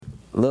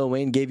Lil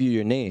Wayne gave you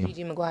your name.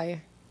 Gigi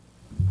Maguire.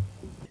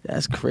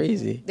 That's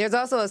crazy. There's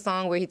also a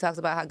song where he talks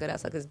about how good I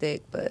suck his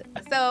dick. But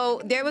so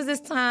there was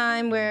this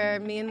time where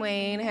me and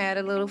Wayne had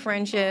a little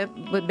friendship,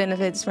 with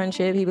benefits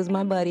friendship. He was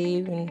my buddy,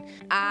 and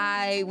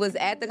I was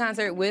at the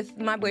concert with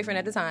my boyfriend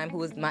at the time, who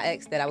was my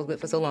ex that I was with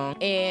for so long.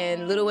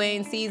 And Lil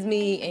Wayne sees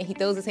me and he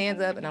throws his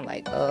hands up, and I'm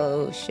like,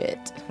 oh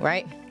shit,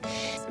 right?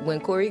 When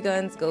Corey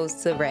Guns goes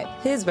to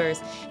rap his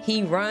verse,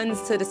 he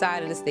runs to the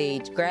side of the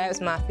stage,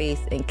 grabs my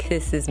face, and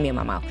kisses me in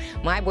my mouth.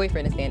 My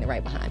boyfriend is standing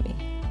right behind me.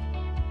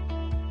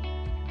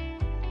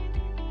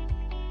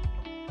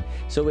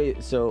 So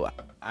wait, all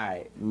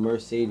right,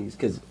 Mercedes,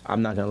 because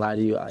I'm not gonna lie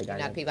to you, You're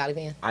not a P-Valley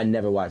fan? I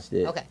never watched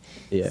it. Okay.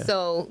 Yeah.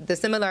 So the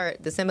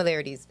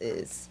similarities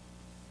is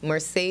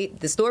Mercedes.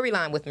 The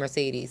storyline with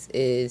Mercedes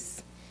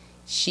is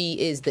she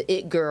is the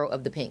it girl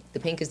of the Pink. The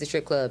Pink is the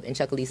strip club in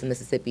Chucalissa,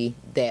 Mississippi,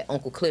 that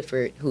Uncle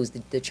Clifford, who's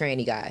the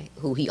tranny guy,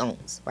 who he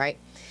owns, right?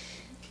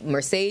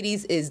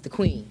 Mercedes is the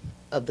queen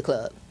of the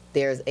club.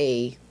 There's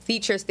a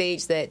feature stage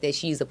set that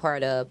she's a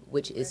part of,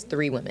 which is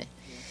 3 women.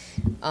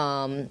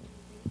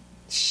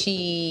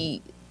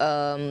 She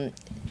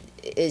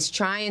is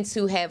trying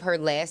to have her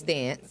last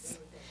dance,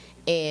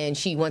 and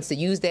she wants to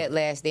use that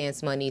last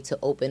dance money to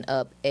open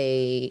up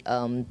a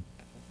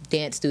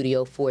dance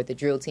studio for the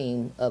drill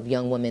team of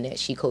young women that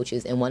she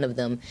coaches, and one of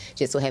them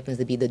just so happens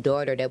to be the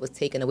daughter that was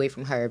taken away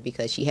from her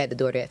because she had the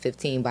daughter at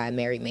 15 by a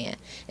married man,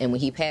 and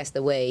when he passed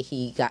away,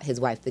 he got his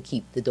wife to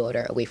keep the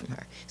daughter away from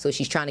her. So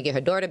she's trying to get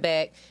her daughter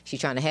back. She's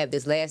trying to have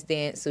this last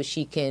dance so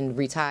she can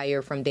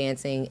retire from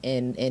dancing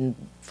and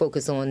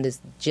focus on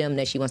this gym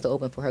that she wants to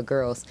open for her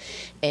girls,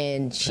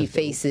 and she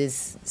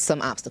faces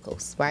some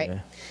obstacles, right? Yeah.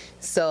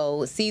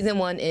 So season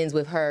 1 ends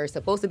with her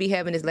supposed to be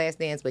having this last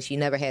dance, but she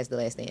never has the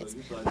last dance.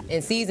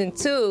 In season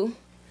 2,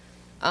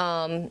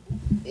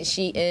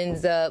 she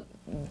ends up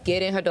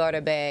getting her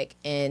daughter back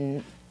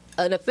and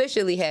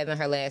unofficially having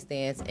her last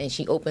dance, and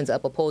she opens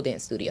up a pole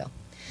dance studio.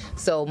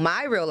 So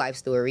my real life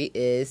story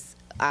is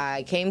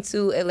I came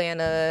to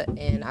Atlanta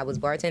and I was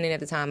bartending at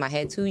the time. I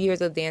had 2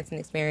 years of dancing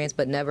experience,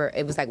 but never,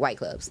 it was like white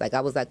clubs. Like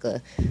I was like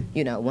a,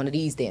 one of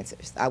these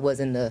dancers. I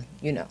wasn't the,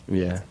 Yeah.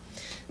 Dancer.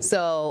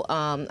 So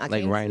I like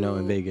came Rhino to,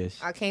 in Vegas.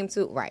 I came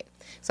to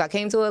So I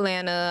came to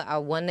Atlanta. I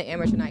won the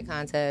amateur night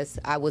contest.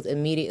 I was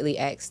immediately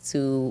asked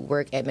to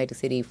work at Magic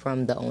City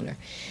from the owner,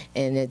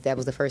 and that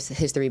was the first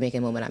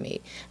history-making moment I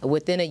made.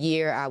 Within a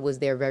year, I was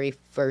their very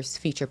first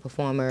feature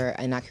performer,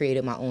 and I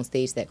created my own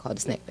stage set called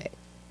the Snack Pack.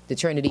 The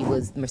Trinity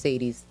was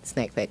Mercedes. The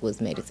Snack Pack was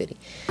Magic City.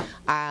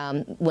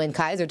 When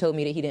Kaiser told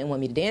me that he didn't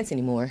want me to dance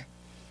anymore,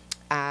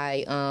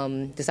 I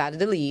decided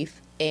to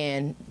leave.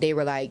 And they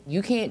were like,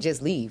 you can't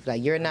just leave.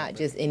 Like, you're not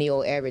just any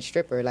old average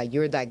stripper. Like,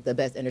 you're like the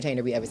best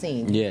entertainer we ever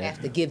seen. Yeah. You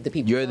have to give the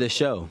people You're something. the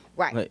show.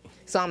 Right. Like,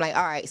 so I'm like,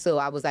 all right. So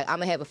I was like, I'm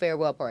going to have a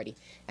farewell party.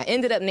 I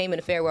ended up naming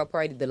the farewell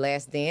party The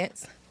Last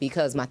Dance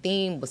because my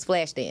theme was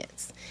Flash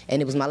Dance.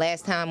 And it was my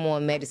last time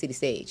on Magic City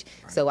stage.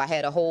 So I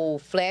had a whole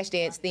Flash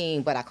Dance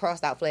theme, but I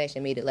crossed out Flash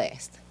and made it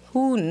last.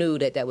 Who knew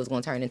that was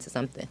going to turn into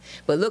something?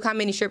 But look how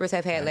many strippers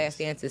have had last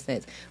dances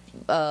since.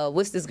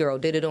 What's this girl?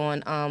 Did it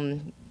on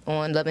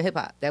Love and Hip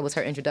Hop. That was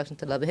her introduction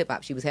to Love and Hip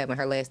Hop. She was having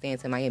her last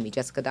dance in Miami,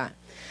 Jessica Dine.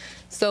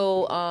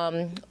 So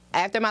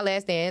after my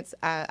last dance,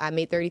 I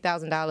made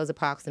 $30,000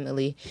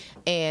 approximately,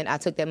 and I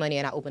took that money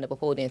and I opened up a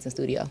pole dancing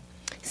studio.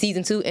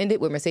 Season 2 ended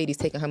with Mercedes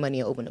taking her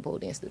money and opening a pole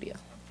dance studio.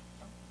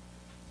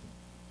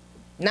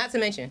 Not to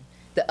mention,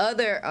 the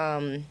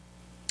other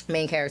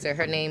main character,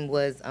 her name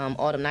was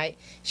Autumn Night.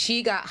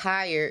 She got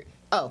hired.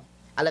 Oh,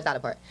 I left out a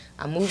part.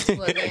 I moved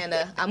to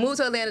Atlanta. I moved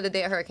to Atlanta the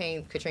day of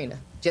Hurricane Katrina,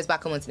 just by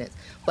coincidence.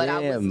 But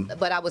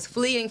I was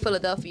fleeing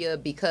Philadelphia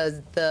because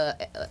the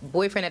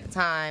boyfriend at the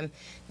time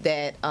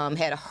that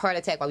had a heart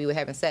attack while we were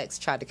having sex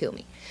tried to kill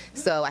me.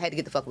 So I had to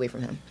get the fuck away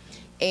from him.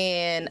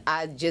 And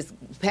I just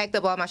packed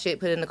up all my shit,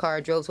 put it in the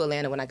car, drove to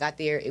Atlanta. When I got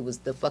there, it was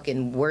the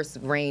fucking worst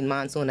rain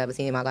monsoon I've ever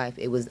seen in my life.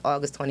 It was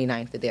August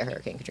 29th, the day of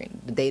Hurricane Katrina,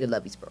 the day the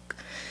levees broke.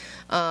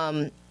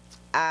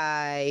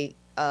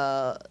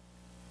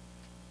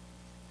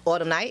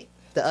 Autumn Night,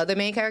 the other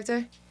main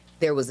character,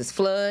 there was this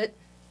flood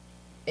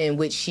in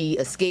which she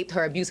escaped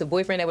her abusive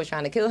boyfriend that was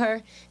trying to kill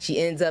her. She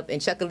ends up in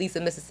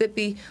Chucalissa,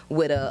 Mississippi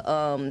with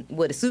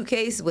a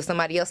suitcase with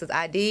somebody else's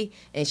ID,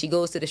 and she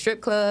goes to the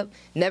strip club,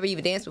 never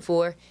even danced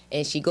before,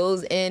 and she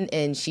goes in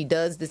and she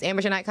does this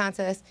amateur night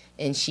contest,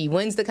 and she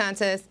wins the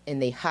contest,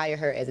 and they hire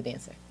her as a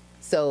dancer.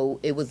 So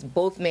it was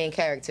both main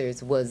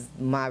characters was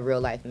my real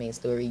life main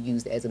story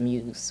used as a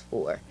muse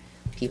for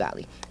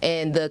P-Valley.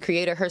 And the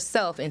creator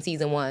herself in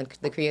season 1,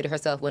 the creator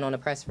herself went on a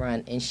press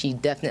run, and she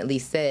definitely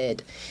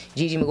said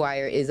Gigi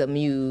Maguire is a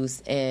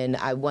muse, and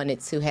I wanted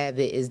to have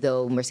it as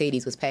though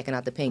Mercedes was packing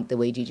out the Pink the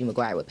way Gigi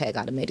Maguire would pack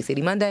out a Magic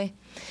City Monday.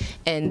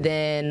 And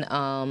then,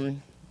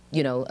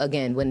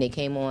 again, when they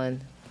came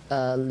on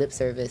lip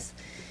service,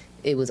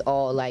 it was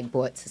all like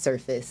brought to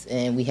surface,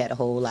 and we had a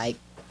whole like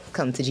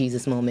come to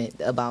Jesus moment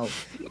about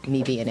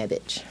me being that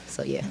bitch.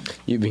 So yeah.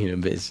 You being a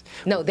bitch.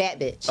 No, that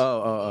bitch.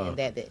 Oh.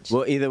 That bitch.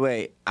 Well, either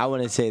way, I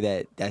want to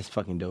say that's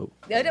fucking dope.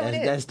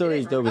 That story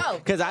is dope.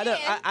 Because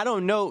I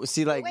don't know.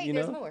 See, like, wait, you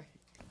know. there's more.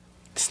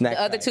 Snack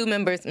The other pack. two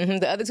members,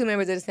 the other two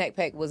members of the snack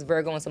pack was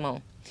Virgo and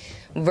Simone.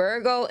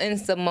 Virgo and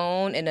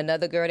Simone and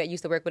another girl that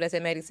used to work with us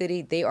at Magic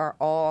City, they are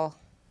all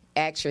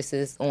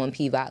actresses on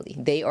P-Valley.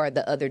 They are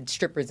the other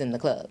strippers in the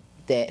club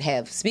that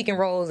have speaking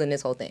roles and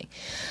this whole thing.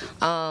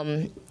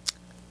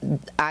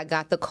 I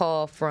got the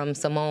call from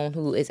Simone,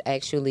 who is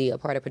actually a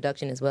part of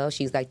production as well.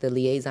 She's like the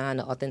liaison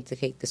to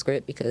authenticate the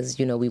script because,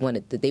 you know,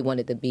 they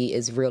wanted to be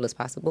as real as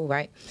possible,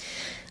 right?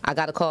 I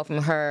got a call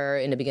from her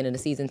in the beginning of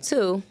season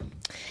 2.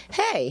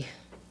 Hey,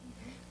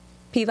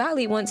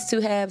 P-Valley wants to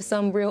have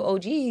some real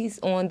OGs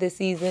on this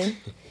season.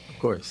 Of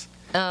course.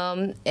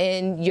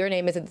 And your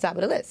name is at the top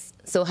of the list.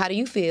 So how do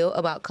you feel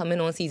about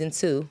coming on season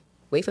 2,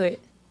 wait for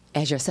it,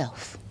 as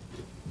yourself?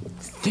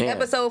 Damn.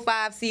 Episode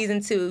 5,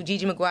 season 2,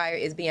 Gigi Maguire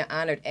is being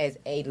honored as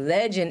a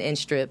legend in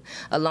strip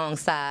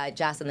alongside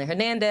Jocelyn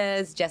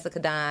Hernandez, Jessica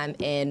Dime,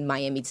 and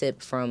Miami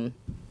Tip from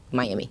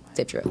Miami.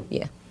 Tip Drill,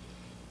 yeah.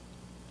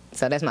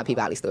 So that's my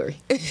P-Valley story.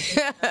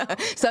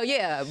 So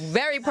yeah,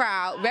 very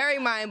proud, very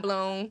mind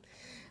blown.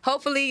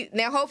 Hopefully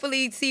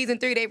season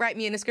 3 they write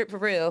me in the script for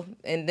real,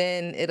 and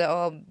then it'll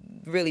all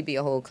really be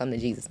a whole come to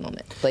Jesus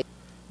moment. But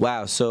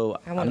wow, so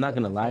I'm not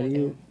gonna lie to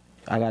you.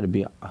 I gotta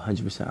be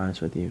 100%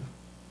 honest with you,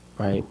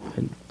 right?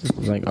 And this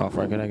is like off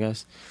record, I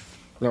guess.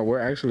 No,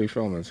 we're actually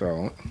filming,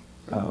 so.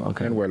 Oh,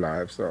 okay. And we're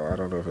live, so I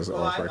don't know if it's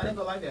off record. I didn't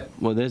go like that.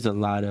 Well, there's a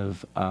lot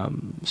of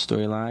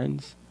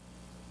storylines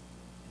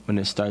when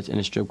it starts in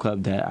a strip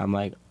club that I'm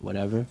like,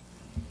 whatever.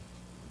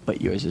 But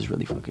yours is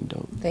really fucking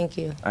dope. thank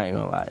you. I ain't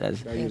gonna lie,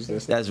 I use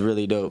this that's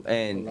really dope.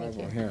 And live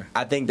on here.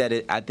 I think that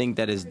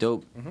is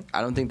dope.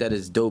 I don't think that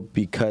is dope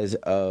because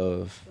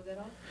of,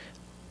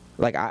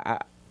 like,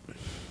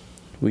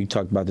 we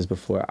talked about this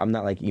before. I'm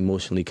not like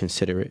emotionally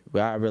considerate,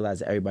 but I realize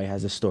that everybody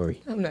has a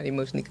story. I'm not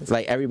emotionally concerned.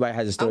 Like everybody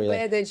has a I'm story.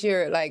 glad that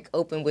you're like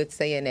open with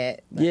saying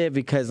that. Yeah,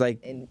 because like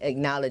And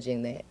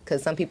acknowledging that,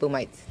 because some people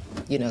might,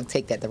 you know,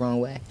 take that the wrong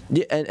way.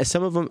 yeah, and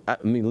some of them. I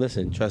mean,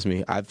 listen, trust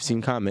me. I've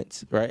seen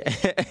comments, right?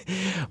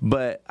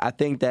 But I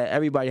think that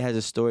everybody has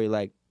a story.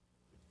 Like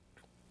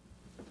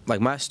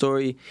my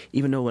story,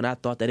 even though when I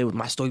thought that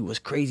my story was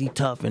crazy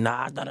tough and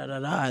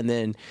and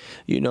then,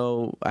 you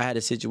know, I had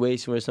a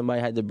situation where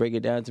somebody had to break it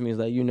down to me. It's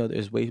like, you know,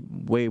 there's way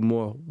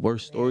more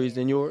worse stories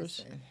than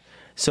yours.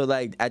 So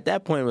like at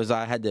that point was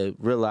I had to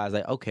realize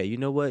like, okay, you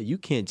know what? You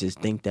can't just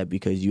think that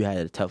because you had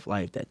a tough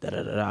life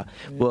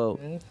Well,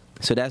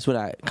 so that's when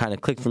I kind of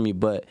clicked for me.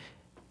 But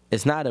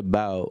it's not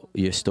about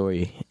your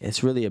story.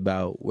 It's really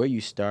about where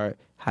you start,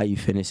 how you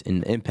finish,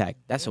 and the impact.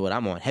 That's what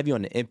I'm on. Heavy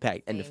on the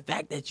impact and the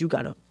fact that you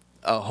got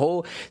a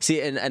whole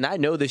and I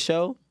know the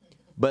show,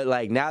 but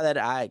like now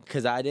that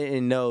because I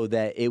didn't know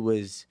that it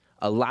was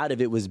a lot of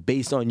it was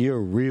based on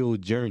your real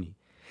journey,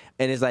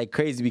 and it's like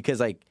crazy because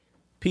like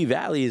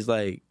P-Valley is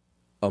like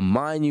a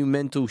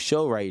monumental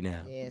show right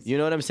now. Yes. You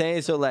know what I'm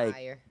saying? So like,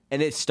 Fire.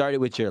 and it started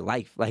with your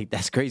life. Like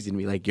that's crazy to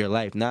me. Like your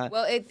life, not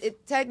Well,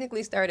 it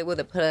technically started with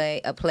a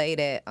play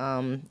that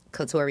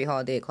Katori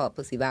Hall did called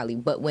Pussy Valley,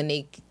 but when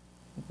they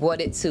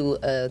brought it to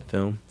a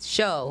film.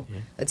 show,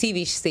 a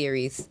TV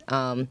series,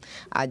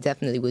 I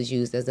definitely was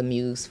used as a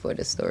muse for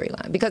the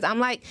storyline because I'm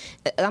like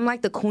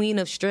the queen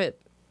of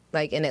strip,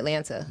 like in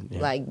Atlanta. Yeah.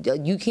 Like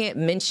you can't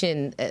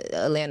mention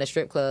Atlanta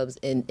strip clubs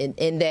in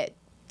that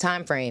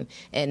time frame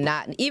and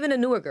not even the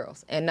newer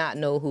girls and not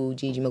know who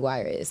Gigi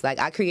Maguire is. Like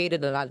I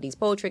created a lot of these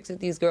pole tricks that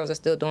these girls are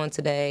still doing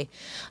today.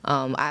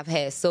 I've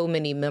had so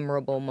many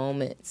memorable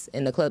moments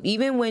in the club.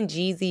 Even when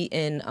Jeezy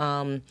and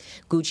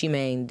Gucci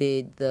Mane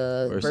did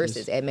the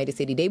verses at Magic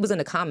City, they was in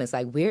the comments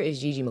like, where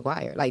is Gigi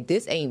Maguire? Like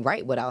this ain't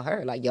right without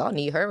her. Like y'all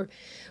need her.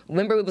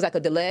 Remember it was like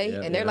a delay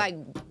and they're like,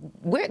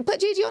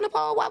 put Gigi on the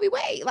pole while we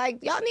wait.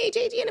 Like y'all need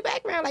Gigi in the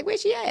background. Like where's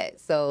she at?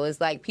 So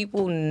it's like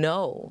people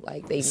know.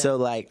 Like they know. So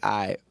like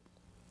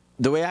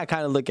the way I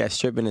kind of look at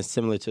stripping is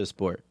similar to a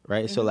sport,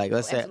 right? So like,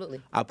 let's say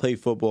absolutely. I play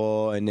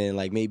football and then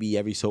like maybe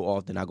every so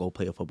often I go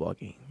play a football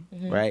game,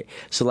 right?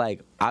 So like,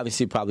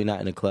 obviously probably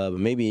not in a club, or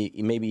maybe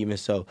even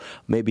so,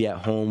 maybe at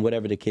home,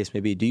 whatever the case may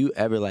be. Do you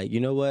ever like, you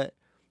know what?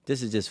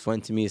 This is just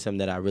fun to me, something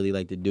that I really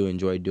like to do,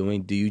 enjoy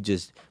doing. Do you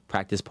just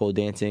practice pole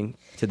dancing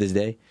to this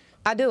day?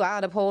 I do. I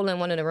had a pole in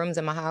one of the rooms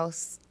in my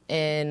house,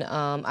 and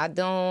I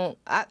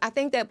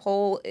think that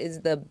pole is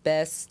the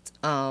best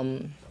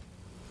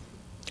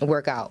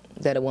workout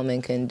that a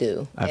woman can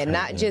do. And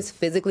not just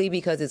physically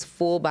because it's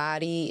full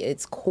body,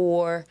 it's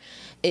core.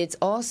 It's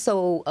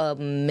also a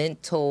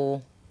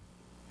mental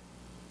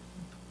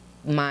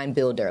mind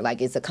builder.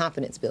 Like, it's a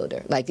confidence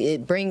builder. Like,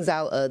 it brings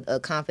out a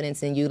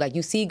confidence in you. Like,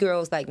 you see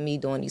girls like me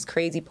doing these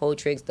crazy pole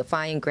tricks,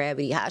 defying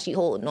gravity, how she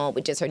holding on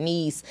with just her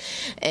knees.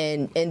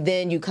 And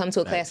then you come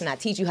to a class and I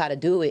teach you how to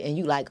do it, and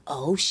you like,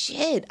 oh,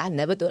 shit, I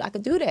never thought I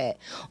could do that.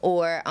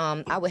 Or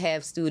I would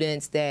have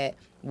students that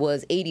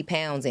was 80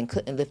 pounds and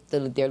couldn't lift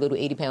their little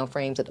 80-pound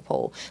frames at the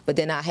pole. But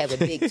then I have a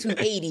big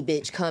 280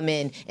 bitch come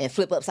in and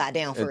flip upside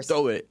down first.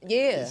 Throw it.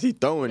 Yeah. She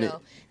throwing it.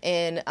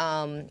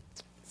 And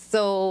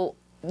so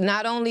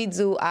not only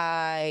do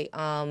I,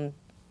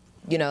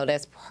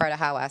 that's part of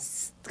how I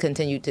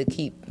continue to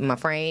keep my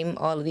frame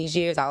all of these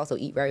years. I also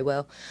eat very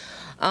well.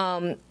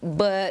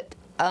 But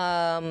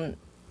I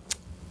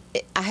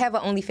have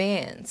an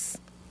OnlyFans.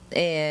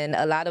 And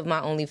a lot of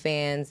my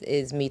OnlyFans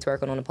is me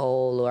twerking on the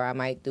pole, or I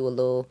might do a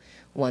little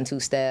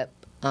 1-2 step.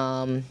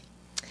 And,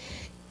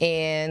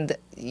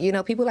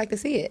 people like to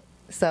see it.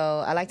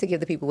 So I like to give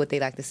the people what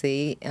they like to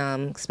see,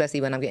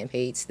 especially when I'm getting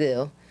paid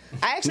still.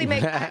 I actually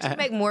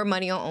make more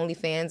money on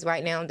OnlyFans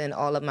right now than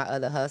all of my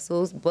other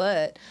hustles,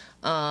 but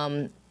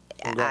I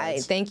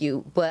thank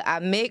you. But I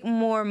make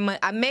more money.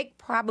 I make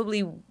probably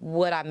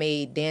what I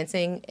made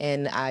dancing,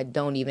 and I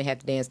don't even have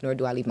to dance, nor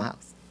do I leave my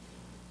house.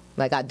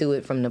 Like, I do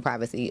it from the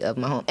privacy of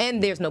my home.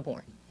 And there's no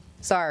porn.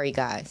 Sorry,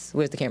 guys.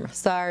 Where's the camera?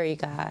 Sorry,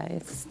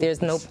 guys.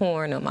 There's no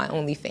porn on my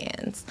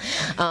OnlyFans.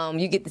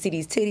 You get to see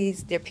these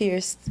titties. They're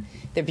pierced.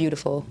 They're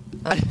beautiful.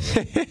 I'm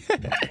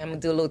going to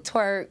do a little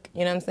twerk.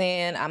 You know what I'm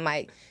saying? I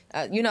might...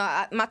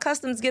 my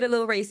customs get a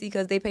little racy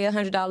because they pay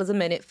 $100 a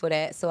minute for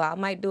that. So I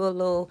might do a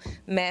little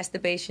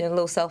masturbation, a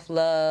little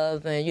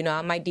self-love, and,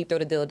 I might deep throw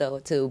the dildo or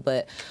two.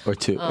 Or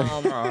two.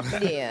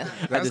 Yeah.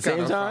 At the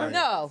same time?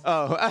 No.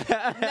 Oh.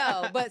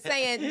 No, but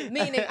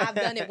meaning I've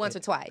done it once or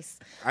twice.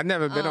 I've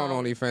never been on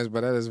OnlyFans,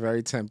 but that is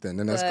very tempting.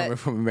 And that's coming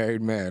from a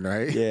married man,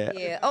 right? Yeah.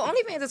 Yeah. Oh,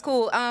 OnlyFans is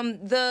cool.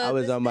 I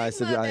was on my...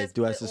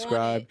 Do I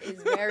subscribe?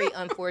 It's very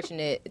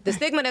unfortunate. The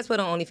stigma that's put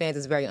on OnlyFans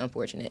is very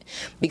unfortunate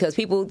because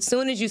people, as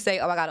soon as you say,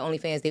 oh, I got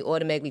OnlyFans, they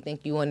automatically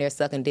think you on there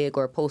sucking dick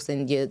or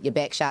posting your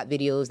back shot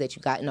videos that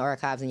you got in the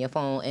archives in your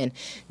phone, and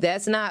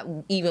that's not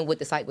even what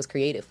the site was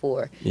created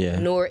for. Yeah.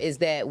 Nor is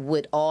that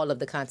what all of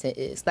the content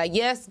is. Like,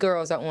 yes,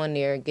 girls are on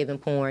there giving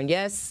porn.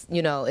 Yes,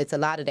 it's a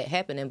lot of that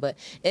happening, but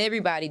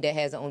everybody that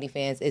has an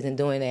OnlyFans isn't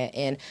doing that.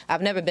 And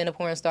I've never been a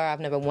porn star. I've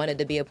never wanted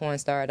to be a porn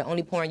star. The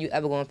only porn you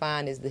ever gonna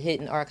find is the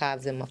hidden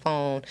archives in my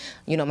phone.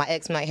 My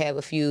ex might have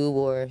a few,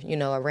 or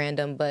a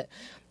random, but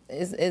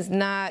it's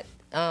not.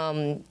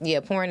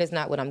 Porn is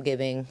not what I'm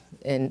giving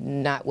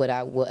and not what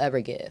I will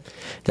ever give.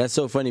 That's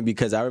so funny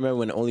because I remember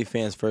when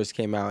OnlyFans first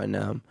came out,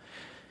 and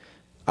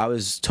I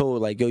was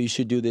told, like, yo, you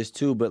should do this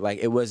too, but, like,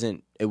 it was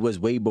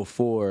way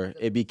before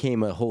it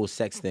became a whole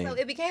sex thing. So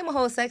it became a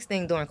whole sex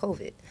thing during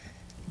COVID.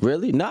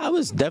 Really? No, it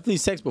was definitely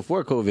sex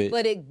before COVID.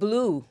 But it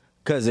blew.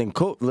 Because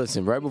before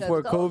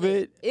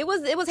COVID, it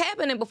was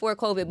happening before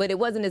COVID, but it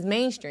wasn't as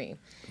mainstream.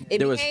 It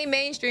became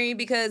mainstream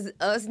because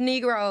us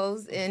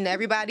Negroes and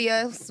everybody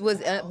else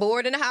was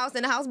bored in the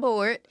house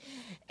bored,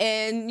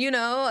 and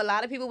a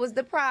lot of people was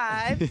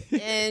deprived,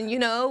 and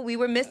we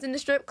were missing the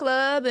strip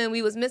club, and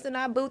we was missing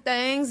our boot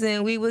things,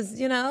 and we was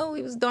doing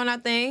our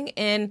thing,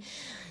 and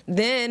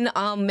then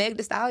Meg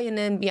Thee Stallion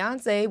and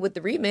Beyonce with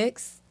the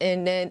remix,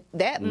 and then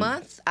that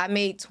month I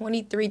made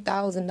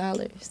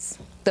 $23,000.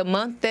 The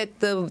month that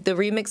the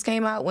remix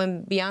came out,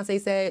 when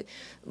Beyonce said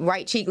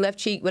right cheek, left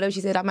cheek, whatever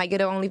she said, I might get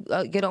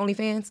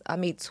OnlyFans, I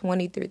made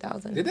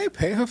 $23,000. Did they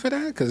pay her for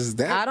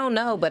that? I don't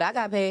know, but I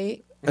got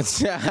paid.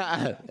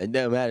 It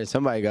doesn't matter.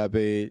 Somebody got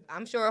paid.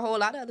 I'm sure a whole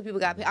lot of other people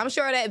got paid. I'm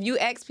sure that if you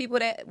ask people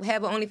that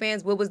have an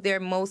OnlyFans, what was their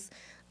most,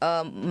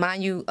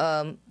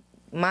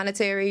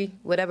 monetary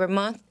whatever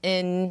month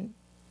during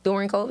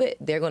COVID,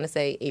 they're going to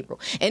say April.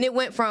 And it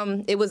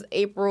was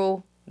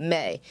April,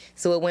 May.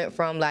 So it went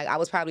from, like, I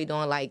was probably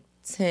doing like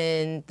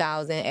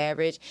 10,000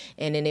 average,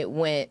 and then it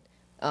went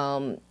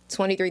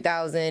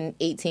 23,000,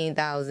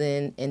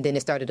 18,000, and then it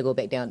started to go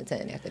back down to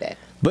 10 after that.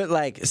 But,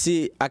 like,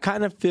 see, I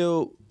kind of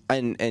feel,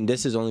 and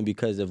this is only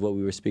because of what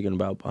we were speaking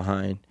about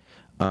behind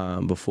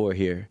before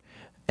here,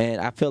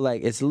 and I feel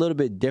like it's a little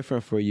bit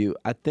different for you.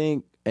 I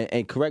think,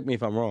 and correct me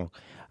if I'm wrong,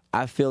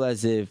 I feel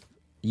as if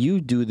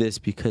you do this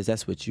because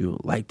that's what you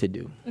like to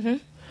do. Mm-hmm.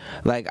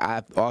 Like,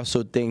 I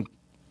also think,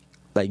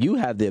 like, you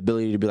have the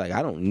ability to be like,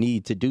 I don't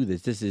need to do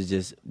this. This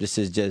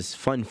is just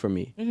fun for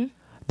me. Mm-hmm.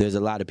 There's a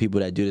lot of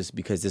people that do this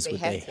because this is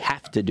what they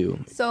have to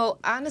do. So,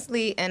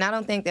 honestly, and I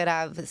don't think that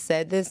I've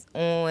said this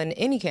on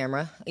any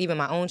camera, even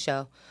my own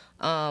show,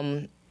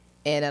 and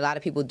a lot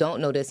of people don't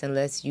know this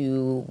unless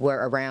you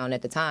were around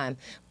at the time.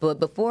 But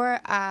before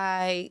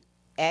I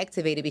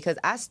activated, because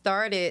I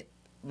started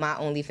my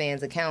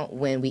OnlyFans account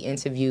when we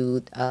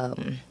interviewed,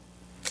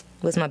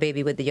 what's my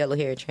baby with the yellow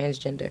hair,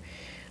 transgender?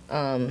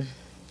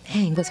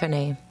 What's her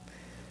name?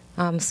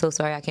 I'm so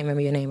sorry, I can't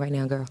remember your name right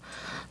now, girl.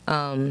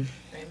 Famous?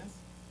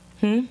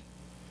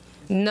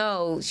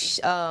 No,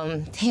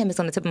 damn, it's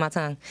on the tip of my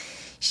tongue.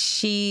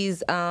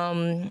 She's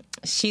a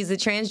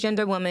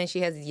transgender woman. She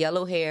has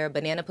yellow hair.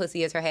 Banana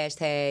pussy is her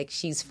hashtag.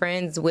 She's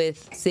friends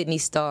with Sydney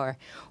Starr.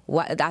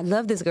 I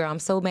love this girl. I'm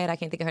so mad I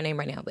can't think of her name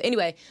right now. But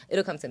anyway,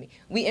 it'll come to me.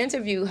 We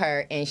interviewed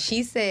her, and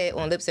she said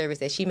on lip service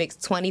that she makes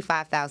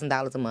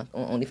 $25,000 a month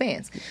on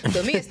OnlyFans.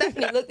 So me and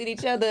Stephanie looked at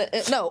each other.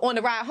 No, on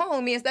the ride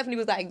home, me and Stephanie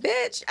was like,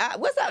 bitch,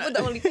 what's up with the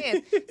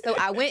OnlyFans? So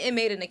I went and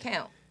made an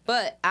account.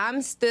 But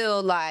I'm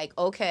still like,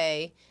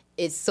 okay,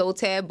 it's so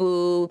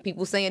taboo.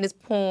 People saying it's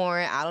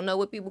porn. I don't know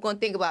what people gonna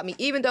think about me.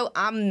 Even though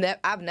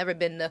I've never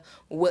been the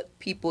what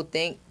people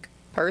think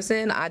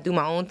person. I do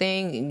my own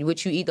thing.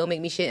 What you eat don't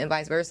make me shit, and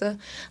vice versa.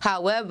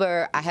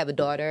 However, I have a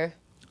daughter.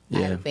 I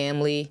have a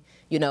family.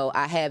 You know,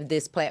 I have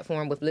this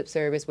platform with lip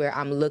service where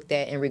I'm looked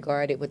at and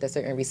regarded with a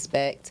certain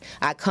respect.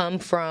 I come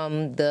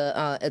from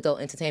the adult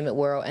entertainment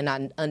world, and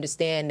I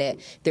understand that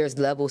there's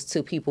levels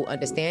to people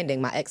understanding.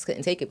 My ex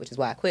couldn't take it, which is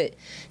why I quit.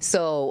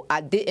 So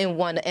I didn't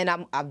want to,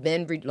 and I've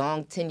been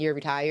long 10-year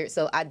retired,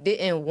 so I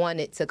didn't want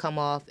it to come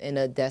off in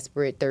a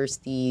desperate,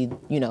 thirsty,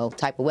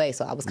 type of way.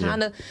 So I was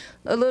kind of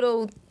a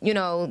little,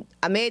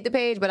 I made the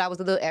page, but I was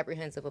a little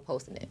apprehensive of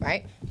posting it,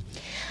 right?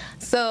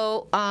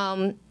 So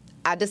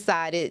I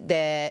decided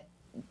that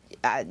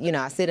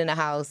I sit in the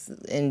house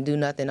and do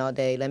nothing all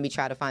day. Let me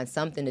try to find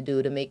something to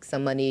do to make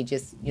some money.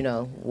 Just,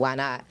 why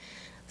not?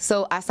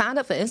 So I signed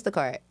up for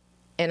Instacart,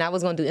 and I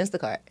was going to do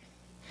Instacart.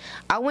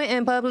 I went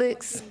in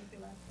Publix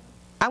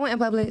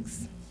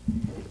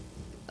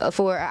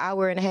for an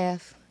hour and a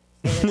half.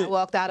 And then I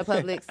walked out of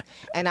Publix,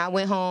 and I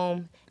went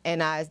home,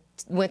 and I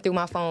went through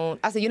my phone.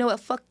 I said, you know what?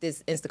 Fuck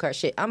this Instacart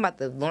shit. I'm about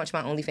to launch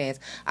my OnlyFans.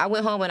 I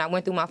went home, and I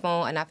went through my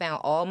phone, and I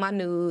found all my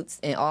nudes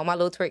and all my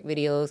little twerk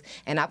videos,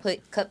 and I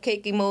put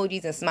cupcake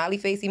emojis and smiley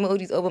face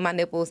emojis over my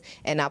nipples,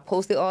 and I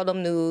posted all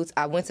them nudes.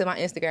 I went to my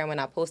Instagram,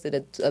 and I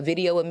posted a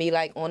video of me,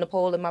 like, on the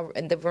pole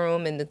in the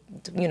room and,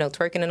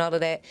 twerking and all of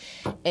that.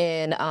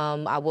 And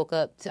I woke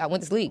up. I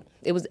went to sleep.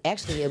 It was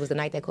the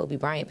night that Kobe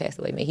Bryant passed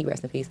away. May he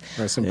rest in peace.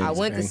 Rest in peace, I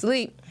went to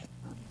sleep,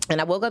 and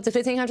I woke up to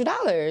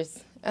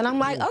 $1,500. And I'm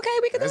like, okay,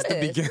 we can do this. That's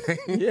the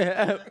beginning.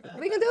 Yeah.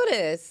 We can do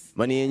this.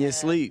 Money in your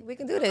sleep. We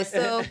can do this.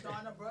 So,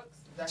 Shauna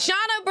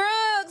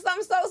Brooks,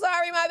 I'm so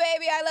sorry, my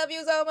baby. I love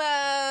you so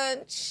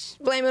much.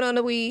 Blame it on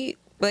the weed.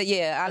 But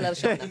yeah, I love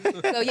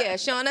Shauna. So yeah,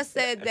 Shauna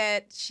said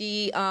that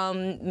she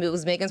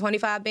was making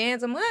 25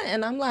 bands a month,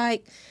 and I'm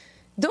like,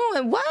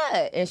 doing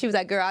what? And she was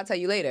like, girl, I'll tell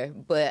you later.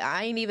 But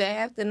I ain't even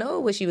have to know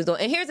what she was doing.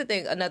 And here's the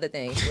thing, another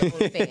thing with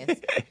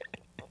OnlyFans.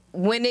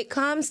 When it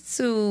comes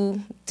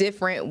to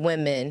different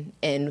women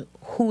and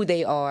who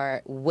they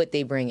are, what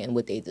they bring and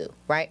what they do,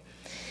 right?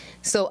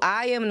 So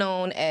I am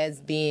known as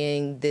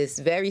being this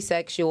very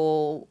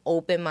sexual,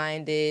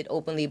 open-minded,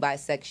 openly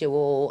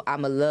bisexual.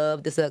 I'm a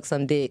love to suck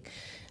some dick,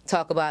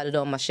 talk about it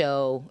on my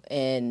show,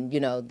 and,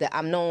 that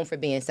I'm known for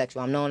being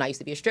sexual. I used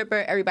to be a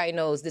stripper. Everybody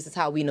knows this is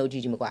how we know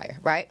Gigi Maguire,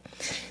 right?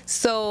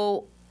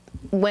 So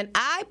when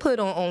I put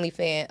on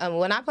OnlyFans,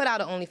 when I put out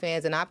an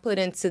OnlyFans and I put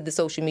into the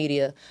social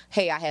media,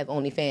 hey, I have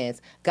OnlyFans,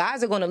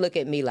 guys are going to look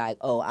at me like,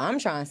 oh, I'm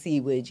trying to see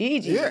what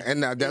Gigi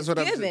that's what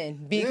giving.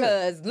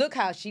 Because look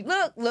how she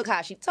look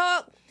how she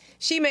talk.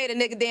 She made a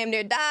nigga damn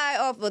near die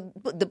off of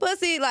the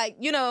pussy. Like,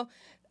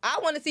 I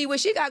want to see what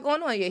she got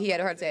going on. Yeah, he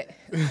had a heart attack.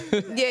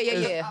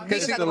 Yeah.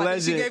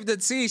 Because she gave the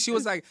tea. She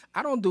was like,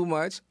 I don't do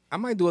much. I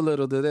might do a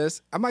little to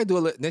this. I might do a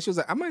little. Then she was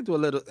like, I might do a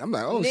little. I'm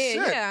like, oh, shit.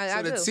 Yeah,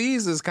 so the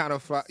tease is kind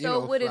of fried.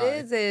 So what it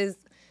is,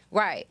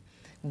 right.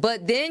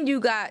 But then you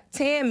got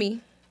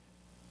Tammy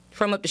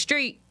from up the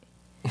street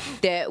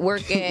that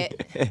work at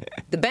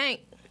the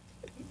bank.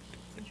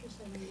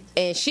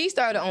 And she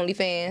started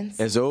OnlyFans.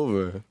 It's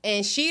over.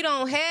 And she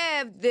don't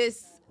have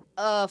this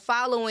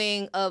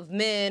following of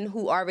men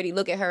who already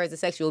look at her as a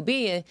sexual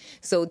being.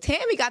 So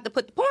Tammy got to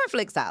put the porn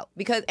flicks out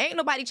because ain't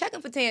nobody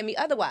checking for Tammy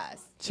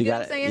otherwise. She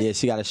got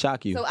to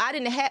shock you. So I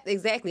didn't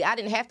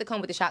have to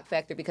come with the shock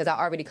factor because I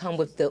already come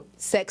with the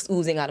sex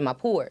oozing out of my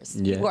pores.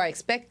 Yeah. People are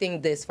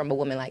expecting this from a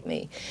woman like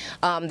me.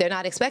 They're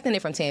not expecting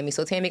it from Tammy,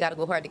 so Tammy got to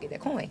go hard to get that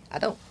coin. I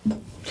don't.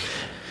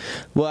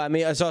 Well, I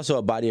mean, it's also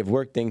a body of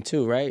work thing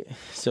too, right?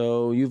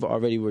 So you've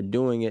already were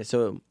doing it.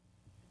 So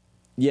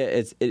yeah,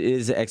 it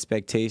is an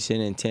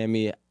expectation, and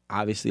Tammy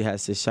obviously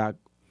has to shock.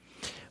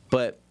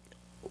 But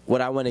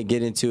what I want to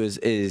get into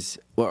is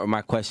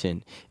my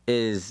question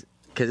is,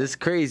 because it's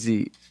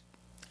crazy.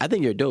 I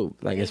think you're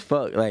dope. Like, it's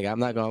fuck. Like, I'm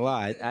not gonna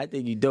lie. I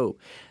think you dope.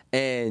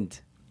 And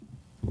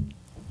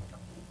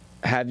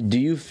do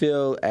you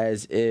feel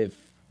as if?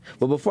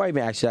 Well, before I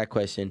even ask you that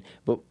question,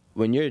 but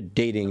when you're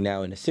dating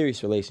now in a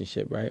serious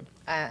relationship, right?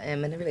 I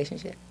am in a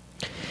relationship.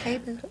 Hey,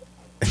 boo.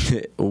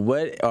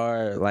 What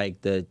are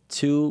like the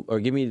two, or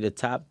give me the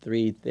top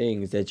 3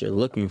 things that you're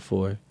looking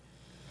for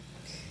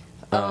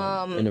in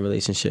a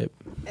relationship?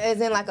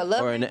 As in like a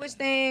love language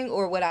thing,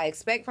 or what I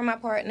expect from my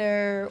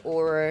partner,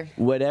 or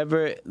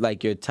whatever,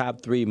 like your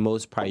top 3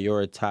 most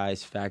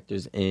prioritized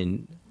factors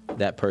in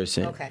that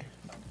person. Okay.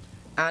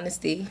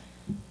 Honesty,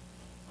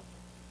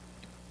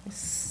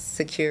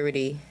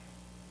 security,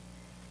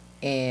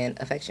 and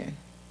affection.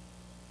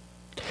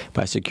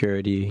 By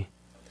security?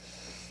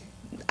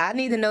 I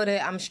need to know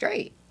that I'm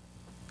straight.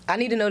 I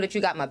need to know that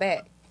you got my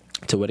back.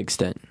 To what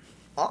extent?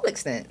 All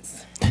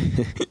extents.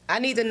 I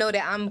need to know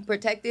that I'm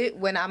protected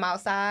when I'm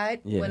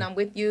outside, when I'm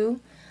with you.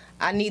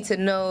 I need to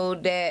know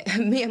that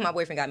me and my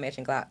boyfriend got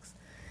matching Glocks.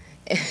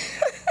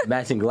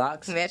 Matching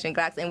Glocks? Matching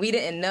Glocks. And we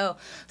didn't know.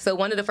 So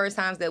one of the first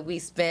times that we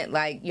spent,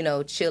 like, you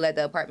know, chill at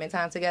the apartment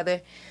time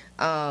together,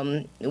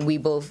 we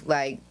both,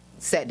 like,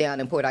 sat down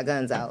and pulled our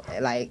guns out.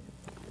 Like,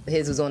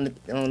 his was on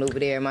over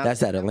there. That's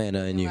that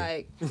Atlanta in you.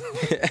 Like,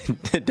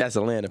 that's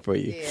Atlanta for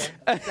you.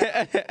 Yeah.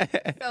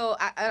 So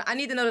I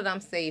need to know that I'm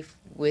safe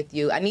with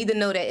you. I need to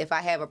know that if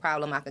I have a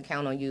problem, I can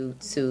count on you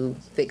to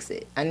fix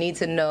it. I need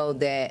to know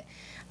that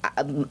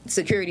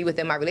security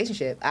within my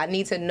relationship. I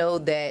need to know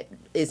that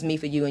it's me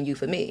for you and you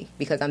for me,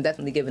 because I'm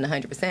definitely giving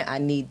 100%. I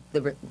need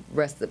the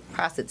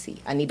reciprocity.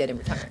 I need that in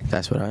return.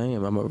 That's what I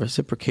am. I'm a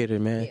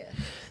reciprocator, man. Yeah.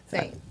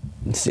 Same.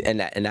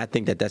 And I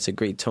think that that's a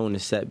great tone to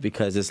set,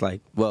 because it's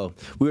like, well,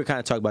 we were kind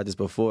of talking about this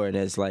before, and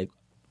it's like,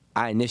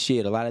 I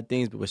initiate a lot of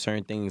things, but with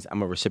certain things,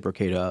 I'm a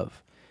reciprocator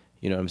of.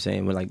 You know what I'm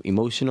saying? When, like,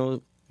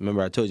 emotional,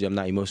 remember I told you I'm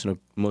not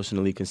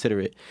emotionally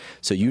considerate.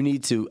 So you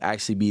need to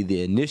actually be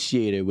the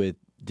initiator with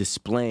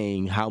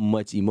displaying how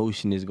much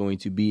emotion is going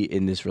to be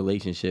in this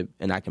relationship,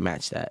 and I can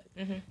match that.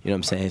 Mm-hmm. You know what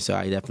I'm saying? So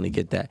I definitely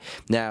get that.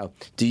 Now,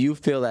 do you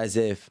feel as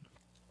if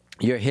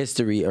your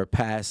history or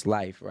past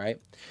life, right,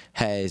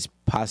 has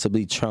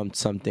possibly trumped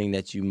something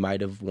that you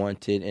might have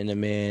wanted in a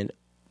man,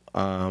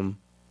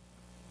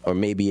 or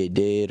maybe it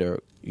did,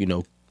 or, you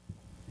know,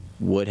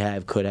 would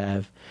have, could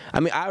have? I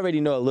mean, I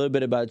already know a little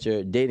bit about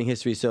your dating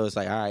history, so it's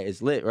like, all right,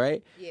 it's lit,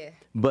 right? Yeah.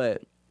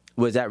 But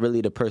was that really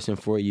the person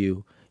for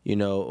you, you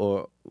know,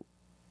 or...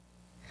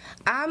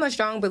 I'm a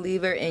strong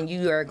believer in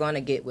you are going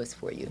to get what's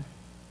for you.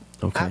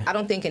 Okay. I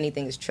don't think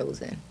anything is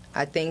chosen.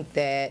 I think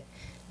that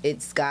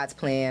it's God's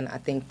plan. I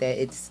think that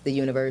it's the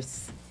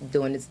universe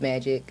doing its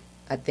magic.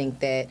 I think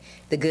that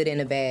the good and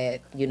the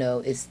bad, you know,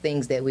 is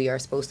things that we are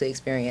supposed to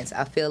experience.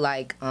 I feel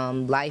like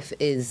life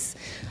is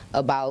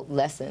about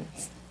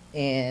lessons.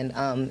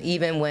 And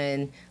even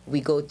when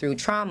we go through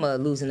trauma,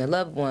 losing a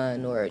loved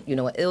one, or, you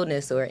know, an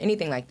illness or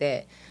anything like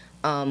that,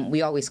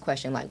 we always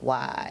question, like,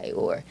 why?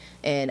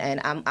 And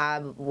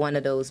I'm one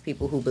of those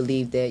people who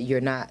believe that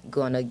you're not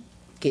going to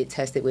get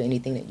tested with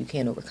anything that you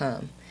can't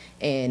overcome.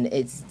 And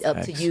it's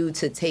up to you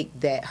to take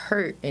that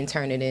hurt and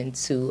turn it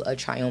into a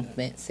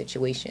triumphant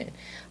situation.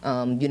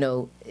 You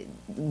know,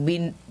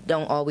 we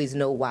don't always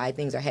know why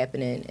things are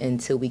happening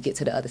until we get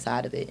to the other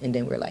side of it. And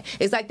then we're like,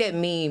 it's like that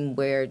meme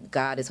where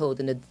God is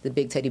holding the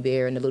big teddy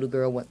bear and the little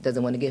girl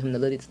doesn't want to give him the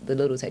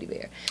little teddy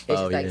bear. It's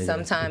just like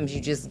sometimes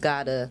you just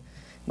got to,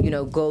 you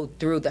know, go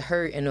through the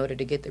hurt in order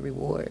to get the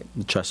reward.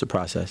 Trust the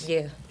process.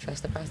 Yeah,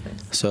 trust the process.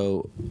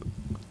 So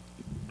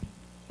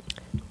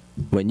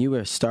when you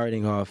were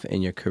starting off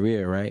in your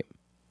career, right,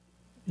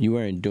 you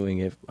weren't doing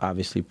it,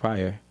 obviously,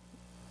 prior.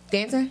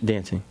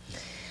 Dancing.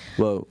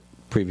 Well,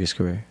 previous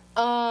career.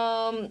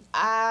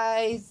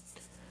 I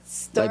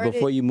started... Like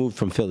before you moved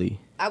from Philly.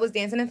 I was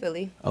dancing in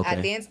Philly. Okay.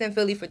 I danced in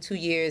Philly for 2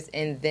 years,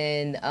 and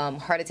then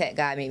heart attack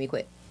guy made me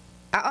quit.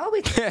 I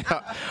always...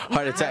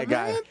 Heart attack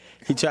guy.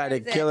 He tried to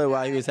kill her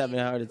while he was having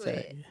a heart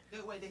attack.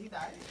 Wait, did he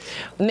die?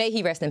 May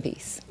he rest in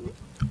peace.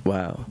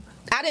 Wow.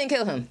 I didn't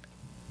kill him.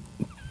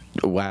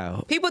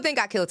 Wow. People think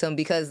I killed him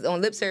because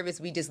on lip service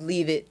we just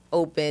leave it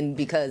open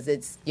because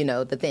it's, you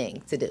know, the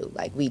thing to do.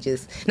 Like, we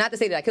just, not to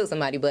say that I killed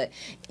somebody, but,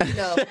 you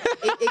know,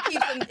 it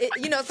keeps them,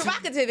 you know, it's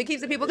provocative. It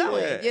keeps the people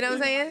going. Yeah. You know what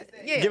I'm saying?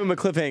 Yeah. Give him a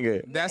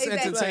cliffhanger. That's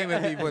Exactly.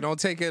 entertainment, people. Don't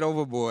take it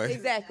overboard.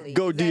 Exactly.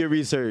 Go do your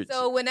research.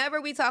 So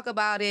whenever we talk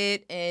about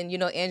it, and, you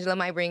know, Angela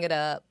might bring it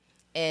up,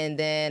 and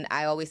then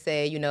I always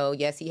say, you know,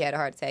 yes, he had a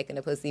heart attack in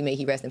the pussy, may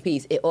he rest in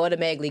peace. It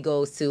automatically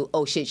goes to,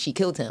 oh shit, she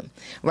killed him,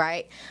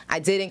 right? I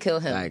didn't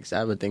kill him. Thanks.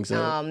 I would think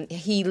so.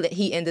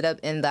 He ended up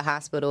in the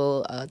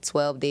hospital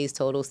 12 days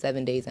total,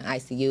 7 days in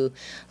ICU,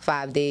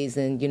 5 days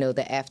in, you know,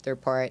 the after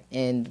part,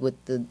 and with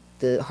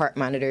the heart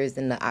monitors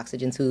and the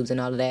oxygen tubes and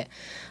all of that.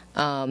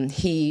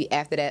 He,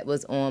 after that,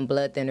 was on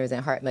blood thinners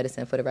and heart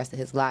medicine for the rest of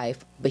his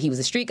life, but he was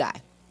a street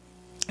guy.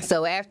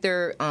 So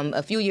after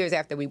a few years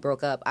after we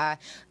broke up, I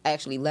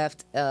actually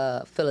left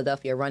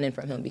Philadelphia running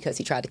from him because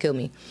he tried to kill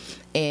me.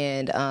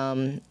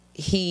 And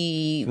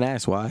he... Can I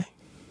ask why?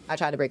 I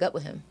tried to break up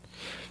with him.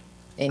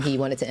 And he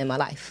wanted to end my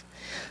life.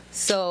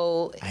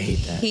 So I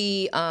hate that.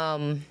 He...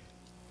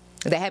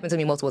 that happened to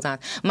me multiple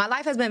times. My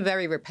life has been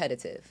very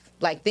repetitive.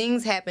 Like,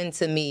 things happen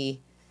to me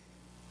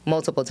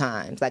multiple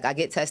times. Like, I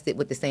get tested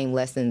with the same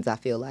lessons, I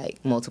feel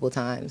like, multiple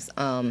times.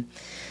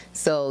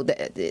 So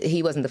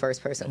he wasn't the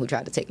first person who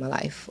tried to take my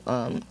life,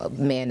 a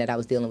man that I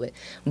was dealing with.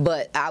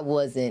 But I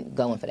wasn't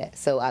going for that.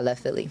 So I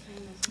left Philly.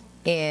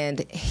 And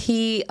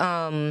he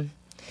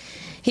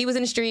was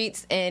in the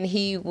streets, and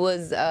he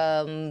was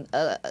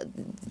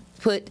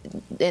put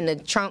in the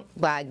trunk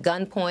by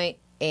gunpoint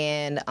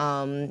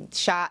and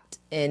shot,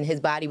 and his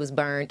body was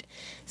burned.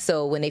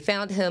 So when they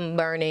found him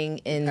burning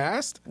in...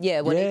 Passed?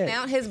 Yeah, when they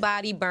found his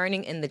body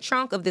burning in the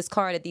trunk of this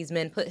car that these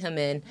men put him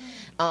in,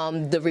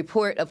 the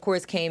report, of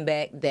course, came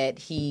back that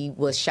he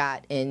was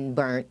shot and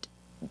burnt.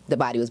 The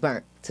body was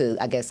burnt to,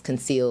 I guess,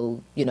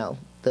 conceal,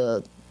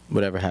 the...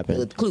 Whatever happened.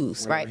 The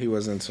clues, right? He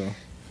was into.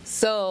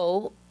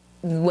 So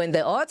when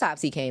the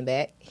autopsy came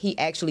back, he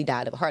actually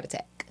died of a heart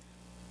attack.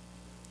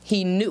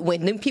 He knew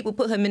when them people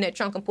put him in that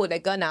trunk and pulled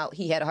that gun out,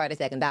 he had a heart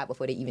attack and died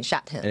before they even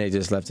shot him. And they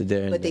just left it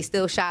there. But they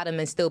still shot him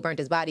and still burnt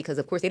his body because,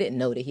 of course, they didn't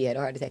know that he had a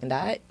heart attack and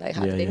died. Like,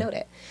 how did they know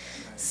that?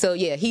 So,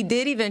 yeah, he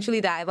did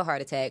eventually die of a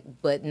heart attack,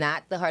 but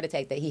not the heart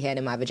attack that he had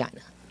in my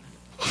vagina.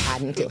 I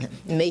didn't kill him.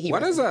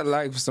 What is that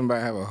like for somebody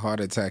to have a heart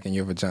attack in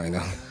your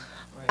vagina?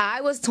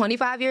 I was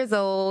 25 years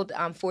old.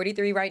 I'm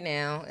 43 right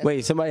now.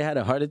 Wait, somebody had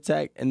a heart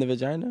attack in the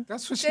vagina?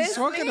 That's what she's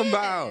talking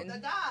about.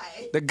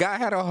 The guy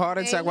had a heart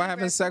attack while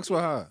having sex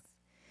with her.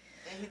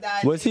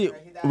 Was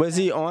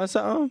he on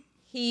something?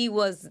 He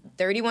was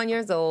 31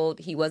 years old.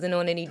 He wasn't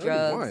on any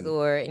drugs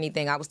or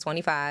anything. I was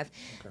 25.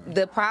 Okay.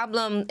 The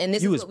problem, and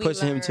this you is was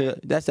pushing him to.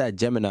 That's that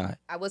Gemini.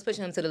 I was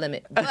pushing him to the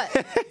limit,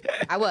 but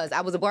I was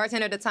a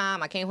bartender at the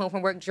time. I came home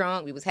from work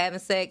drunk. We was having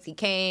sex. He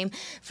came,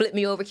 flipped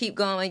me over, keep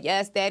going.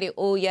 Yes, daddy.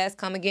 Oh, yes,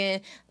 come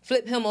again.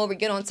 Flip him over,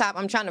 get on top.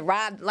 I'm trying to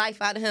ride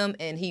life out of him,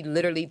 and he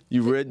literally...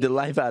 You rid the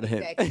life out of him.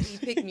 Exactly. He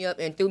picked me up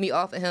and threw me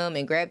off of him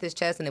and grabbed his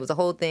chest, and it was a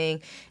whole thing.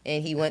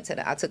 And he went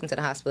to I took him to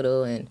the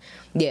hospital, and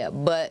yeah.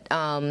 But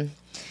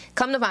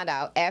come to find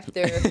out,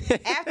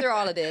 after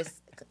all of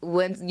this,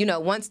 when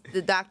once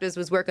the doctors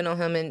was working on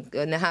him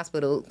in the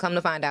hospital, come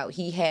to find out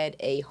he had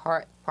a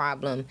heart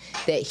problem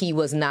that he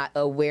was not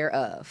aware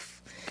of.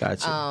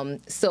 Gotcha.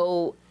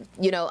 So,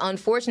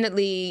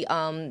 unfortunately,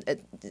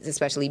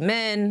 especially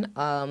men,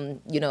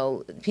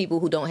 people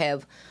who don't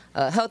have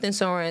health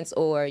insurance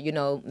or,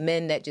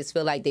 men that just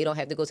feel like they don't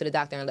have to go to the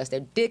doctor unless their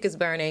dick is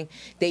burning,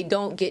 they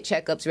don't get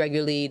checkups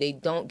regularly. They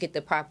don't get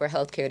the proper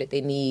health care that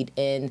they need.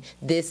 And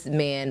this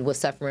man was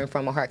suffering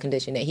from a heart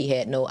condition that he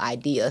had no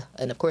idea.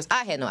 And, of course,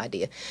 I had no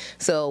idea.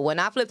 So when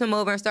I flipped him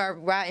over and started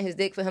riding his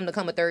dick for him to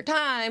come a third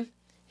time,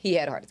 he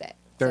had a heart attack.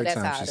 Third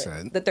time, she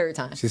said. The third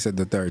time. She said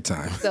the third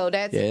time. So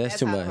that's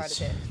too how much. heart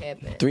attack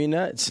happened. 3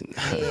 nuts.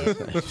 Yeah.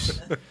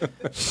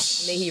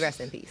 May he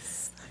rest in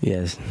peace.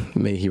 Yes,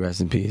 may he rest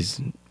in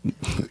peace.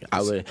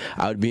 I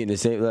would be in the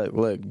same.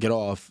 Look, get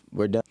off.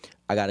 We're done.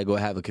 I gotta go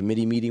have a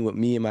committee meeting with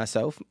me and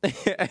myself.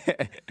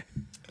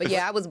 But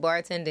yeah, I was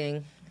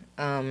bartending.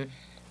 I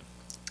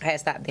had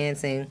stopped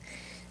dancing,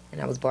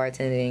 and I was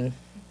bartending,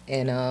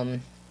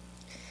 and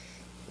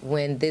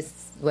when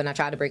I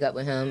tried to break up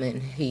with him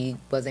and he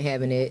wasn't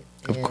having it.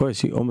 Of course,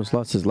 he almost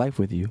lost his life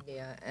with you.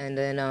 Yeah, and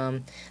then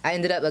I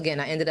ended up in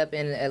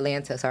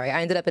Atlanta.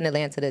 I ended up in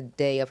Atlanta the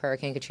day of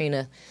Hurricane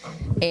Katrina,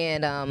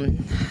 and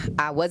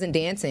I wasn't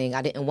dancing.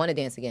 I didn't want to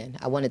dance again.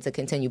 I wanted to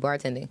continue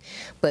bartending.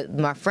 But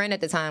my friend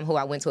at the time who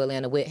I went to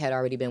Atlanta with had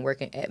already been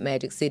working at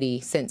Magic City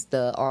since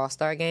the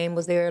All-Star game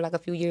was there like a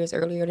few years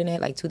earlier than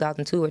that, like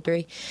 2002 or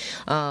 3.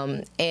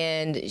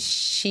 And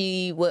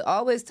she would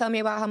always tell me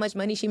about how much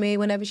money she made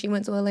whenever she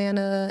went to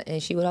Atlanta,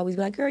 and she would always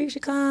be like, girl, you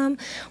should come.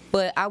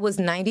 But I was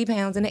 90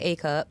 pounds in an A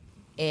cup,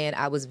 and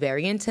I was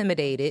very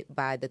intimidated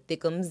by the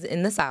thickums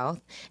in the South,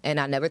 and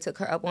I never took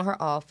her up on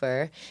her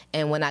offer.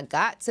 And when I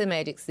got to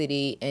Magic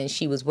City and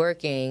she was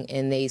working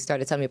and they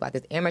started telling me about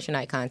this amateur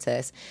night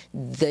contest,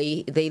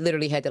 they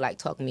literally had to like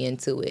talk me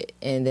into it.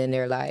 And then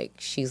they're like,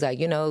 she's like,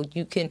 you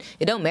can,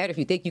 it don't matter if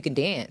you think you can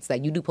dance,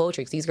 like you do pole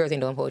tricks. These girls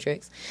ain't doing pole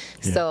tricks.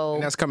 Yeah. So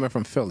and that's coming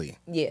from Philly.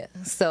 Yeah.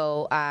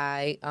 So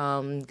I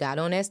got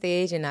on that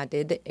stage and I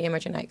did the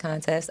amateur night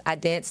contest. I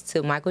danced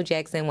to Michael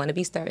Jackson, Wanna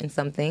Be Starting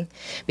Something,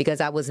 because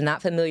I was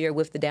not familiar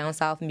with the down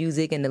south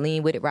music and the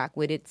lean with it, rock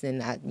with it,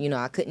 and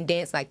I couldn't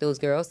dance like those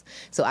girls.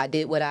 So I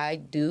did what I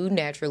do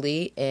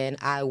naturally, and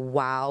I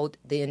wowed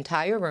the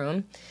entire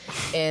room,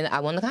 and I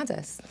won the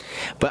contest.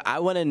 But I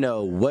want to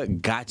know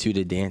what got you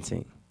to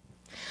dancing.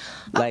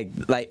 I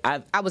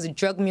was a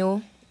drug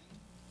mule.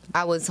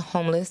 I was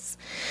homeless.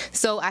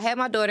 So I had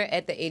my daughter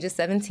at the age of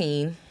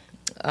 17.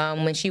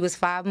 When she was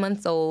 5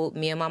 months old,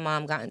 me and my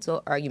mom got into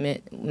an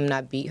argument, and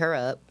I beat her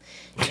up.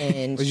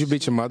 And Did you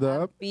beat your mother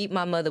up? I beat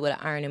my mother with an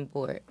ironing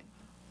board.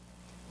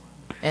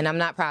 And I'm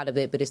not proud of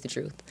it, but it's the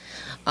truth.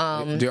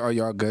 Are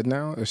y'all good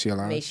now? Is she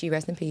alive? May she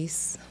rest in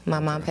peace. My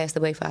mom passed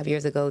away 5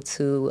 years ago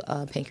to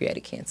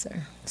pancreatic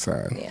cancer.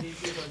 Sad. Yeah.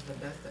 Gigi was the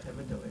best to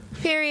ever do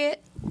it. Period.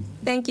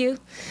 Thank you.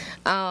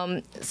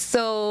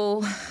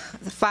 So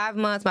 5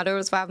 months, my daughter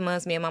was 5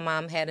 months, me and my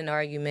mom had an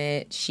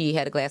argument. She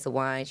had a glass of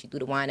wine. She threw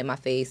the wine in my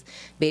face,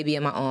 baby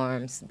in my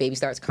arms. Baby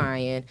starts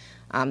crying.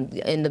 I'm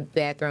in the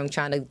bathroom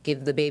trying to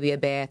give the baby a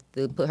bath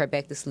to put her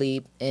back to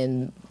sleep,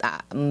 and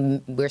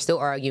we're still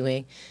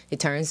arguing. It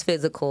turns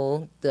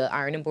physical. The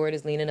ironing board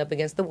is leaning up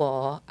against the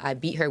wall. I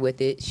beat her with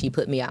it. She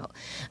put me out.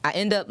 I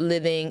end up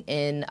living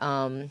in,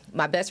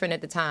 my best friend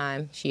at the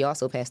time, she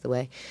also passed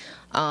away,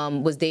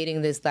 was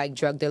dating this like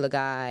drug dealer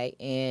guy,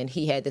 and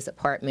he had this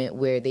apartment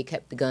where they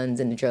kept the guns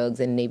and the drugs,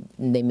 and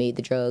they made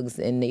the drugs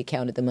and they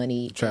counted the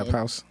money. Trap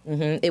house?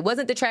 It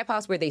wasn't the trap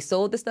house where they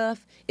sold the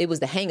stuff. It was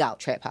the hangout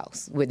trap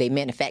house where they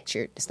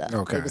manufactured the stuff.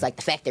 Okay. It was like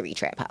the factory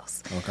trap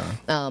house.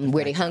 Okay.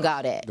 Where they hung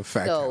out at. The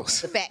fact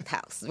house. The fact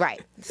house,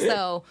 right.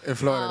 So in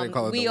Florida, they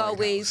call it we the White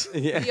always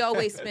House. we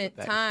always spent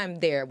time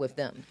there with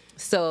them.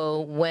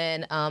 So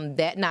when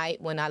that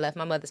night when I left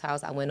my mother's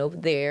house, I went over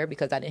there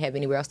because I didn't have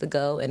anywhere else to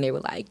go, and they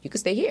were like, "You can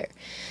stay here."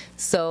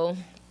 So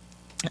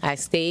I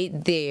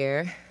stayed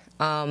there.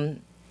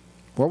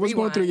 What was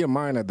going through your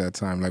mind at that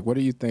time? Like, what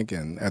are you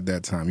thinking at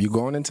that time? You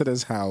going into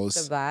this house?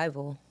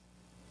 Survival.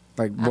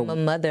 Like, I'm a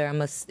mother.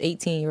 I'm a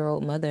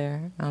 18-year-old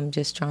mother. I'm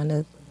just trying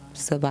to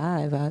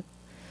survive.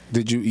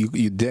 Did you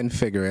didn't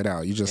figure it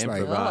out? You just And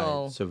like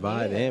provide.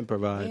 Survive and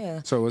provide.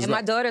 Yeah. So it was and my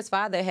like- daughter's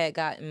father had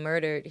gotten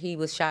murdered. He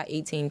was shot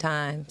 18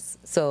 times,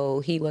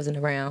 so he wasn't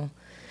around.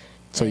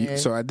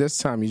 So at this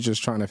time, you're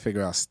just trying to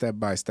figure out step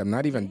by step,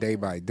 not even day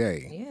by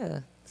day.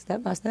 Yeah,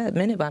 step by step,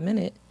 minute by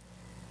minute.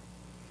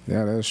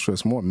 Yeah, that's true.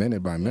 It's more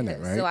minute by minute,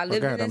 right? So I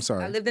lived Go ahead, in I'm this,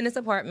 sorry. I lived in this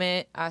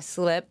apartment. I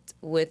slept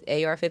with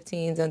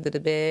AR-15s under the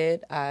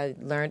bed. I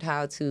learned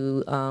how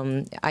to.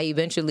 I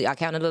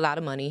counted a lot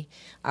of money.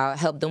 I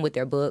helped them with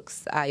their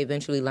books. I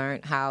eventually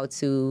learned how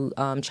to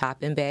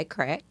chop and bag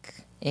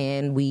crack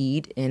and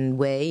weed and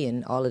weigh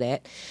and all of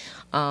that.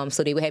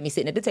 So they would have me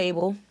sitting at the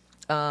table.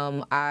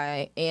 I'm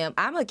a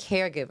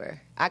caregiver.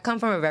 I come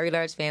from a very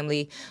large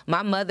family.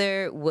 My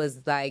mother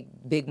was like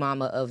big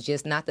mama of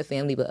just not the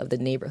family, but of the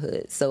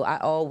neighborhood. So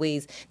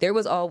there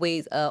was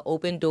always an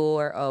open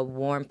door, a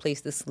warm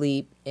place to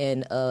sleep,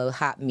 and a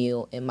hot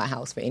meal in my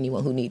house for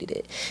anyone who needed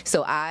it.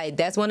 So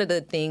that's one of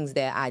the things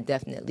that I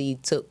definitely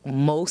took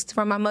most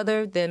from my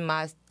mother than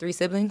my 3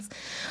 siblings.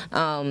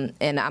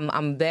 And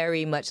I'm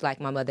very much like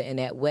my mother in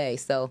that way.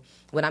 So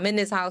when I'm in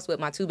this house with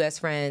my 2 best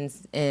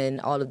friends and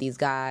all of these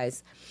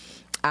guys,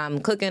 I'm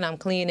cooking, I'm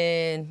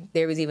cleaning.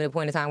 There was even a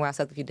point in time where I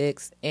sucked a few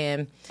dicks,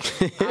 and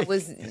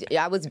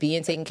I was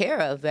being taken care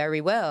of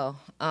very well.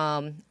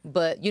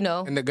 But you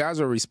know, and the guys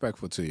were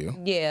respectful to you.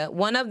 Yeah,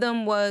 one of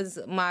them was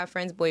my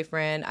friend's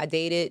boyfriend. I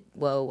dated,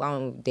 well, I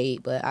don't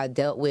date, but I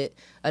dealt with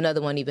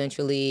another one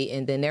eventually,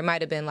 and then there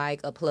might have been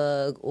like a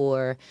plug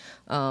or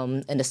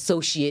an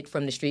associate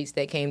from the streets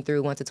that came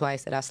through once or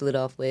twice that I slid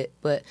off with.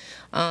 But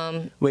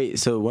wait,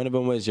 so one of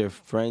them was your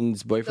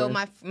friend's boyfriend?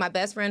 so my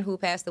best friend who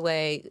passed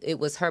away, it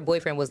was her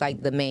boyfriend was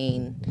like the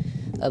main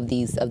of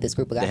this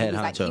group of guys. The head He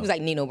honcho. was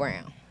like Nino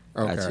Brown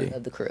Okay.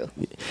 of the crew.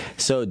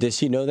 So did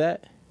she know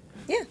that?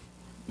 Yeah,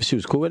 She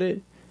was cool with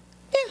it?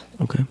 yeah.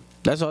 Okay.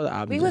 That's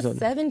all. We was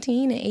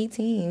 17 and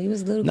 18. We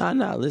was little.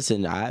 Nah.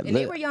 Listen, And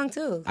they were young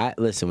too.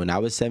 Listen, when I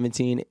was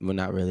 17, well,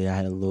 not really. I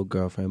had a little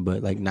girlfriend,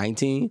 but like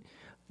 19,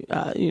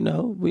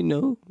 we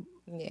knew.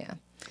 Yeah.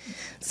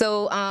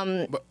 So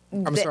But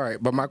I'm sorry,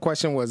 but my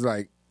question was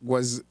like,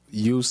 was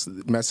you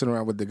messing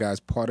around with the guys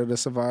part of the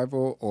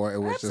survival, or it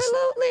was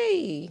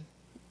absolutely.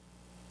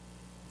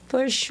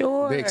 For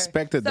sure. They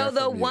expected that So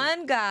the from you.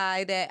 one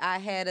guy that I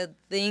had a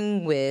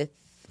thing with,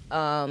 it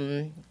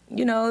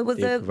was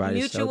They a provided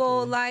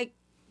mutual shelter. like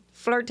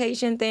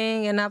flirtation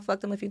thing, and I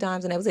fucked him a few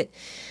times, and that was it.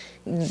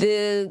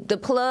 The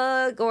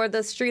plug or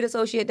the street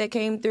associate that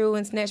came through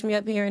and snatched me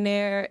up here and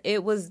there,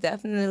 it was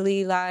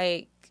definitely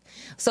like.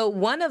 So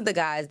one of the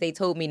guys they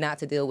told me not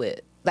to deal with.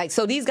 Like,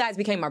 so these guys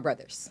became my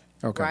brothers.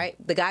 Okay.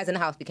 Right? The guys in the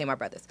house became my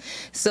brothers.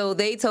 So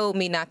they told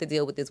me not to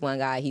deal with this one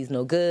guy. He's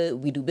no good.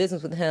 We do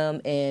business with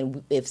him.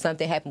 And if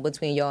something happened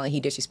between y'all and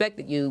he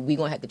disrespected you, we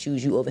going to have to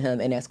choose you over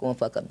him. And that's going to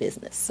fuck up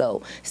business.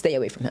 So stay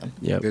away from him.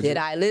 Yep. Did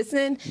I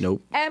listen?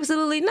 Nope.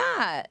 Absolutely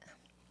not.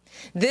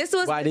 This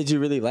was. Why did you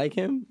really like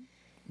him?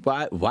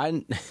 Why?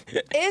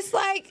 It's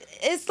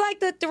like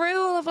the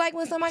thrill of like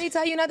when somebody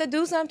tell you not to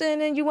do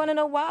something and you want to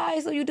know why,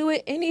 so you do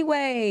it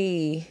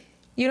anyway.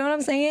 You know what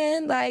I'm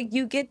saying? Like,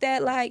 you get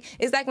that, like,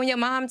 it's like when your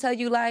mom tell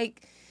you,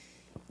 like,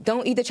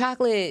 don't eat the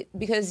chocolate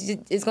because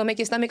it's going to make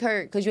your stomach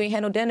hurt because you ain't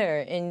had no dinner.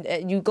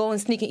 And you go and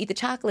sneak and eat the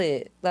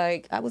chocolate.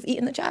 Like, I was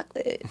eating the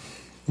chocolate.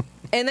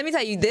 And let me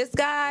tell you, this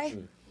guy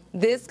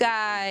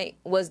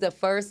was the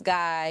first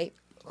guy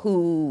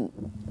who,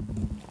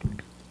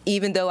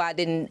 even though I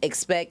didn't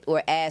expect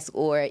or ask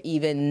or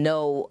even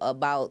know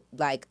about,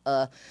 like,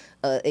 a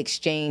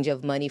exchange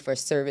of money for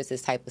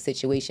services type of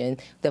situation.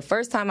 The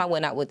first time I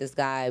went out with this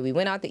guy, we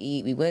went out to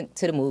eat, we went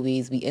to the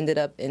movies, we ended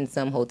up in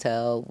some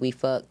hotel, we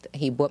fucked,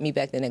 he brought me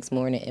back the next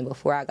morning, and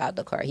before I got out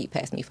the car, he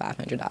passed me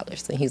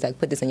 $500. And he's like,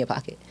 put this in your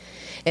pocket.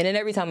 And then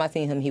every time I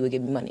seen him, he would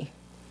give me money.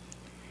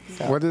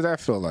 So, What did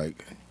that feel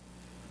like?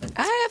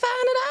 I had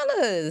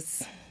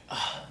 $500.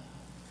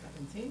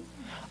 17?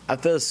 I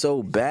feel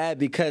so bad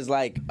because,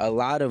 like, a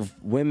lot of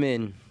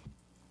women.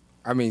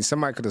 I mean,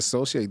 somebody could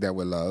associate that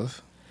with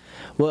love.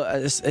 Well,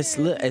 it's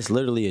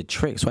literally a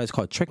trick. That's why it's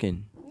called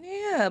tricking.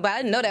 Yeah. Yeah, but I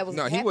didn't know that was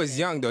No, he was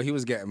young, though. He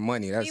was getting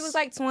money. He was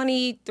like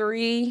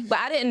 23, but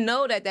I didn't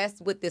know that that's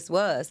what this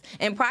was.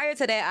 And prior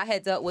to that, I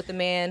had dealt with a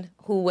man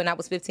who, when I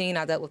was 15,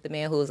 I dealt with a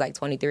man who was like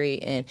 23,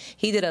 and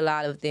he did a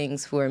lot of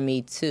things for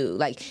me, too.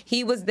 Like,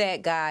 he was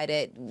that guy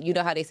that, you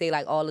know how they say,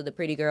 like, all of the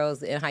pretty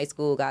girls in high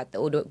school got the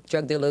older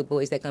drug dealer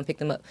boys that come pick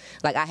them up.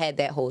 Like, I had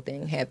that whole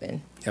thing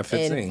happen. At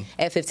 15?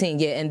 At 15,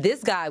 yeah. And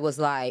this guy was,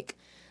 like,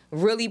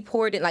 really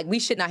poured in. Like, we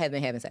should not have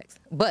been having sex.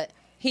 But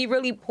he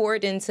really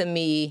poured into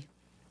me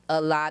a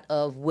lot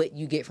of what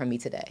you get from me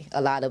today.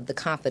 A lot of the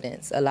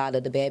confidence, a lot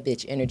of the bad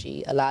bitch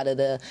energy, a lot of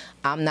the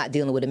I'm not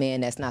dealing with a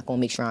man that's not going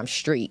to make sure I'm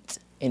straight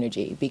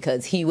energy,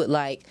 because he would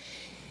like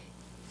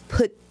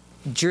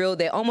drill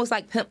that, almost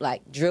like pimp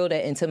like, drill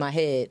that into my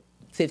head.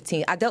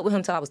 15. I dealt with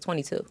him till I was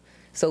 22.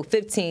 So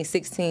 15,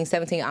 16,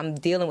 17, I'm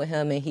dealing with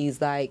him, and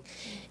he's like,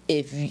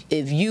 if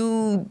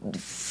you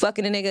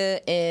fucking a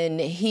nigga and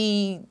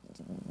he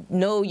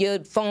know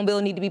your phone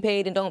bill need to be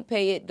paid and don't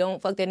pay it,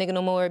 don't fuck that nigga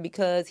no more,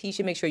 because he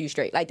should make sure you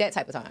straight. Like that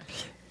type of time.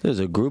 There's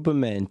a group of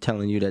men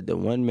telling you that the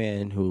one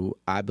man who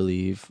I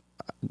believe,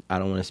 I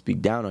don't want to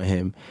speak down on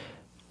him,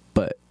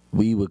 but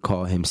we would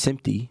call him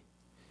Simpty,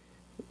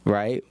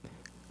 right?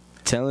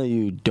 Telling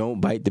you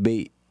don't bite the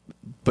bait,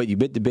 but you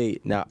bit the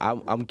bait. Now,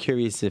 I'm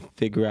curious to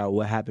figure out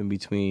what happened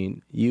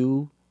between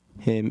you,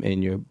 him,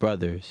 and your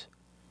brothers.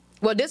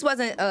 Well, this was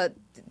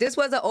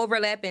an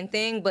overlapping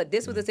thing, but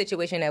this was a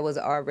situation that was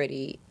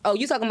already. Oh,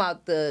 you talking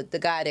about the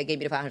guy that gave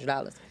me the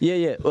 $500?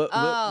 Yeah. That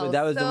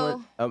was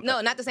so, the one.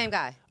 No, not the same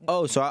guy.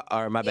 Oh, so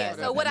my bad.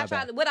 Yeah. So what I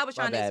was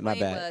trying to explain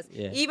was,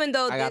 even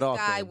though this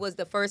guy was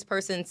the first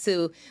person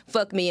to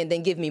fuck me and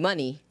then give me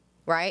money,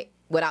 right?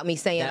 Without me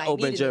saying, that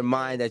opened your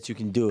mind that you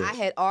can do it. I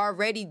had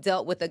already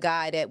dealt with a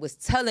guy that was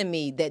telling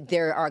me that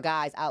there are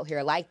guys out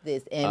here like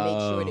this, and make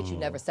sure that you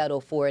never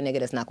settle for a nigga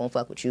that's not gonna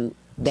fuck with you.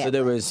 So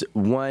there was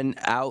one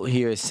out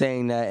here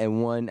saying that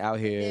and one out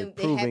here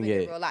proving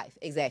it. In real life,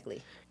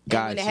 exactly.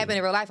 Gotcha. And when it happened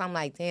in real life, I'm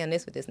like, damn,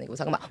 this what this nigga was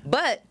talking about.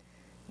 But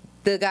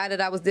the guy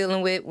that I was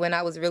dealing with when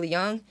I was really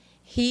young,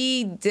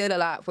 he did a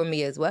lot for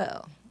me as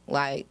well.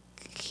 Like,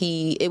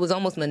 it was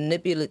almost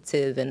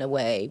manipulative in a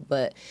way,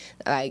 but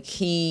like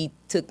he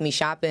took me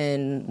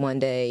shopping one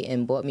day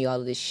and bought me all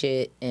of this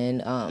shit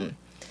and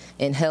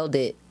held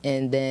it,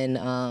 and then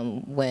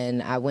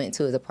when I went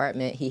to his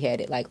apartment, he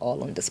had it like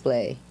all on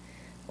display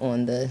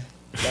on the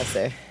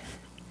dresser.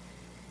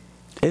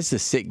 It's a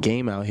sick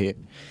game out here.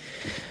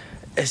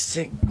 It's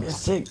sick.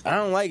 I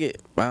don't like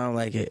it.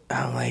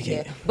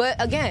 Yeah. But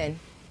again,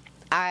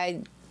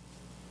 I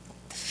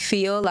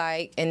feel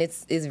like, and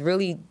it's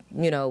really,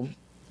 you know,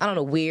 I don't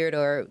know, weird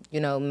or, you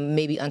know,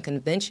 maybe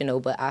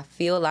unconventional, but I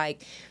feel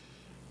like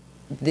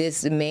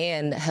this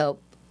man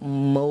helped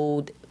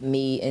mold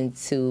me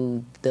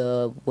into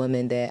the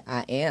woman that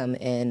I am,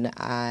 and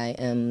I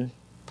am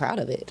proud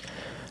of it.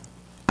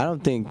 I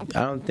don't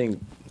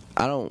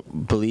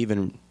believe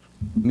in,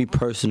 me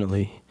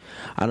personally,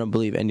 I don't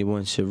believe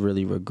anyone should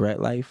really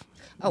regret life.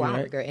 Oh, right? I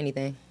don't regret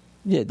anything.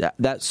 Yeah,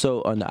 that's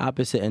so on the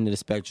opposite end of the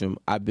spectrum.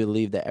 I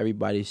believe that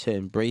everybody should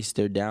embrace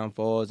their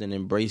downfalls and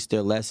embrace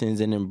their lessons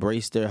and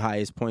embrace their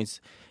highest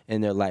points in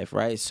their life,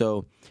 right?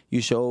 So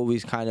you should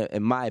always kind of,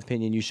 in my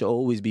opinion, you should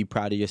always be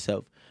proud of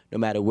yourself, no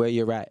matter where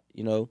you're at,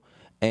 you know?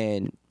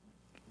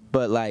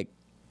 But like,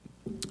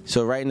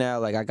 so right now,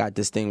 like I got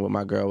this thing with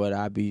my girl where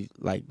I be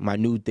like, my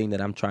new thing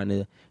that I'm trying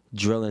to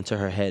drill into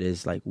her head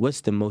is like,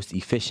 what's the most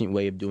efficient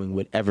way of doing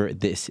whatever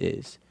this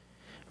is?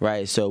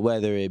 Right, so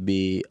whether it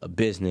be a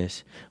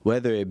business,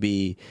 whether it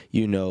be,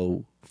 you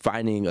know,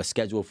 finding a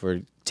schedule for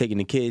taking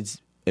the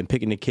kids and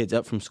picking the kids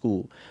up from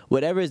school,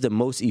 whatever is the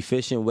most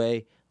efficient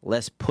way,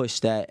 let's push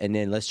that, and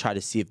then let's try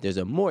to see if there's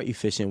a more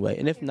efficient way.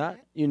 And if not,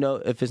 you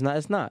know, if it's not,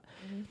 it's not.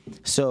 Mm-hmm.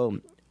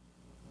 So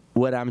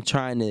what I'm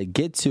trying to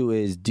get to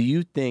is, do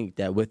you think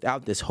that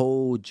without this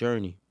whole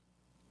journey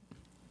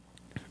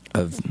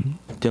of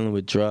dealing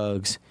with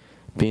drugs,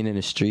 being in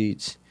the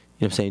streets,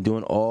 you know what I'm saying,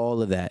 doing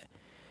all of that,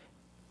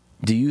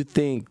 do you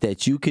think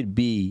that you could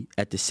be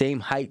at the same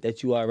height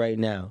that you are right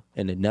now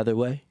in another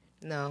way?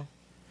 No.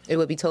 It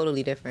would be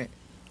totally different.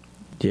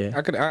 Yeah.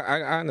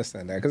 I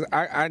understand that, because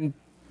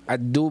I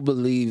do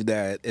believe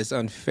that it's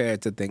unfair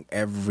to think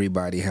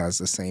everybody has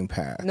the same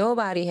path.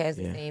 Nobody has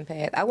the same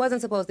path. I wasn't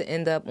supposed to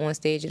end up on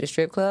stage at a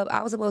strip club.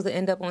 I was supposed to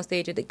end up on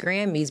stage at the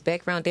Grammys,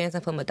 background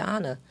dancing for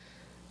Madonna.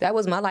 That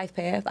was my life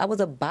path. I was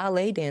a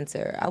ballet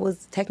dancer. I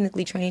was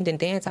technically trained in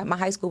dance. My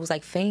high school was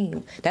like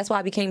Fame. That's why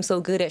I became so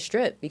good at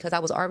strip, because I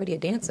was already a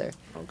dancer.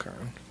 Okay.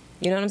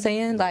 You know what I'm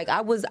saying? Like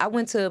I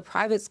went to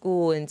private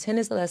school and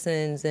tennis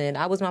lessons, and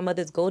I was my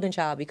mother's golden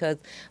child, because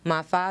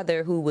my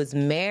father, who was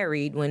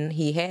married when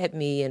he had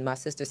me and my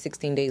sister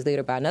 16 days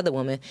later by another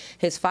woman,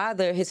 his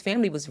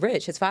family was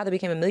rich. His father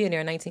became a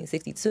millionaire in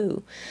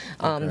 1962,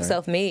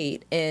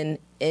 self-made, and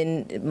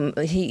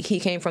he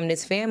came from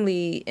this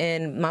family,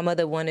 and my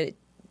mother wanted,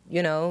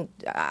 you know,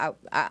 I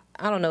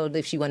don't know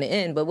if she wanted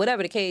in, but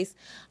whatever the case,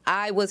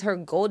 I was her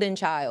golden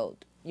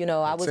child You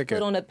know, I was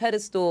put on a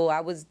pedestal. I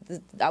was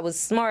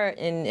smart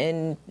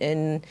and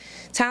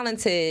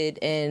talented,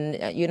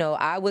 and you know,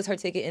 I was her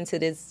ticket into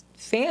this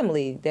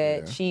family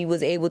that she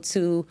was able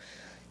to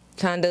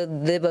kind of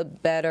live a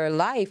better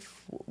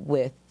life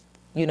with.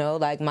 You know,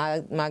 like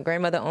my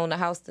grandmother owned a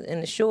house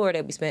in the shore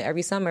that we spent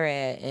every summer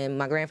at, and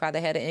my grandfather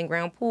had an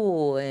in-ground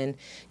pool, and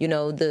you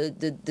know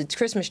the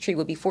Christmas tree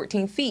would be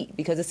 14 feet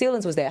because the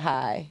ceilings was that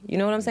high. You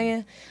know what I'm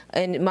saying?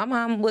 And my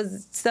mom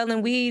was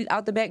selling weed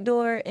out the back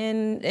door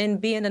and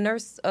being a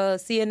nurse,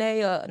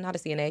 CNA, not a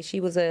CNA.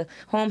 She was a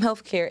home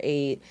health care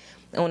aide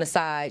on the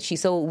side. She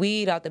sold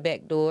weed out the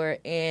back door,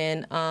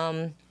 and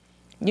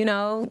you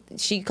know,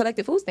 she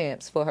collected food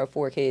stamps for her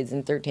 4 kids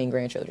and 13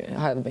 grandchildren,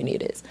 however many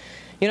it is.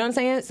 You know what I'm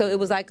saying? So it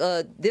was like,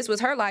 this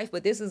was her life,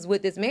 but this is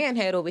what this man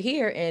had over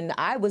here, and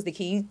I was the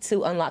key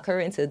to unlock her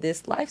into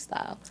this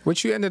lifestyle.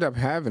 Which you ended up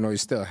having, or you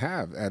still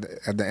have,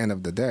 at the end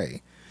of the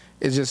day.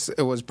 It's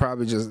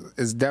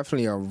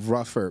definitely a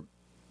rougher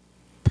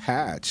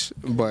patch,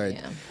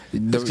 but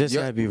it's just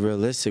gotta be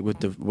realistic with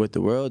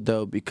the world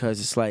though,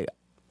 because it's like,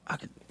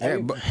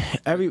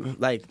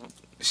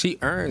 she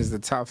earns the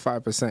top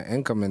 5%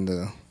 income in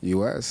the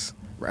U.S.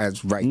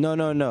 as right.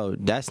 No.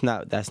 That's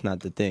not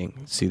the thing.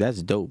 See,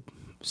 that's dope.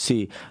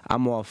 See,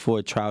 I'm all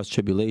for trials,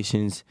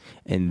 tribulations,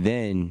 and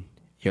then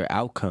your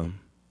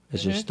outcome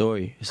is your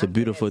story. It's a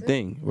beautiful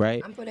thing,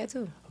 right? I'm for that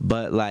too.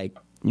 But like,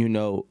 you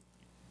know,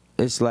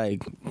 it's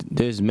like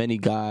there's many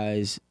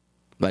guys,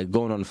 like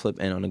going on the flip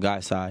end on the guy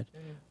side,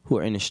 who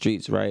are in the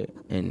streets, right?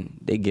 And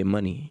they get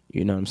money,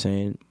 you know what I'm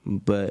saying?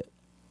 But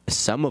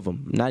some of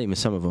them, not even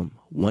some of them,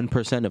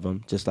 1% of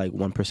them, just like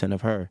 1%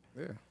 of her,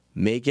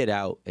 make it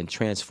out and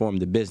transform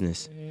the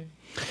business.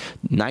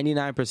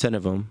 99%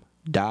 of them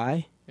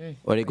die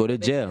or they go to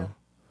jail.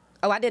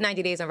 Oh, I did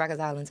 90 days on Rikers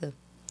Island too.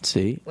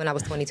 See? When I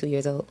was 22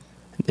 years old.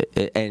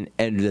 And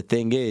the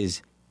thing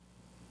is,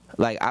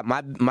 like,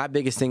 my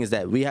biggest thing is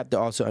that we have to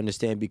also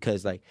understand,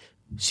 because like,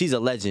 she's a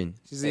legend.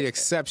 She's the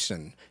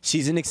exception.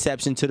 She's an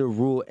exception to the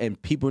rule,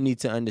 and people need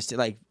to understand.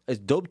 Like, it's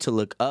dope to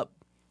look up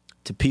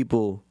to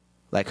people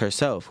like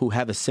herself who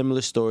have a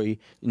similar story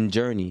and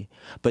journey,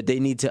 but they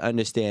need to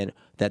understand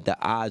that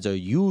the odds are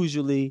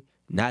usually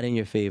not in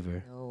your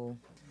favor. No.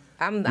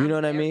 You know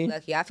what I mean?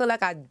 Lucky. I feel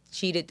like I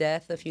cheated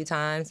death a few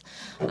times.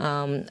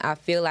 I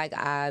feel like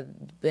I've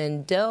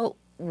been dealt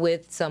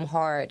with some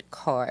hard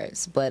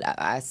cards, but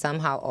I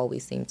somehow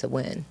always seem to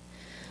win.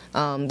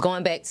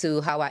 Going back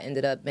to how I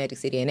ended up Magic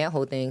City and that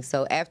whole thing.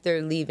 So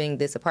after leaving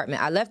this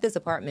apartment, I left this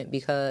apartment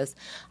because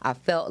I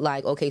felt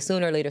like, okay,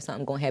 sooner or later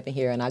something's going to happen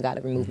here and I got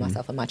to remove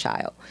myself and my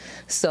child.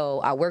 So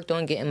I worked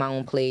on getting my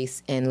own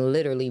place, and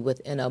literally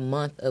within a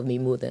month of me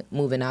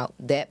moving out,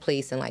 that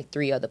place and like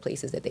 3 other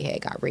places that they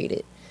had got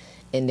raided.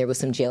 And there was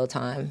some jail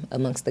time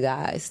amongst the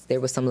guys. There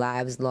was some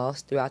lives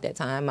lost throughout that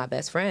time. My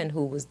best friend,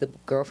 who was the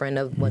girlfriend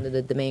of one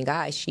of the main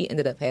guys, she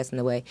ended up passing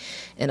away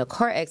in a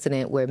car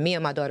accident where me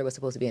and my daughter were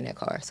supposed to be in that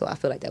car. So I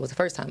feel like that was the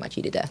first time I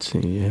cheated death.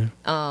 Yeah.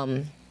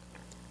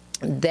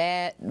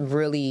 That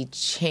really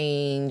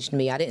changed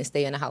me. I didn't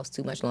stay in the house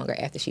too much longer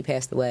after she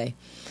passed away.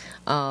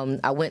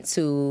 I went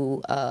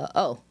to,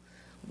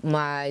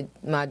 my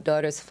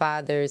daughter's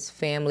father's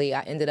family.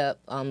 I ended up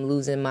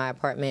losing my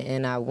apartment,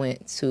 and I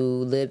went to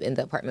live in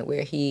the apartment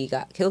where he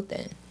got killed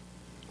in.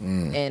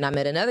 And I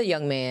met another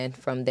young man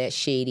from that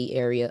shady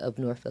area of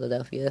North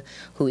Philadelphia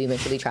who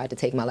eventually tried to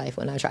take my life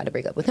when I tried to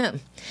break up with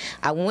him.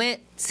 I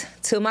went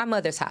to my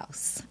mother's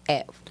house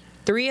at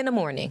 3 in the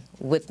morning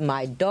with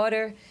my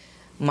daughter,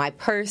 my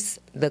purse,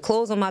 the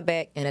clothes on my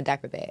back, and a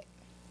diaper bag.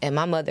 And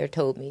my mother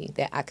told me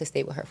that I could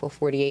stay with her for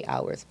 48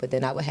 hours, but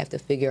then I would have to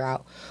figure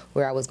out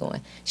where I was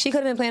going. She could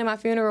have been planning my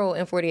funeral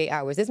in 48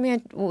 hours. This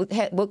man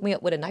woke me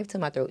up with a knife to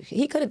my throat.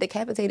 He could have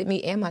decapitated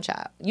me and my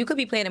child. You could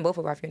be planning both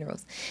of our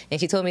funerals.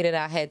 And she told me that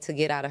I had to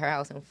get out of her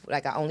house, and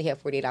like I only had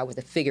 48 hours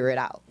to figure it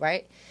out,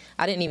 right?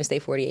 I didn't even stay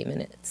 48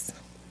 minutes.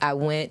 I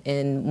went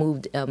and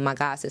moved. My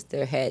god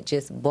sister had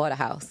just bought a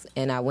house,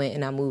 and I went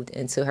and I moved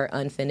into her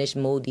unfinished,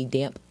 moldy,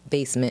 damp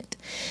basement,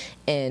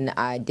 and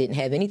I didn't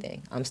have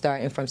anything. I'm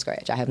starting from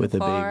scratch. I have no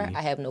car.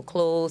 I have no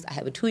clothes. I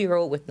have a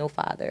 2-year-old with no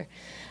father,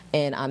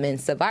 and I'm in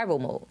survival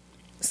mode.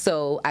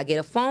 So I get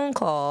a phone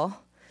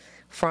call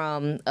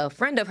from a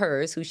friend of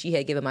hers who she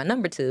had given my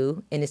number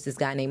to, and it's this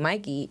guy named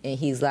Mikey, and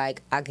he's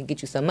like, I can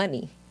get you some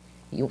money.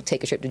 You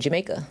take a trip to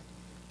Jamaica.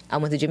 I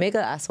went to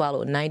Jamaica. I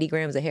swallowed 90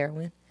 grams of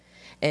heroin.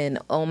 And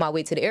on my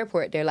way to the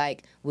airport, they're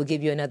like, we'll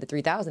give you another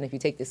 $3,000 if you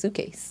take this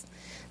suitcase.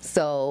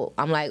 So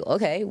I'm like,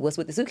 okay, what's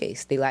with the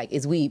suitcase? They like,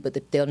 it's weed, but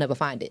they'll never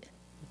find it.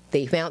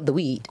 They found the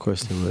weed. Of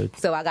course they would.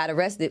 So I got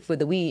arrested for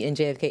the weed in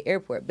JFK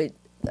Airport. But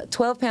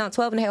 12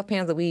 and a half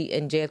pounds of weed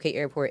in JFK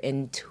Airport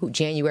in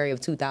January of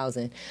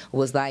 2000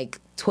 was like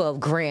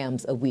 12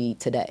 grams of weed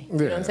today. You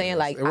know what I'm saying?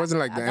 Like, it wasn't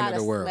like the I end got of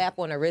the a world. slap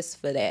on the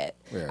wrist for that.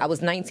 Yeah. I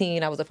was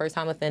 19. I was a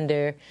first-time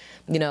offender.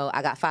 You know,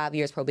 I got 5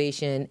 years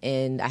probation,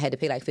 and I had to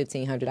pay like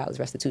 $1,500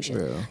 restitution.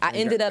 Yeah. I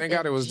ended up Thank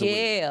God it in was the weed.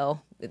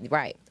 jail.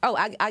 Right. Oh,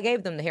 I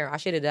gave them the heroin. I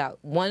shitted it out.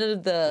 One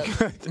of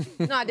the...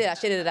 No, I did. I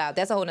shitted it out.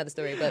 That's a whole nother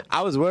story. But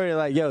I was worried,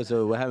 like, yo,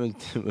 so what happened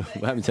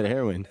to the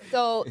heroin?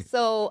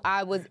 So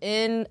I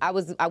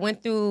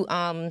went through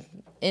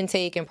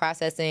intake and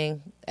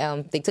processing.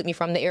 They took me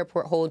from the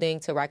airport holding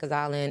to Rikers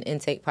Island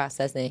intake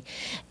processing,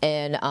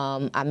 and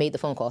I made the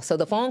phone call. So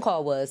the phone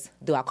call was,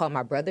 do I call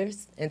my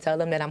brothers and tell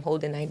them that I'm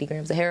holding 90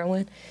 grams of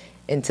heroin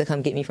and to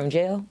come get me from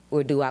jail,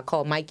 or do I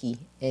call Mikey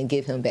and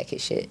give him back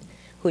his shit?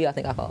 Who y'all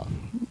think I called?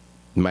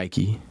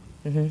 Mikey.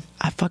 Mm-hmm.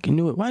 I fucking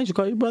knew it. Why didn't you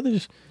call your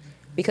brothers?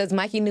 Because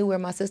Mikey knew where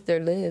my sister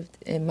lived,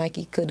 and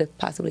Mikey could have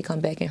possibly come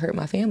back and hurt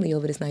my family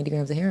over this 90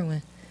 grams of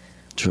heroin.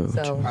 True.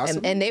 So,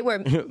 true. and they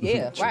were,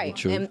 yeah, True, right.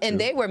 true. And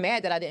they were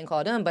mad that I didn't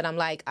call them, but I'm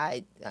like,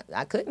 I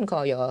couldn't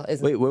call y'all.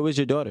 Wait, where was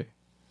your daughter?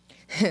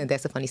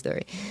 That's a funny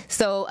story.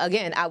 So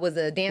again, I was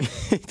a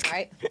dancer,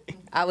 right?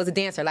 I was a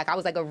dancer. Like, I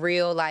was like a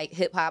real like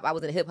hip hop. I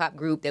was in a hip hop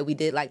group that we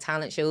did like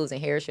talent shows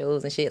and hair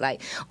shows and shit.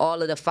 Like,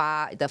 all of the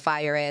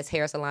fire ass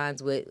hair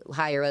salons would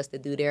hire us to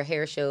do their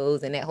hair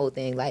shows and that whole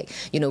thing. Like,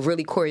 you know,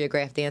 really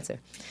choreographed dancer.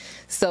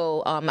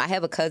 So I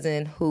have a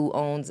cousin who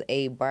owns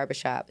a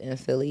barbershop in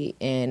Philly,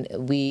 and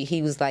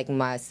he was like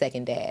my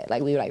second dad.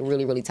 Like, we were like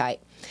really, really tight.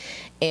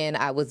 And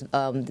I was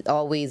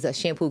always a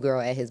shampoo girl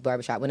at his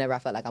barbershop. Whenever I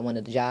felt like I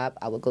wanted a job,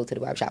 I would go to the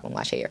barbershop and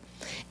wash hair.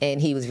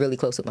 And he was really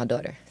close with my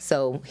daughter.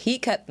 So he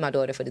kept my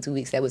daughter for the 2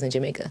 weeks that was in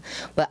Jamaica.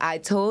 But I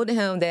told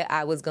him that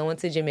I was going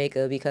to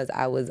Jamaica because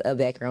I was a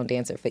background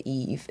dancer for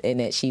Eve, and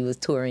that she was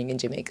touring in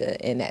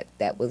Jamaica, and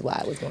that was why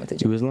I was going to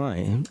Jamaica. You was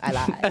lying. I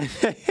lied. I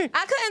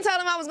couldn't tell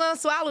him I was going to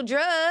swallow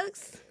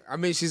drugs. I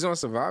mean, she's on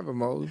survivor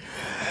mode.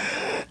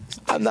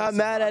 I'm not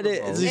mad at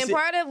it. And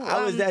part of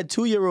I was that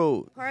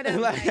 2-year-old. part of,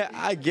 like, like-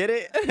 I get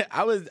it.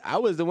 I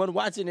was the one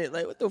watching it.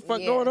 Like, what the fuck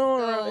going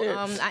on around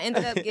here? I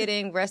ended up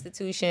getting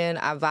restitution.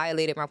 I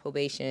violated my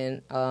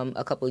probation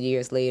a couple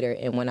years later,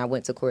 and when I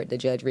went to court, the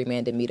judge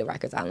remanded me to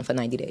Rikers Island for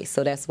 90 days.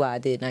 So that's why I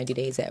did 90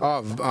 days at.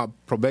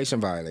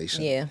 Probation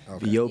violation. Yeah.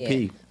 Okay. BOP.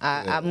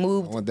 Yeah. I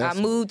moved. want that I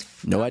moved.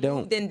 No, I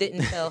don't. Then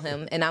didn't tell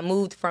him, and I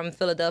moved from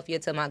Philadelphia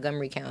to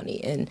Montgomery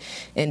County, and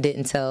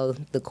didn't tell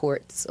the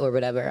courts or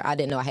whatever. I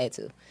didn't know I had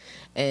to,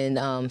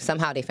 and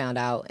somehow they found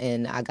out,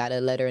 and I got a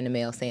letter in the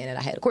mail saying that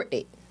I had a court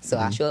date. So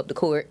I show up to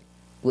court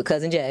with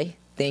cousin Jay,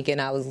 thinking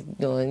I was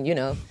doing,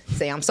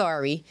 say I'm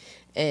sorry,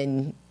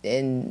 and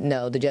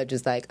no, the judge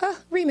was like,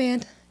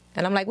 remand.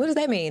 And I'm like, what does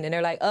that mean? And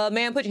they're like,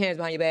 man, put your hands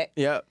behind your back.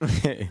 Yep.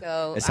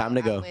 So It's time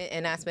to go. I went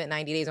and I spent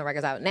 90 days on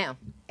Rikers Island. Now,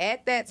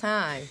 at that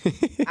time,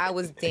 I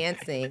was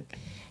dancing.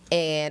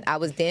 And I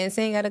was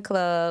dancing at a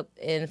club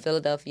in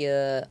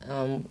Philadelphia,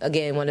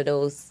 again, one of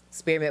those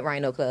Spearmint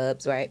Rhino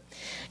clubs, right?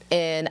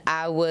 And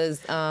I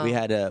was... we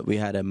had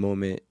a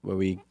moment where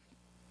we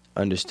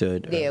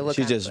understood. Yeah, what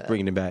she's kind of just club?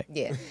 bringing it back.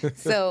 Yeah.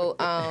 So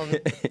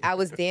I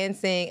was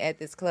dancing at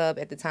this club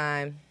at the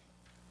time,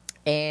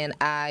 and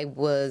I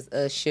was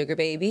a sugar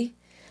baby.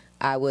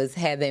 I was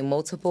having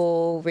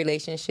multiple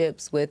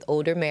relationships with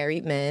older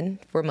married men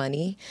for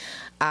money.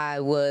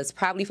 I was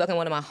probably fucking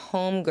one of my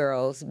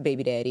homegirls'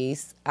 baby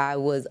daddies. I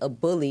was a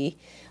bully.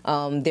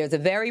 There's a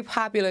very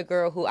popular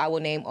girl who I will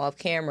name off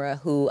camera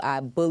who I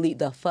bullied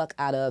the fuck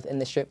out of in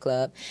the strip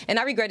club. And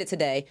I regret it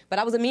today, but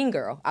I was a mean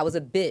girl. I was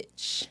a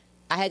bitch.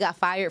 I had got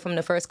fired from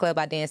the first club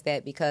I danced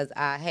at because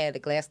I had a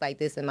glass like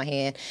this in my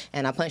hand,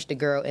 and I punched a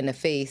girl in the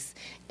face,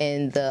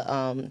 and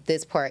the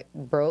this part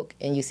broke,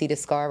 and you see the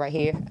scar right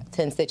here,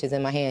 10 stitches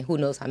in my hand. Who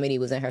knows how many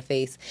was in her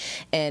face?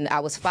 And I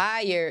was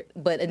fired,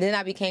 and then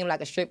I became like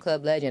a strip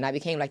club legend. I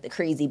became like the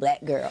crazy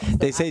black girl. So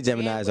They say I ran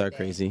Geminis with are that.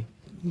 crazy.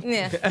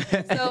 Yeah.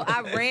 So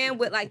I ran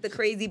with like the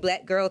crazy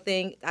black girl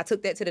thing. I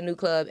took that to the new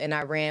club, and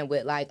I ran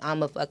with like,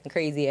 I'm a fucking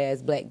crazy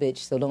ass black bitch,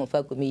 so don't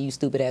fuck with me, you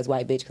stupid ass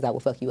white bitch, because I will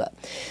fuck you up.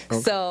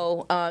 Okay.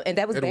 So and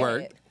that was It bad.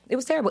 worked. It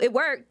was terrible. It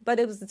worked, but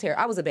it was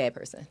terrible. I was a bad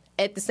person.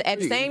 At the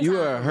same time, You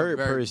were a hurt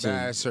Very person.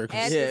 bad at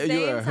circumstance. Yeah, the same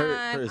you were a hurt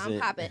time, person. I'm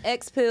popping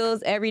X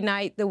pills every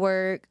night to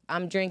work.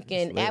 I'm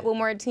drinking apple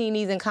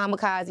martinis and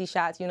kamikaze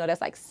shots.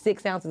 That's like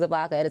 6 ounces of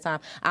vodka at a time.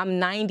 I'm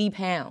 90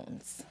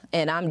 pounds.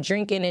 And I'm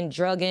drinking and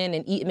drugging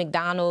and eating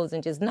McDonald's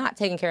and just not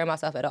taking care of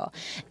myself at all.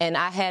 And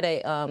I had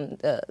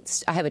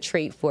I have a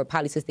trait for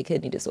polycystic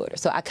kidney disorder.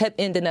 So I kept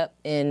ending up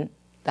in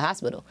the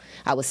hospital.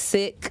 I was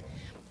sick.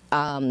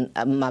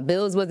 My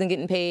bills wasn't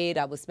getting paid.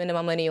 I was spending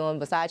my money on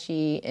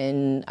Versace,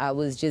 and I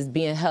was just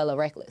being hella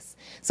reckless.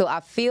 So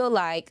I feel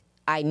like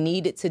I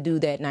needed to do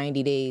that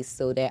 90 days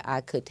so that I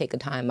could take a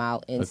time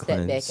out and step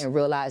back cleanse. and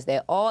realize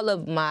that all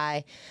of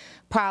my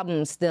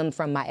problems stem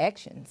from my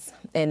actions,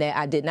 and that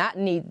I did not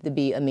need to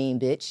be a mean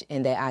bitch,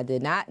 and that I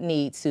did not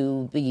need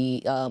to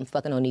be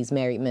fucking on these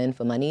married men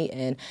for money,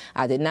 and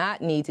I did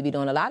not need to be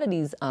doing a lot of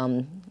these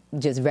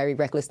just very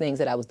reckless things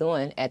that I was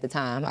doing at the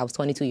time. I was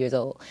 22 years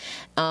old.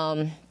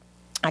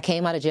 I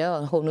came out of jail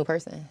a whole new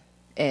person.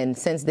 And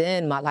since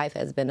then, my life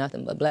has been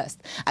nothing but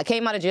blessed. I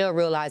came out of jail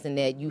realizing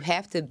that you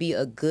have to be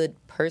a good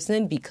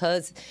person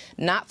because,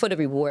 not for the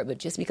reward, but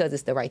just because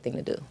it's the right thing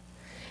to do.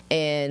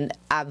 And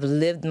I've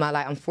lived my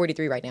life, I'm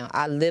 43 right now.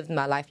 I lived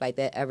my life like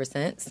that ever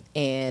since,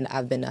 and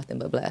I've been nothing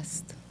but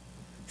blessed.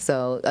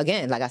 So,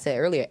 again, like I said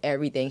earlier,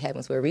 everything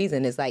happens for a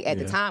reason. It's like, at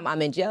the time,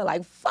 I'm in jail,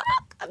 like,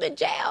 fuck, I'm in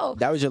jail.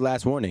 That was your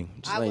last warning,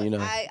 just letting you know.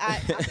 I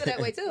feel that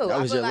way, too.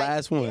 That was your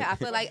last one. Yeah, I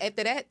feel like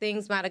after that,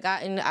 things might have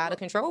gotten out of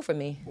control for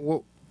me.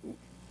 Well,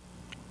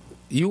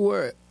 you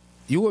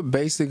were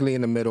basically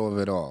in the middle of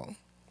it all.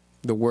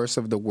 The worst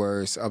of the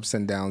worst, ups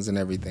and downs and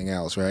everything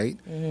else, right?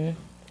 Mm-hmm.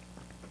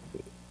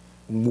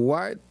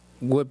 What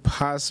would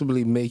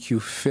possibly make you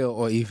feel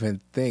or even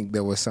think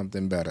there was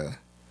something better?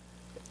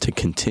 To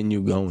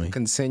continue going.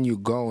 Continue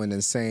going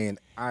and saying,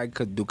 I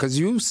could do. Because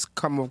you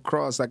come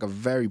across like a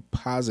very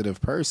positive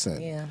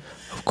person. Yeah.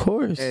 Of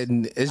course.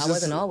 And it's I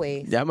wasn't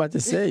always. Yeah, I'm about to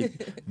say,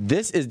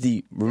 this is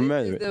the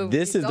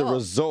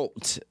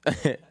result.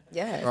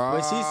 Yes.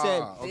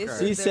 But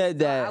she said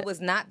that I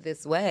was not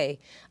this way.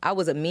 I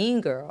was a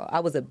mean girl. I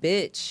was a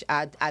bitch.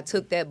 I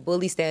took that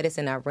bully status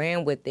and I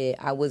ran with it.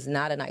 I was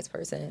not a nice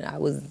person. I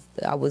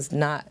was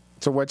not.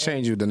 So what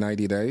changed you, the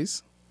 90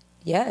 days?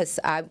 Yes.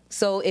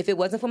 So if it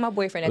wasn't for my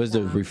boyfriend at the time.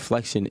 It was the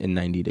reflection in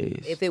 90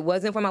 days. If it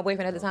wasn't for my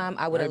boyfriend at the time,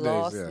 I would have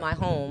lost my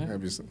home.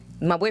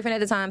 My boyfriend at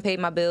the time paid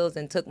my bills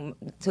and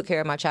took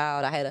care of my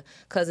child. I had a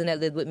cousin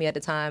that lived with me at the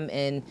time,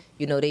 and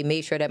they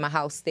made sure that my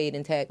house stayed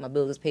intact, my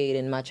bill was paid,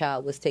 and my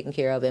child was taken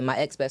care of. And my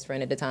ex-best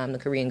friend at the time, the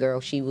Korean girl,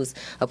 she was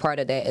a part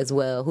of that as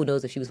well. Who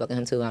knows if she was fucking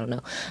him too? I don't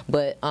know.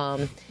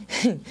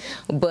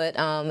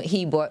 But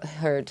he brought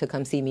her to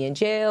come see me in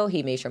jail.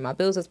 He made sure my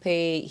bills was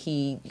paid.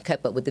 He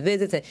kept up with the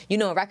visits, and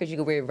in Rikers you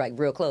could wear like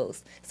real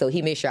clothes. So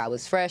he made sure I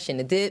was fresh in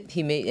the drip.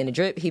 He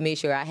made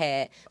sure I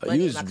had money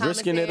you in was my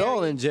risking it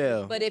all in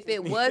jail. But if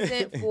it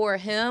wasn't for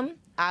him,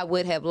 I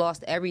would have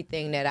lost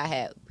everything that I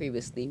had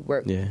previously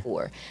worked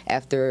for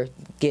after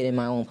getting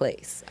my own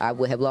place. I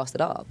would have lost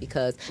it all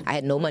because I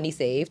had no money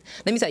saved.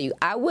 Let me tell you,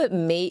 I would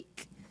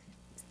make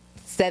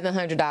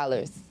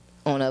 $700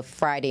 on a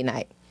Friday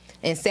night.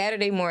 And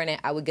Saturday morning,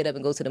 I would get up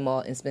and go to the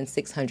mall and spend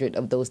 $600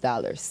 of those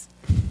dollars.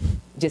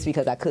 Just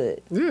because I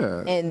could.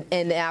 Yeah.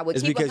 And I would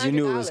it's keep because you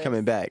knew it was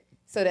coming back.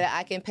 So that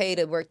I can pay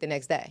to work the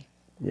next day.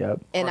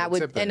 Yep. And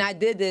I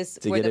did this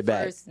for the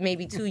first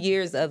maybe 2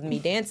 years of me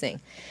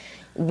dancing.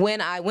 When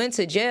I went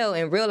to jail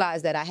and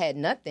realized that I had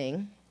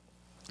nothing.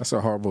 That's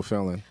a horrible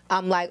feeling.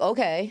 I'm like,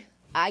 okay,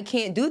 I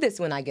can't do this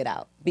when I get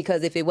out.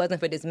 Because if it wasn't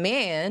for this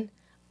man,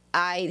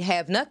 I'd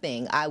have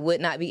nothing. I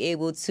would not be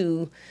able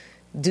to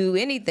do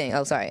anything.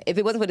 Oh, sorry. If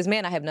it wasn't for this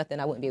man, I have nothing.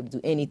 I wouldn't be able to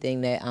do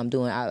anything that I'm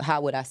doing.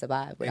 How would I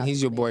survive? And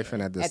he's your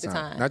boyfriend at this time. At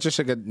the time. Not your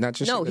sugar.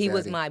 No, he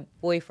was my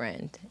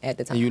boyfriend at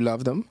the time. And you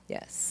loved him?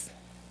 Yes.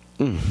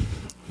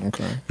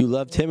 Okay. You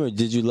loved him, or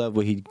did you love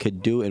what he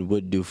could do and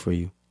would do for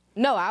you?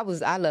 No,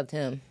 I loved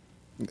him.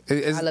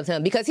 I loved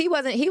him because he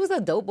was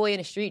a dope boy in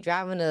the street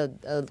driving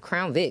a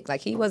Crown Vic.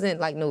 Like, he wasn't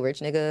like no rich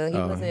nigga. He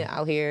wasn't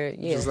out here.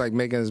 Yeah. Just like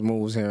making his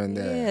moves here and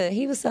there. Yeah,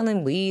 he was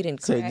selling weed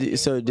and crack.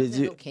 So did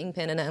you? No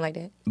kingpin or nothing like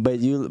that. But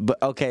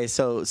okay,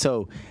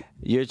 so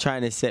you're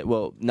trying to say,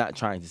 well, not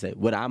trying to say,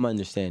 what I'm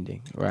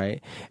understanding,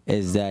 right,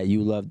 is that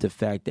you love the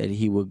fact that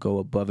he would go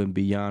above and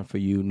beyond for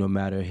you no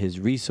matter his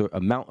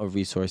amount of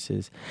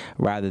resources,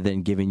 rather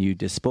than giving you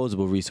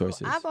disposable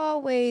resources. I've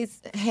always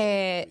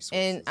had,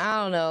 and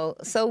I don't know,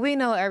 so we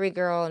know every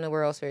girl in the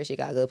world swears she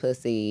got good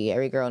pussy.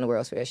 Every girl in the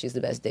world swears she's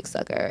the best dick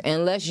sucker.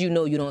 Unless you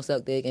know you don't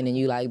suck dick and then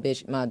you like,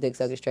 bitch, my dick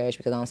sucker's trash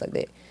because I don't suck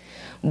dick.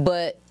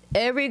 But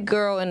every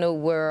girl in the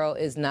world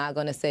is not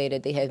going to say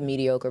that they have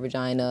mediocre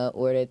vagina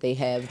or that they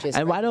have just...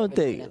 And why don't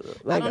they?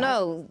 Like, I don't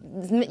know.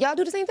 Y'all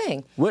do the same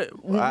thing.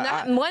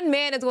 One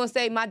man is going to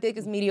say, my dick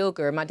is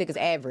mediocre, my dick is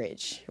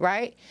average,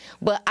 right?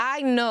 But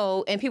I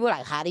know, and people are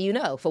like, how do you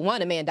know? For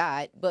one, a man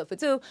died. But for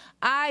two,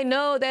 I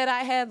know that I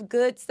have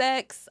good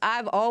sex.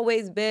 I've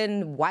always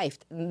been wifed.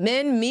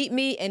 Men meet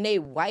me and they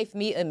wife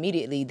me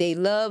immediately. They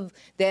love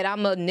that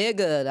I'm a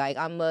nigga. Like,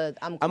 I'm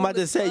cool. I'm about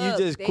to say, you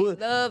just cool.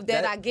 They love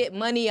that I get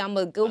money. I'm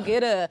a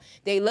go-getter.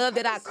 They love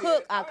that I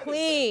cook. I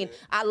clean.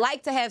 I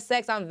like to have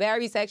sex. I'm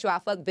very sexual. I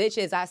fuck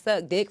bitches. I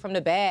suck dick from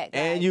the back.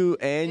 And you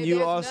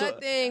also,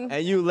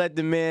 and you let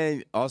the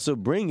man also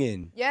bring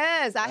in.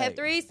 Yes, I have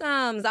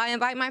threesomes. I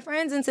invite my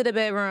friends into the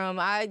bedroom.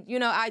 I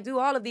do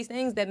all of these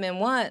things that men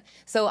want.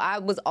 So I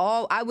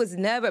was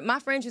never, my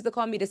friends used to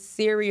call me the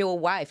serial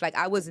wife. Like,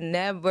 I was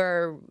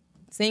never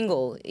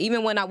single.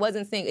 Even when I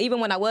wasn't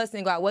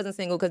single, I wasn't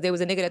single because there was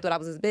a nigga that thought I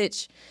was his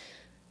bitch.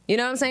 You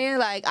know what I'm saying?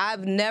 Like, I've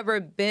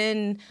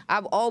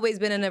always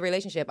been in a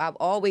relationship. I've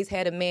always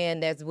had a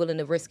man that's willing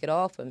to risk it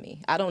all for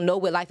me. I don't know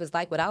what life is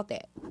like without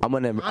that.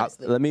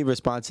 Let me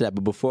respond to that.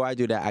 But before I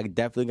do that, I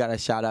definitely got to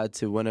shout out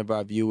to one of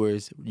our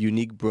viewers,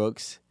 Unique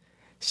Brooks.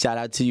 Shout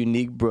out to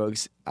Unique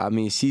Brooks. I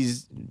mean,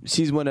 she's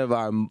one of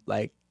our,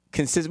 like,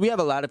 we have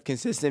a lot of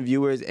consistent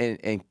viewers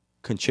and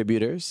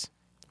contributors,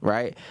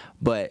 right?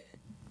 But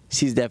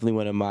she's definitely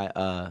one of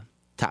my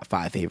top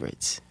 5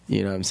 favorites.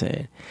 You know what I'm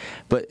saying?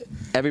 But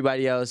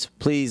everybody else,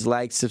 please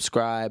like,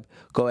 subscribe.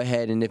 Go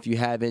ahead, and if you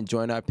haven't,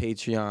 join our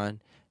Patreon.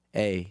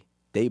 Hey,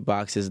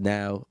 Datebox is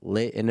now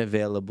lit and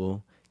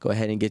available. Go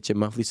ahead and get your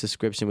monthly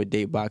subscription with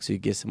Datebox so you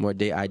get some more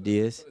date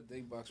ideas. Put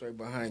a Datebox right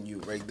behind you,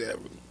 right there.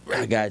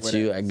 I got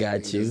you.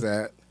 Is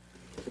that?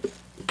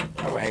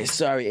 All right,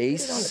 sorry,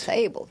 Ace. Put it on the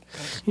table.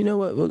 You know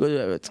what? We'll go do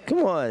that.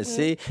 Come on,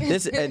 see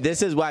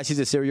this is why she's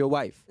a serial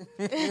wife,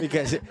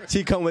 because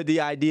she come with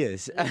the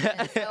ideas. So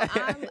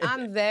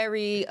I'm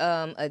very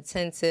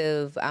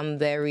attentive. I'm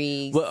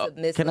very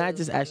submissive. Can I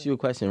just ask you a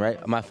question?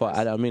 Right, my fault.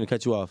 I don't mean to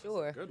cut you off.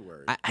 Sure. Good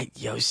word.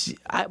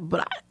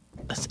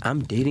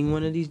 I'm dating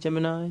one of these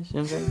Geminis.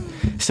 You know what I'm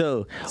saying?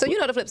 So you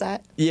know the flip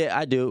side. Yeah,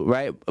 I do.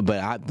 Right,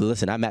 but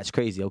listen, I match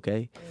crazy.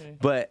 Okay,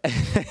 but.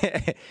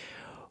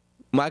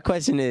 My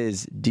question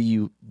is, do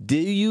you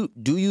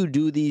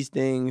do these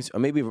things,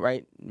 or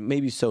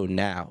maybe so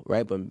now,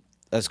 right? But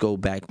let's go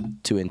back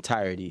to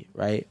entirety,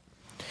 right?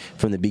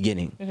 From the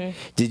beginning. Mm-hmm.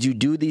 Did you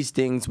do these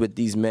things with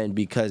these men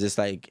because it's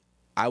like,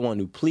 I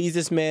want to please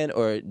this man,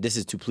 or this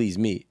is to please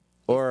me?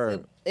 Or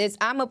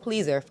I'm a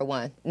pleaser, for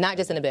one, not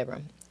just in the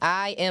bedroom.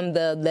 I am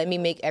let me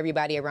make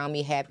everybody around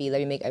me happy. Let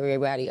me make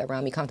everybody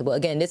around me comfortable.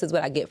 Again, this is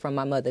what I get from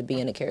my mother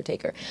being a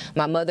caretaker.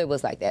 My mother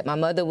was like that. My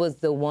mother was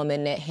the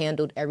woman that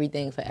handled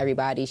everything for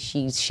everybody.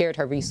 She shared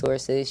her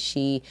resources.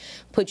 She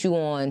put you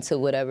on to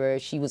whatever.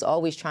 She was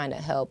always trying to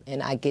help,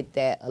 and I get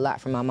that a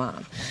lot from my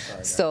mom.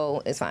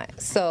 So it's fine.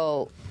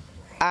 So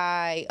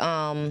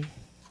I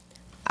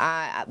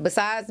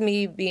besides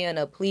me being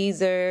a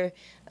pleaser,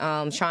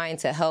 trying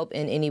to help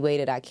in any way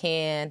that I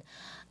can,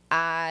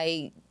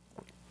 I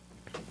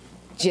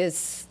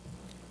just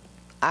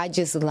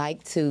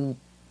like to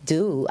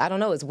do. I don't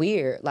know. It's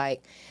weird.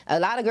 Like, a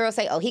lot of girls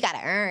say, "Oh, he got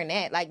to earn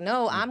that." Like,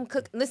 no,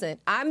 listen,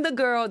 I'm the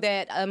girl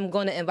that I'm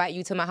going to invite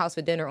you to my house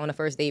for dinner on a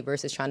first date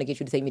versus trying to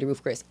get you to take me to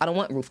Ruth Chris. I don't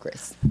want Ruth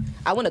Chris.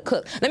 I want to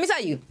cook. Let me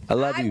tell you. I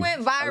love you. I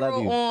went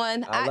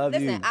viral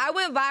I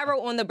went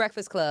viral on The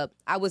Breakfast Club.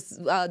 I was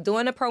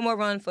doing a promo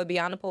run for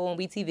Beyond the Pole on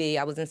WeTV.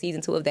 I was in season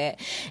 2 of that.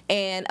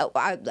 And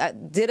I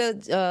did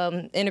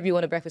a interview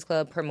on The Breakfast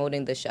Club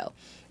promoting the show.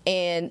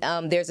 And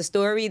there's a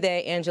story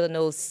that Angela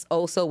knows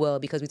oh so well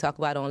because we talk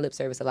about it on Lip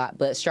Service a lot,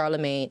 but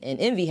Charlamagne and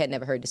Envy had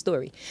never heard the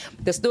story.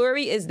 The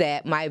story is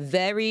that my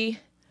very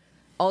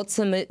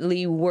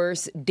ultimately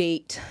worst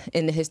date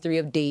in the history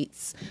of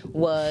dates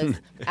was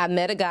I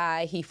met a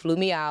guy, he flew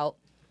me out.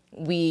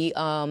 He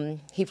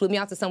flew me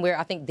out to somewhere,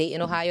 I think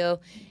Dayton, Ohio,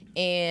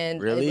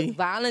 and Really? It was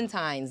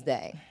Valentine's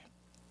Day.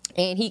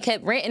 And he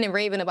kept ranting and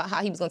raving about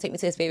how he was going to take me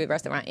to his favorite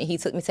restaurant, and he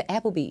took me to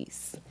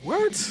Applebee's.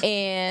 What?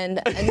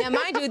 And now,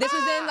 mind you, this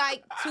was in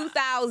like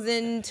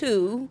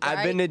 2002. Right?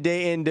 I've been to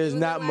Dayton. There's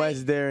not much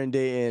there in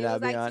Dayton. I'll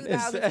be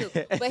honest.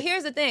 2002. But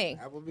here's the thing: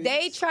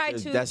 they tried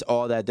to. That's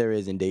all that there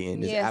is in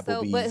Dayton. Is Yeah.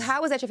 Applebee's. So, but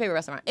how was that your favorite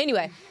restaurant?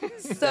 Anyway,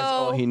 so That's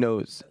all he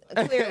knows.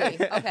 Clearly,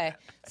 okay.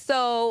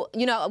 So,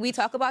 we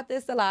talk about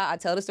this a lot. I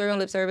tell the story on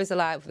Lip Service a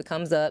lot if it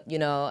comes up.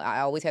 I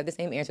always have the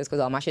same answers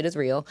because all my shit is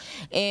real.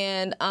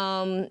 And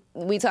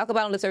we talk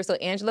about it on Lip Service. So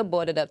Angela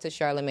brought it up to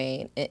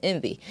Charlamagne and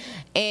Envy.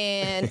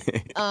 And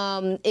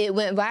it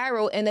went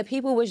viral. And the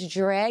people was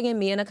dragging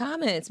me in the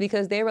comments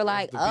because they were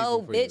like,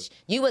 "Oh, bitch,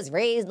 you was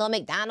raised on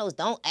McDonald's.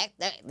 Don't act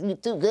that you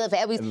too good for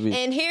Applebee's."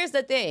 And here's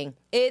the thing.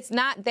 It's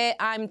not that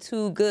I'm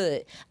too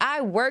good.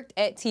 I worked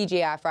at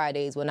TGI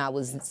Fridays when I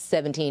was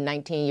 17,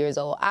 19 years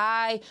old.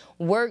 I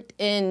worked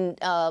in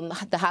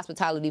the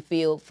hospitality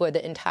field for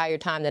the entire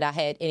time that I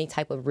had any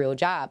type of real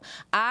job.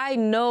 I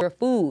know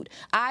food.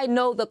 I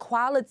know the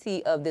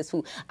quality of this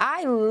food.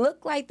 I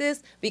look like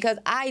this because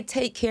I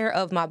take care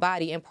of my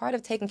body, and part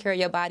of taking care of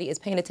your body is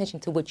paying attention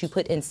to what you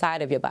put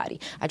inside of your body.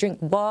 I drink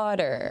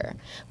water,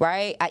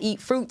 right? I eat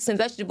fruits and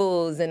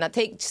vegetables, and I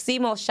take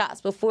CMOS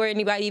shots before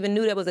anybody even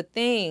knew that was a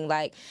thing.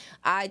 Like,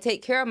 I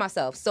take care of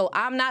myself. So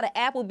I'm not an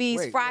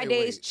Applebee's,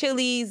 Fridays,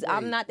 Chili's.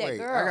 I'm not that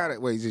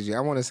girl. Gigi, I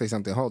want to say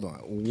something. Hold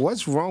on.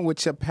 What's wrong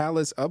with your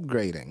palate's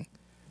upgrading?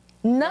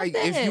 Nothing.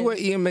 Like, if you were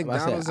eating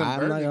McDonald's and I'm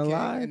not Burger gonna King,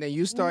 lie. and then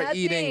you start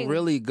eating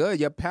really good,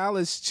 your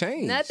palate's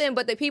changed. Nothing,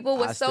 but the people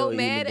were I so still eat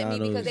mad at me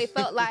because they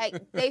felt like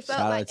Shout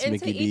out to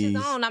into Mickey each his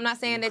D's. own. I'm not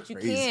saying that you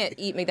can't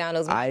eat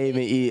McDonald's. I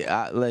even eat.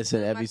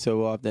 Listen, every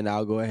so often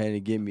I'll go ahead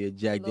and give me a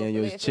Jack little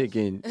Daniel's filet of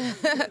chicken.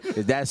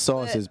 'Cause that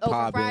sauce is for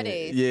popping.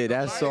 Fridays. Yeah,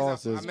 that Fridays,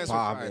 sauce I is miss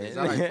popping. Fridays.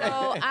 I like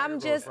So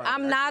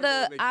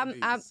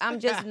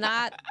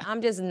I'm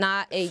just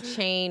not a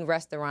chain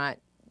restaurant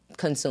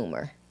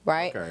consumer,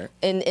 right? Okay.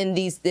 In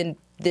this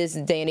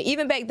day and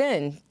even back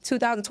then,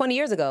 2020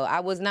 years ago, I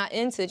was not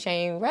into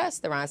chain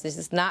restaurants. This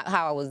is not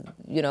how I was,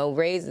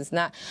 raised. It's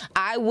not.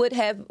 I would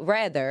have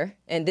rather,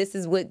 and this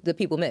is what the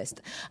people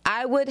missed.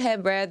 I would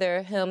have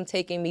rather him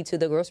taking me to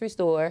the grocery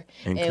store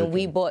and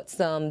we bought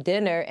some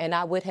dinner, and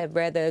I would have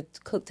rather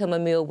cooked him a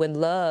meal when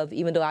love,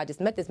 even though I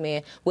just met this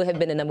man, would have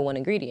been the number one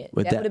ingredient.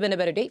 That would have been a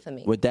better date for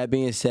me. With that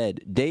being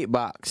said,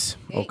 Datebox,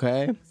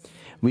 okay?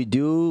 We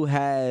do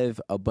have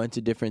a bunch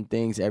of different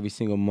things every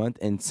single month,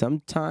 and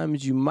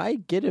sometimes you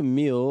might get a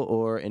meal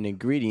or an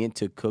ingredient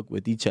to cook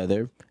with each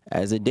other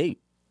as a date.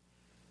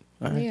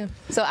 Yeah.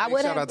 So I Big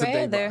would shout have out to Dave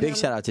rather. Box. Big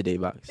shout out to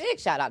Daybox. Big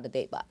shout out to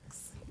Date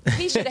Box.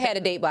 He should have had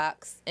a date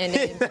box, and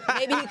then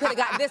maybe he could have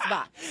got this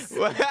box.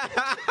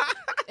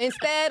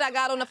 Instead, I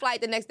got on the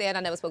flight the next day, and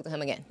I never spoke to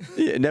him again.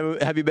 Yeah,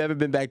 have you ever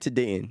been back to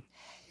Dayton?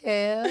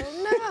 Hell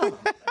no.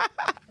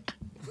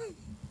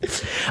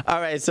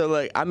 All right, so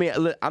look, I mean,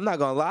 look, I'm not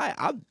gonna lie,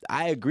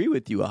 I agree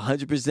with you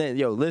 100%.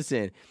 Yo,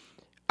 listen,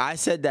 I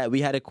said that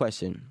we had a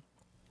question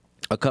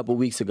a couple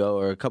weeks ago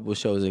or a couple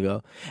shows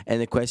ago,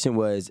 and the question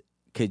was,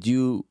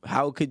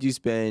 how could you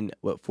spend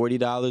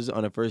 $40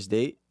 on a first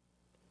date?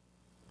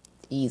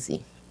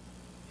 Easy.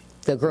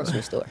 The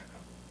grocery store.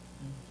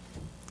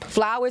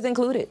 Flowers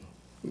included.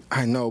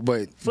 I know,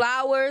 but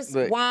Flowers,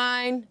 Look.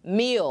 wine,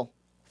 meal.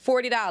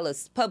 $40.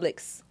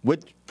 Publix.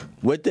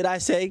 What did I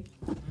say?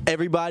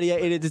 Everybody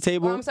that ate at the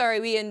table? Oh, I'm sorry,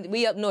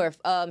 we up north.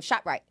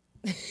 ShopRite.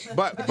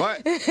 but Or Stop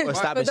For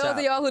and those Shop?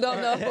 of y'all who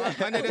don't know,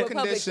 under the what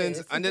Publix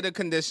is.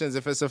 conditions,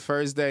 if it's a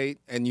first date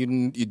and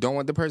you don't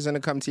want the person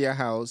to come to your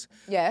house,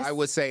 Yes. I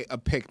would say a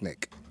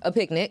picnic. A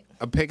picnic.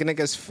 A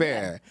picnic is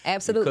fair.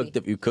 Absolutely.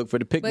 You cook for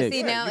the picnic. But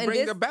see, now you in bring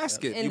this, the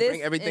basket. in You this-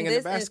 bring everything in the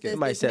this basket. instance,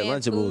 Somebody this said man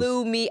Lunchables.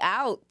 flew me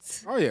out.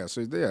 Oh yeah,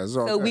 so yeah, it's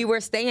all So good. we were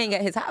staying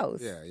at his house.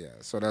 Yeah.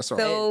 So that's all.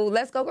 So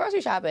let's go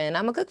grocery shopping.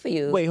 I'm gonna cook for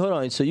you. Wait, hold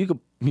on. So you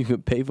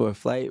could pay for a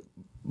flight,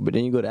 but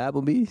then you go to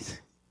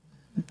Applebee's?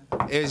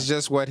 It's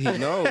just what he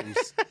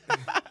knows.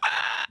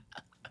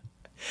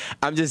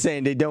 I'm just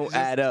saying they don't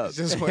add up. it's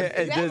just what- It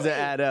doesn't Exactly.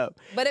 add up.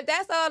 But if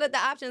that's all that the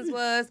options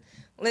was,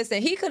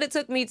 listen, he could have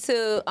took me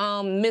to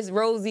Miss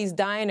Rosie's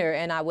diner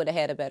and I would have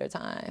had a better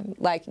time.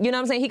 Like, you know what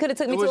I'm saying? He could have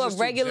took me It was to a just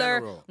too regular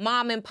general.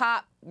 mom and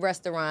pop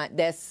restaurant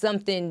that's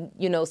something,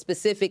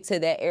 specific to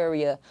that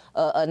area.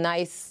 A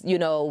nice,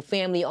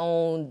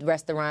 family-owned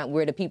restaurant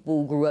where the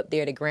people grew up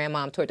there, the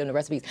grandmom taught them the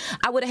recipes.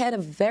 I would have had a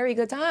very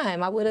good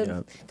time. I would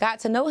have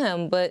got to know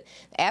him. But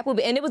Applebee,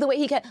 and it was the way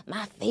he kept,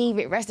 my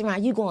favorite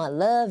restaurant, you gonna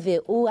love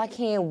it. Ooh, I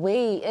can't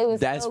wait. It was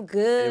so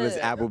good. It was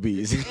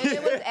Applebee's. And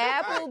it was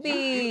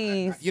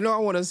Applebee's. You know, I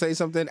want to say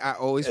something. I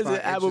always There's find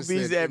an Applebee's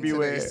interesting in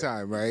everywhere. today's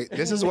time, right?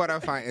 This is what I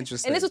find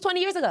interesting. And this was 20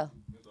 years ago.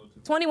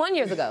 21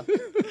 years ago.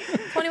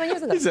 21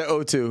 years ago. He said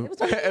It 02. was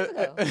 20 years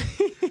ago.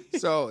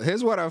 So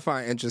here's what I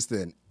find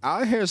interesting.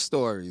 I hear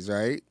stories,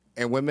 right?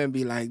 And women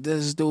be like,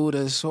 this dude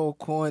is so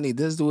corny.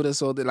 This dude is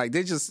so... Like,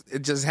 it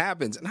just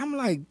happens. And I'm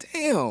like,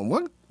 damn,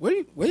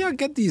 where y'all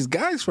get these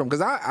guys from?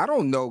 Because I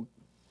don't know,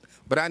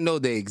 but I know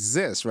they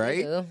exist,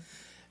 right? Yeah.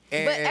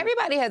 And, But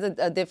everybody has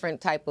a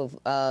different type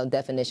of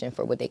definition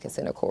for what they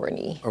consider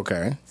corny.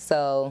 Okay.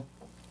 So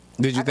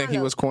Did you I think he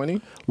kinda- was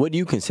corny? What do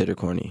you consider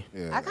corny?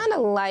 Yeah. I kind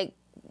of like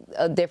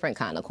a different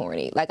kind of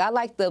corny. Like, I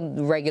like the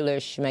regular,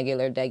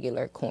 schmegular,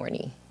 degular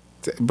corny.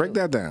 Break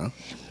that down.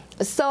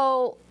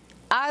 So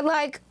I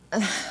like...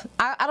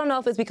 I don't know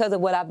if it's because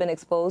of what I've been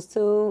exposed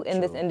to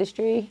in this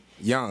industry,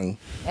 Young.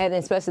 and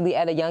especially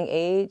at a young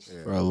age.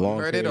 For a long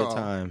Heard it period of all.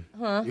 time.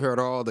 You heard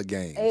all the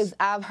games.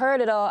 I've heard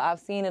it all. I've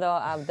seen it all.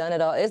 I've done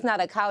it all. It's not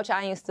a couch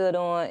I ain't stood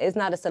on. It's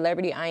not a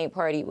celebrity I ain't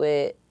partied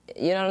with.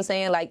 You know what I'm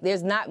saying? Like,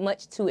 there's not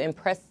much to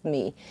impress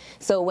me.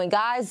 So when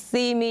guys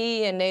see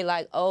me and they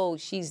like, oh,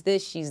 she's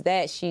this, she's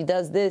that, she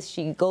does this,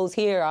 she goes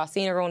here, I've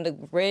seen her on the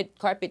red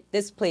carpet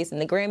this place and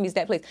the Grammys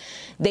that place,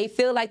 they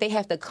feel like they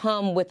have to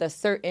come with a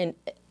certain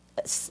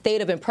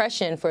state of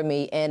impression for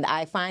me, and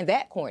I find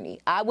that corny.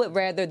 I would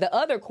rather the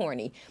other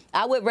corny.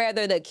 I would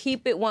rather the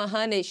keep it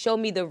 100, show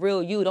me the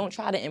real you. Don't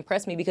try to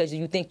impress me because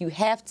you think you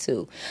have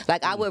to.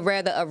 Like, I would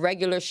rather a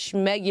regular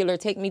schmegular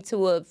take me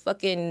to a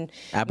fucking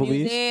Applebee's?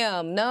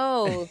 museum.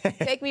 No,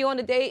 take me on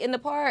a date in the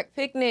park,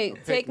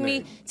 picnic. Take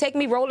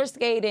me roller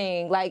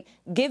skating. Like,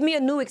 give me a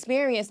new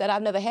experience that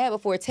I've never had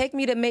before. Take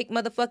me to make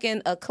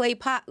motherfucking a clay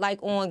pot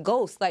like on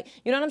Ghost. Like,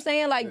 you know what I'm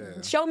saying? Like,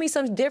 show me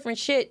some different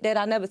shit that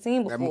I never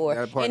seen before.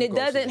 that part And of it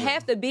Ghost is doesn't real.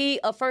 have to be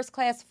a first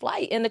class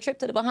flight and a trip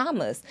to the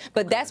Bahamas.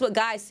 But that's what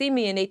guys see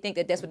me and they think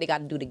that that's what they got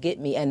to do to get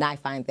me, and I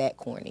find that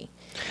corny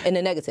in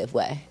a negative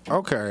way.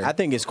 Okay. I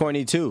think it's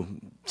corny too.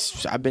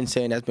 I've been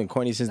saying that's been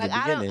corny since Like, the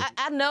beginning.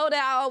 I know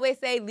that I always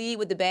say lead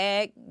with the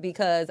bag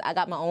because I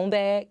got my own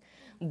bag.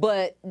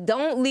 But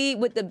don't lead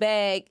with the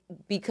bag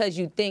because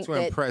you think To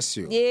that impress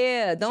you.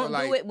 Yeah, don't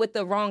like- do it with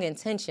the wrong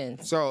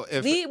intentions. So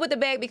if Lead with the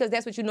bag because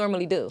that's what you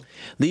normally do.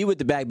 Lead with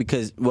the bag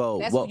because,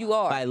 That's who you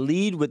are. by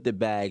lead with the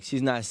bag,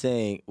 she's not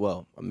saying,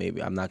 well,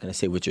 maybe I'm not going to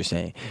say what you're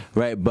saying,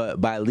 right? But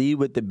by lead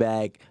with the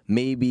bag,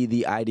 maybe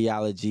the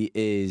ideology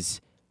is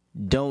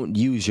don't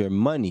use your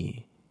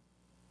money,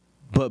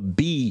 but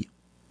be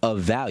of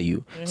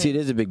value. See,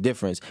 there's a big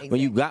difference. When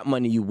you got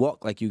money, you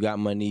walk like you got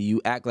money, you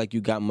act like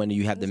you got money,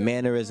 you have the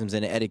mannerisms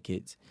and the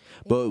etiquettes.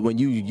 But when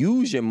you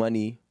use your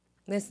money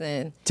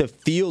Listen, to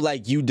feel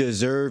like you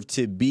deserve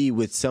to be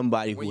with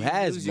somebody when who you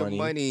has use money,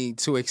 your money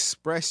to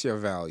express your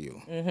value.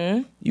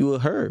 you a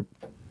herb.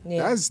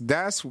 yeah.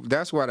 That's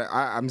what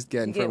I'm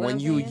getting get from what when I'm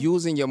you saying?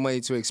 using your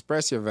money to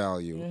express your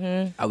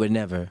value. I would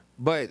never.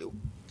 But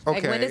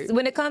Like, okay,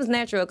 when it comes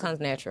natural, it comes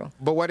natural.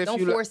 but what if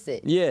Don't you force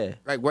it. Yeah.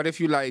 like what if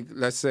you like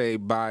let's say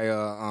buy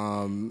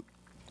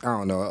I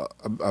don't know,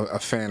 a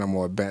Phantom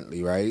or a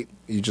Bentley, right?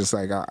 You just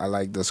like, I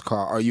like this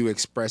car. Are you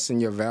expressing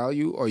your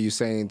value, or are you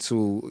saying,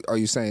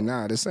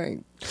 nah, this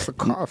ain't it's a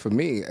car for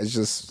me. It's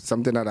just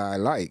something that I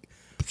like.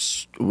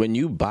 When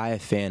you buy a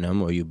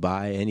Phantom or you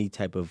buy any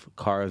type of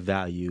car of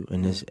value,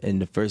 and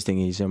the first thing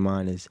in your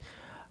mind is,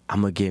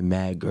 I'm gonna get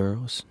mad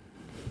girls.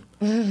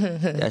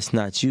 That's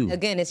not you.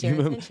 Again, it's your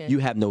intention. You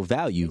have no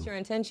value. It's your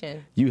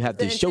intention. You have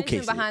to showcase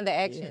it. The intention behind the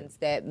actions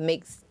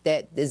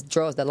that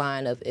draws the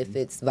line of if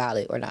it's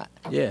valid or not.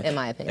 Yeah, in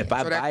my opinion. If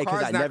I So buy that it, 'cause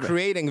car's I not never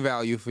creating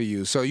value for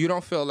you, so you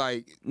don't feel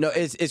like No,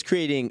 it's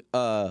creating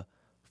a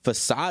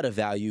facade of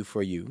value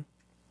for you.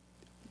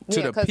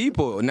 to the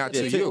people, not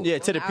to you. Yeah,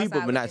 to the people,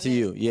 but not to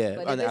you. Yeah, But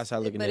on if the it's- outside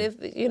looking But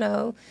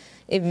in.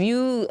 if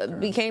you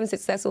became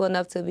successful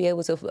enough to be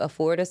able to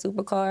afford a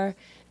supercar,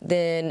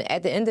 then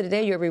at the end of the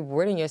day, you're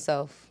rewarding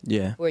yourself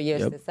Yeah. for your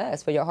Yep.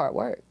 success, for your hard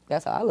work.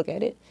 That's how I look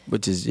at it.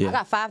 Which is I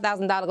got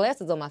 $5,000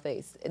 glasses on my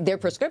face. They're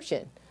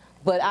prescription.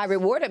 But I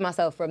rewarded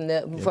myself from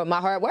my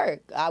hard work.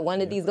 I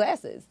wanted these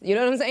glasses. You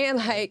know what I'm saying?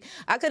 Like,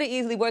 I could have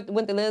easily went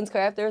to Lens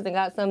Crafters and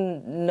got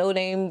some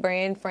no-name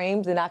brand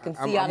frames, and I can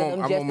see out of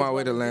them I'm just on my as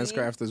way to well Lens as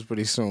these. Crafters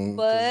pretty soon.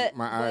 'cause But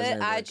my eyes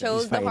ain't I working.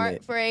 chose the fighting heart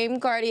it. frame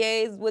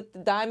Cartiers with the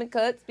diamond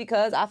cuts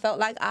because I felt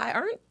like I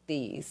earned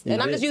these.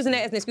 And I'm did. just using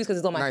that as an excuse because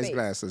it's on my Nice face.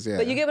 glasses, yeah.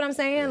 But you get what I'm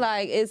saying?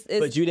 Like, it's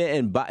But you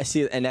didn't buy.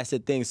 See, and that's the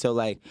thing. So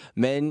like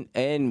men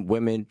and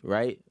women,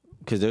 right?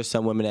 Because there's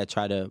some women that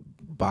try to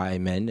buy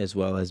men as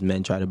well as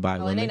men try to buy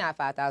oh, women. and they not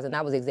 5,000.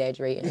 I was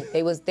exaggerating.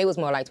 They was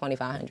more like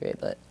 2,500.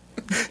 But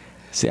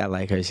See, I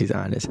like her. She's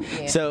honest.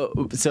 Yeah. So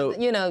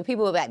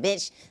people were like,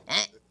 "Bitch,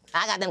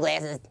 I got them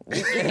glasses.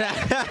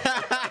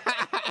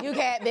 You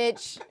can't,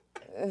 bitch."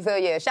 So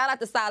yeah, shout out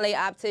to Saleh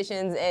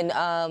Opticians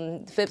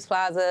and Phipps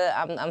Plaza.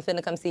 I'm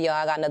finna come see y'all.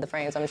 I got another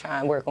frames I'm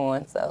trying to work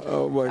on. So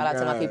Oh, my shout out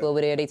to my God. people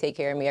over there. They take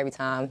care of me every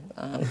time.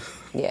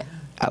 Yeah.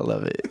 I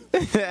love it.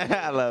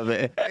 I love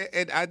it.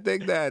 And I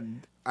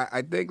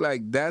think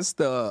like that's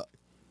the,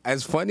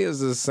 as funny as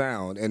the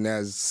sound and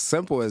as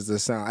simple as the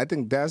sound, I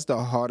think that's the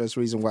hardest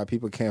reason why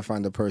people can't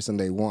find the person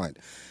they want.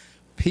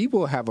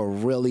 People have a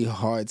really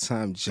hard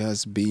time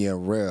just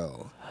being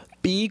real.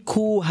 Be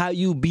cool how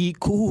you be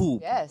cool.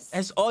 Yes.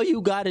 That's all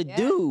you gotta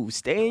do.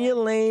 Stay in your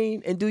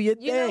lane and do your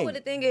thing. You know what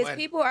the thing is?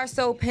 People are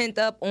so pent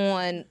up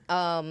on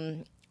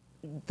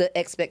the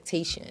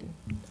expectation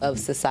of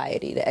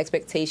society, the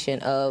expectation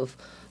of,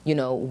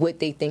 what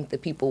they think the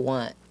people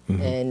want.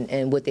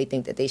 And what they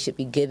think that they should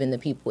be giving the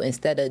people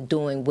instead of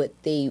doing what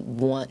they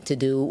want to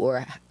do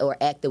or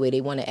act the way they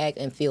want to act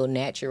and feel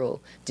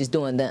natural, just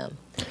doing them.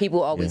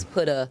 People always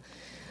put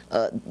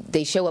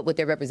they show up with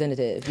their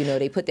representative.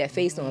 They put that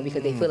face on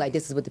because they feel like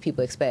this is what the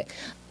people expect.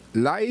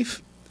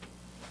 Life,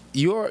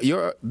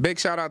 your big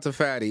shout out to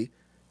Fatty.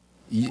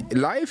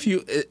 Life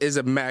is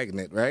a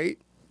magnet, right?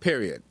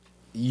 Period.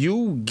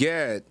 You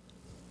get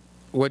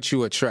what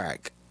you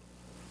attract.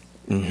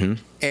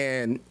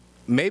 And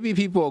maybe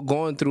people are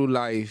going through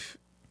life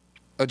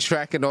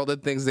attracting all the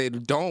things they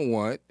don't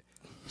want,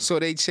 so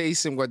they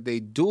chasing what they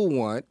do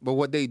want, but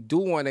what they do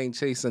want ain't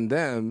chasing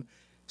them,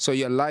 so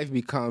your life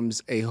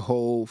becomes a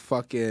whole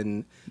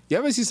fucking... You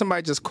ever see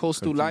somebody just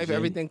coast through life,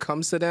 everything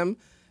comes to them,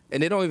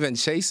 and they don't even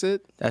chase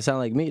it? That sound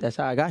like me. That's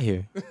how I got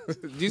here.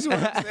 Do you see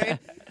what I'm saying?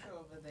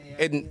 Over there.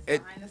 And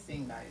It's behind the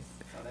scene, guys.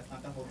 So that's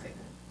not the whole table.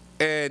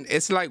 And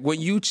it's like when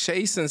you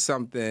chasing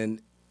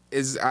something,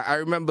 I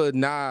remember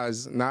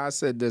Nas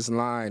said this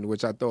line,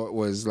 which I thought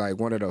was like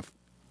one of the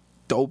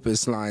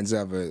dopest lines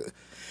ever.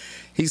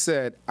 He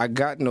said, "I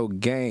got no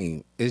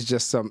game. It's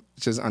just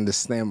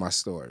understand my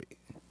story."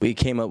 We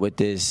came up with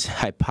this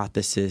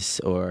hypothesis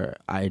or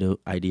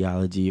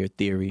ideology or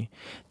theory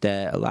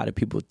that a lot of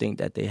people think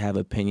that they have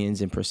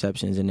opinions and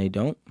perceptions and they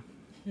don't.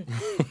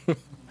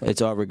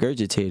 It's all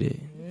regurgitated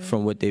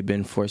from what they've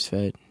been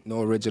force-fed.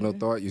 No original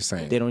thought, you're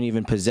saying? They don't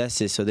even possess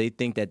it, so they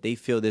think that they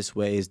feel this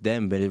way is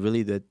them, but it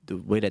really the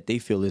way that they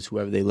feel is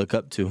whoever they look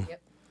up to.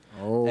 Yep.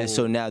 Oh. And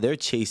so now they're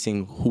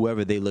chasing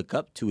whoever they look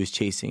up to is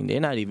chasing. They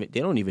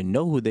don't even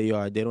know who they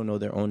are. They don't know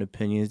their own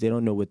opinions. They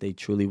don't know what they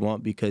truly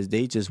want because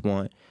they just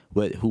want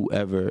what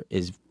whoever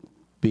is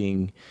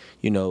being,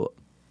 the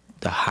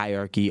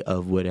hierarchy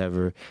of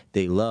whatever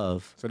they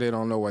love. So they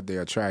don't know what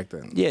they're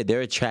attracting. Yeah,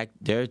 they're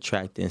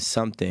attracting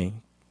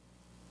something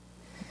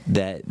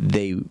that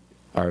they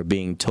are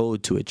being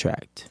told to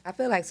attract. I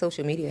feel like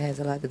social media has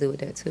a lot to do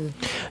with that too.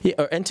 Yeah,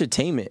 or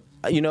entertainment.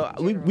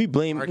 We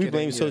blame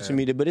Marketing, social yeah.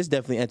 media, but it's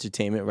definitely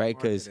entertainment, right?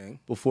 Because Marketing.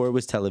 before it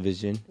was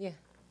television. Yeah.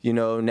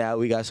 Now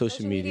we got social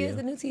Social media is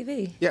media. the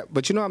new TV. Yeah,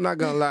 but I'm not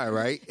gonna lie,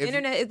 right?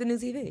 Internet is the new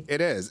TV.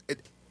 It is.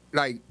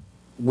 Like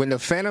when the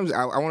Phantoms,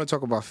 I want to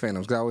talk about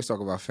Phantoms because I always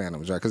talk about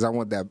Phantoms, right? Because I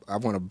want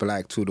a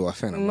black two-door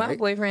Phantom, My right?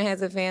 boyfriend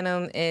has a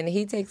Phantom and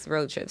he takes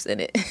road trips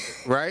in it.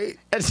 Right?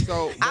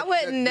 So I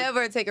would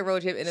never take a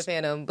road trip in a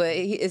Phantom, but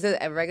it's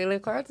a regular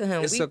car to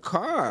him. It's a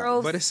car,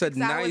 drove but it's a 6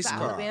 hours nice to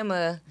car.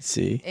 Alabama,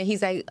 See, and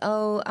he's like,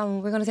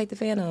 we're gonna take the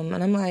Phantom,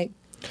 and I'm like,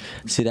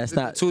 that's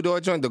not.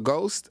 two-door joint, the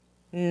Ghost,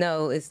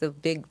 no, it's the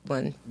big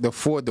one. the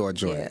four-door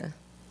joint. Yeah.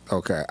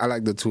 Okay, I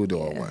like the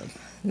 2-door one.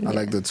 I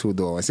like the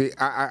 2-door one. See,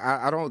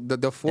 I don't the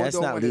 4-door. That's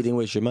not one leading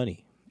with your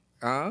money.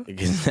 Huh?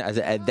 Because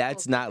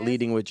that's not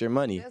leading with your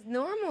money. That's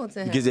normal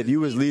to him. Because if you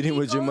was leading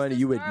with your goes money, to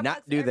you would Starbucks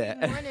not do every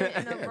that. morning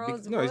in a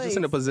Rolls No, he's just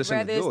in a Royce. position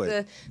to Whether do it's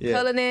it. the Yeah.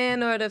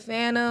 Cullinan or the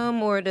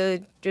Phantom or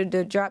the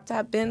drop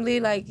top Bentley,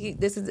 like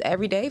this is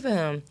every day for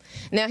him.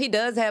 Now he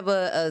does have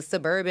a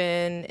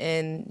Suburban,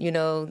 and you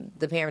know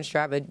the parents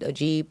drive a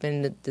Jeep,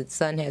 and the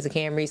son has a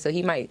Camry, so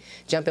he might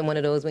jump in one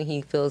of those when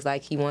he feels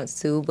like he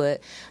wants to.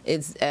 But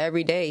it's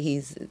every day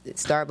he's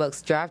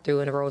Starbucks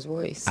drive-through in a Rolls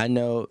Royce. I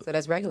know So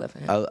that's regular for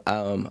him.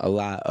 a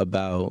lot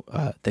about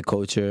the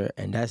culture,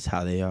 and that's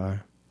how they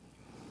are.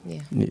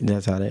 Yeah.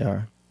 That's how they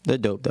are. They're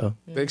dope, though.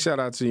 Big shout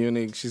out to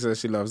Unique. She says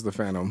she loves the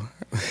Phantom.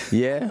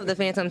 Yeah? The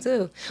Phantom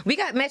too. We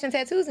got matching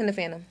tattoos in the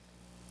Phantom.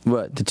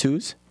 What, the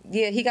twos?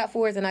 Yeah, he got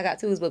 4s and I got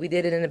 2s, but we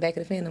did it in the back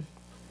of the Phantom.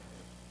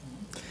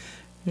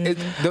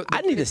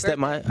 I need to step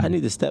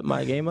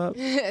my game up.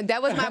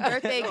 That was my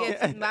birthday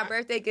gift. My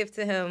birthday gift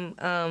to him.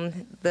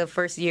 The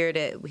first year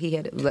that he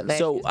had. Last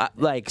So,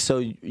 year. so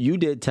you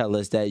did tell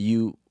us that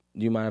you.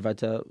 Do you mind if I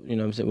tell, you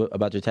know what I'm saying,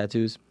 about your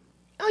tattoos?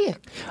 Oh yeah.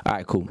 All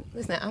right, cool.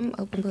 Listen, I'm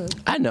open book.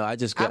 I know, I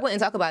wouldn't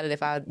talk about it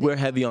if I. We're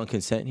heavy on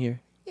consent here.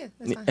 Yeah,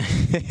 that's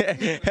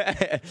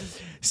fine.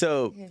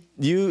 So,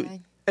 you.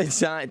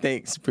 Sean,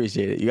 thanks,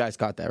 appreciate it. You guys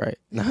caught that, right?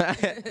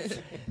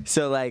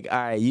 So, like, all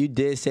right, you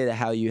did say that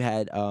how you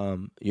had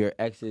your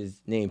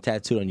ex's name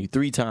tattooed on you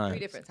 3 times. 3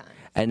 different times.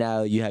 And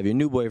now you have your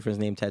new boyfriend's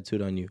name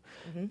tattooed on you.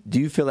 Mm-hmm. Do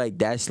you feel like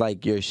that's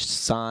like your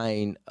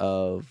sign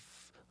of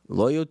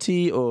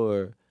loyalty,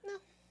 or No.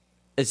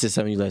 it's just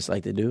something you just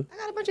like to do? I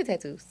got a bunch of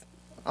tattoos.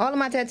 All of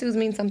my tattoos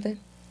mean something.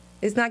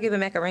 It's not giving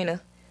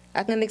Macarena.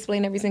 I can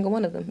explain every single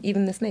one of them,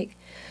 even the snake.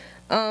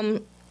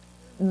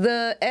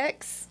 The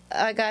ex,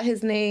 I got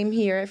his name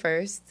here at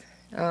first,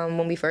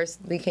 when we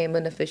first became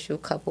an official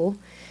couple.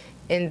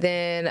 And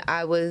then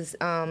I was,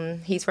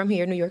 he's from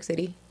here, New York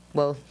City.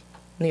 Well,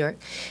 New York.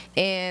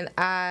 And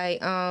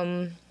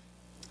I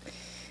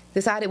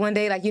decided one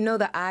day, like, you know,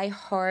 the I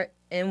Heart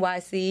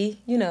NYC,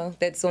 you know,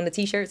 that's on the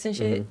T-shirts and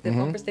shit, the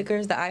bumper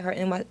stickers, the I Heart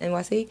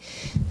NYC.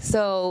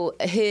 So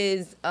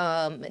his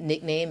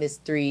nickname is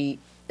 3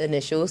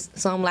 initials.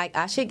 So I'm like,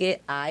 I should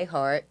get I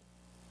Heart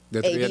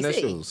The 3 ABC,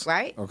 initials.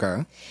 right?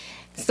 Okay.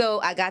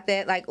 So I got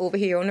that like over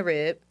here on the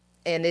rib.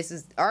 And this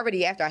is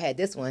already after I had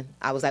this one.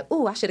 I was like,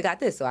 ooh, I should have got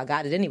this. So I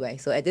got it anyway.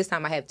 So at this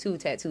time, I have 2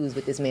 tattoos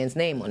with this man's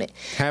name on it.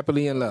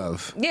 Happily in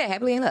love. Yeah,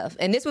 happily in love.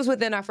 And this was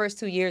within our first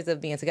 2 years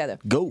of being together.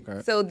 Go.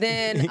 So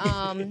then,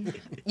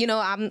 you know,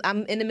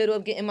 I'm in the middle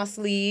of getting my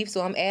sleeve.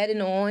 So I'm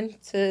adding on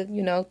to,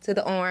 you know, to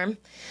the arm.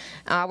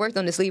 I worked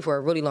on the sleeve for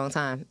a really long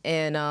time.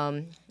 And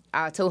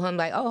I told him,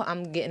 like, oh,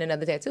 I'm getting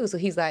another tattoo. So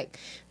he's like,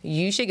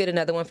 you should get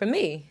another one from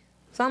me.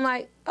 So I'm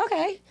like,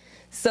 okay.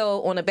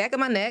 So on the back of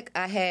my neck,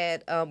 I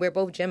had, we're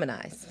both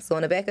Geminis. So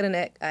on the back of the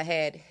neck, I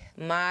had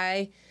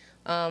I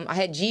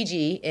had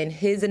Gigi and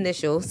his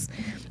initials.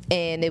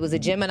 And it was a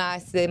Gemini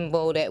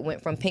symbol that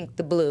went from pink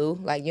to blue,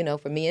 like, you know,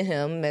 for me and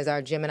him as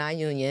our Gemini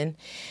union.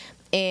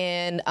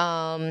 And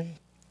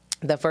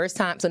the first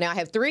time, so now I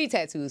have 3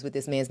 tattoos with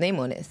this man's name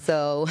on it.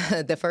 So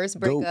the first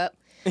breakup,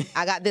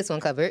 I got this one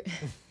covered.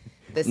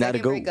 The Not a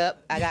second goat.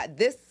 breakup, I got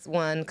this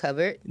one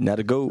covered. Not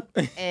a goat.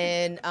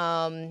 And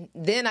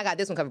then I got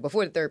this one covered.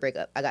 Before the 3rd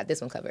breakup, I got this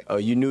one covered. Oh,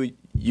 you knew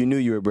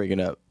you were breaking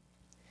up.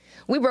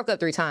 We broke up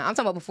 3 times. I'm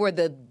talking about before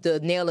the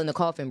nail in the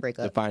coffin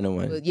breakup. The final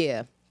one. But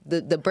yeah.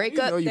 The You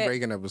breakup. know you're that-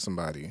 breaking up with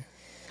somebody.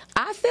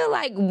 I feel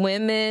like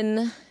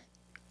women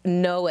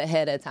know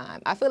ahead of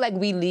time. I feel like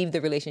we leave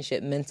the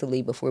relationship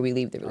mentally before we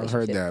leave the I've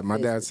relationship. heard that. My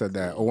dad said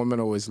that. A woman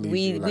always leaves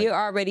you like, We're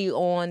already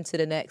on to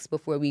the next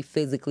before we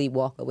physically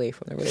walk away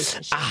from the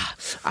relationship.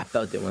 I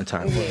felt it one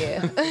time.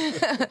 Yeah.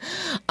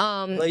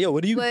 Like, yo,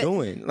 what are you but-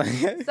 doing?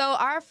 Like, So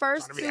our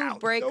first 2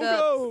 breakups.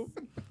 go.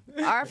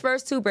 Our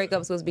first 2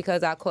 breakups was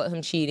because I caught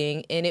him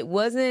cheating, and it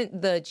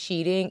wasn't the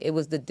cheating, it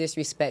was the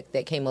disrespect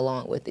that came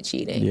along with the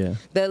cheating. Yeah.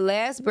 The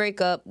last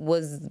breakup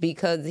was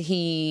because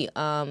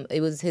it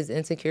was his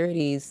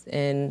insecurities,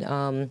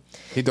 and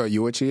he thought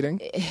you were cheating?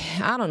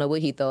 I don't know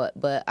what he thought,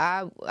 but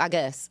I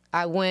guess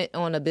I went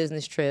on a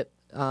business trip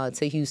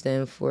to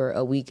Houston for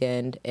a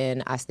weekend,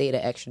 and I stayed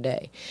an extra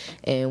day.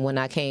 And when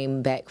I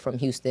came back from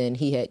Houston,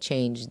 he had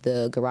changed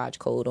the garage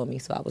code on me,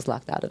 so I was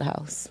locked out of the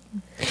house.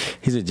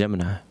 He's a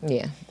Gemini.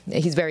 Yeah,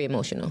 he's very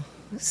emotional.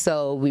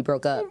 So we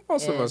broke up.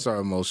 Most of us are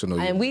emotional.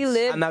 And we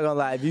lived. I'm not gonna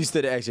lie. If you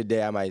stood an extra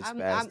day, I might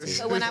spaz too.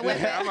 So when I went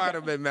I back, might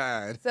have been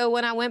mad. so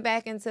when I went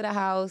back into the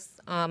house,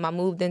 I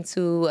moved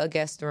into a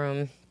guest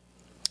room,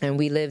 and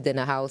we lived in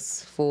the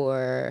house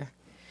for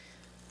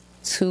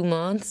 2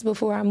 months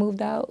before I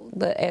moved out,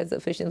 but as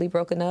officially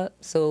broken up.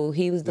 So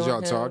he was doing y'all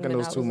him, talk in and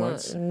those I 2 was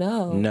months?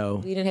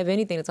 No. We didn't have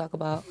anything to talk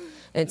about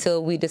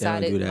until we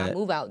decided do my that.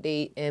 move out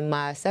date and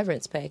my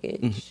severance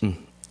package.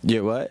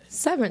 Yeah, what?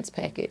 Severance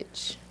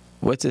package.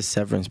 What's a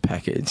severance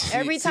package?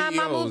 Every time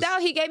I CEOs. moved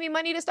out, he gave me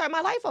money to start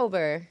my life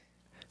over.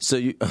 So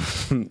you,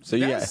 That's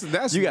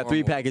you got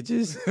 3 normal.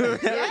 packages.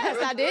 Yes,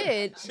 I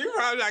did. She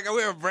probably like,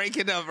 we're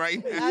breaking up right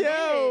now. I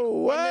Yo,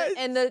 did. what?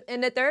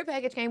 And the third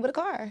package came with a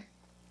car.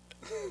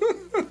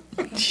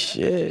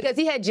 Shit. Because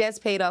he had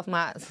just paid off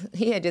my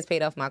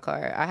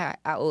car. I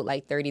owed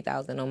like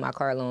 $30,000 on my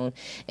car loan,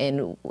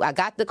 and I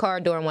got the car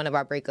during one of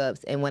our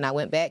breakups. And when I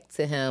went back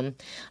to him,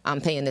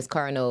 I'm paying this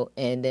car note,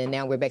 and then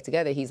now we're back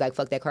together. He's like,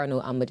 "Fuck that car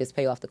note. I'm gonna just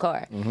pay off the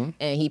car." And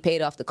he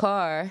paid off the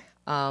car.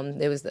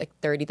 It was like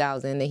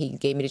 $30,000, and he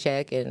gave me the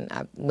check, and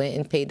I went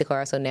and paid the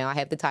car. So now I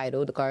have the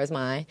title. The car is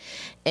mine.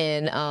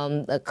 And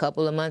a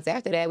couple of months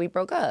after that, we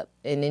broke up,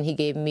 and then he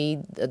gave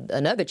me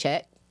another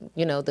check.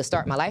 You know, to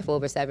start my life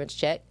over, severance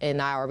check,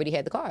 and I already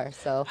had the car.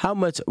 So How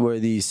much were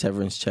these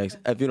severance checks,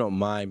 if you don't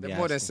mind me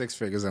More than asking? 6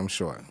 figures, I'm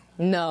sure.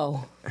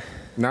 no,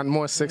 Not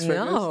more 6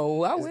 figures?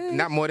 no, I wish.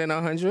 Not more than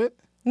 100?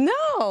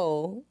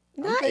 No,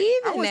 not I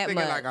even was that thinking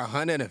much. like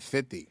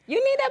 150. You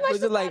need that much Was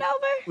to it like start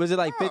over? was it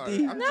like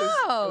 50? I'm No.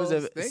 just Was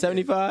it thinking.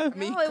 75? I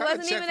mean, No, he it cut a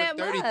wasn't check even for that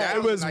much. 30,000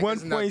 It was like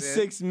it's nothing.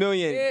 1.6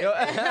 million.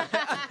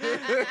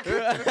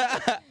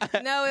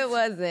 No, it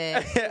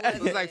wasn't.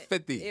 It was like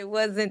 50. It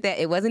wasn't that.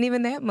 It wasn't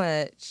even that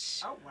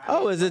much.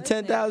 Oh, is it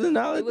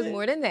 $10,000? It was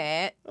more than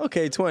that.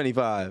 Okay,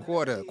 25.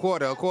 Quarter.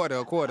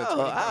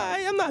 Oh,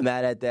 I'm not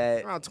mad at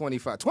that. Around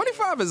 25.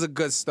 25 is a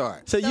good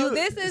start. So you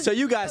this is- so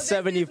you got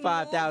so this is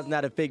 75,000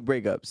 out of fake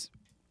breakups.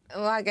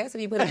 Well, I guess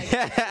if you put it like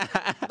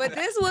that. But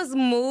this was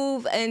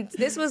move, and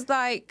this was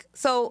like,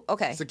 so,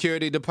 okay.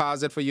 Security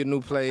deposit for your new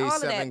place, All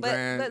of $7 that.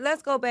 grand. But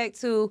let's go back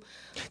to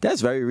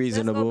That's very Let's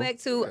reasonable. go back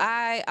to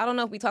I don't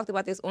know if we talked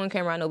about this on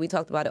camera. I know we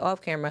talked about it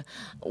off camera.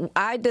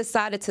 I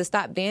decided to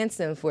stop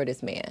dancing for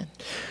this man,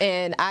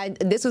 and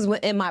this was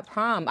in my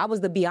prom. I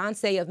was the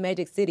Beyonce of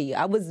Magic City.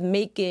 I was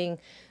making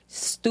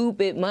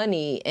stupid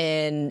money,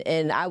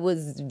 and I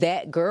was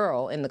that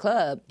girl in the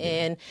club,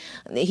 and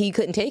he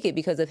couldn't take it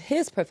because of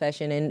his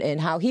profession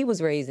and how he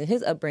was raised and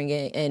his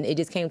upbringing, and it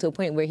just came to a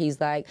point where he's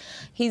like,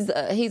 he's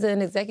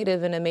an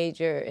executive in a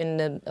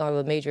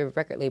major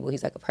record label.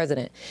 He's like a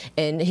president,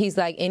 and he's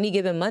like, any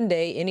given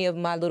Monday, any of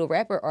my little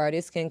rapper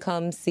artists can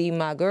come see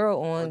my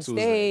girl on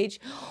Tuesday. stage,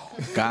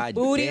 God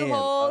booty damn.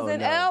 holes Oh,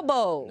 and no.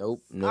 elbows.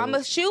 Nope. I'm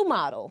a shoe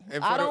model.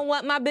 And I for don't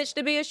want my bitch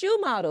to be a shoe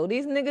model.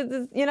 These niggas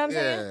is, you know what I'm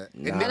saying?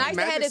 Yeah. And I used to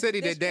Magic have this, City,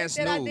 they this dance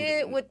trick that nude. I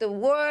did with the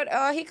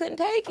water. He couldn't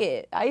take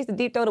it. I used to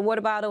deep throw the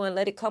water bottle and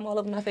let it come all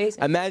over my face.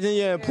 Imagine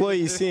your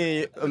employee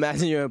seeing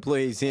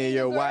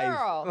your wife.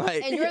 Girl.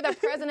 Like, And you're the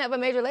president of a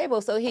major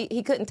label, so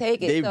he couldn't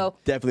take it. they So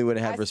definitely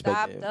wouldn't have I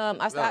respect.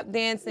 stopped, I stopped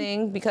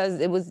dancing because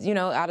it was,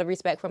 out of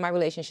respect for my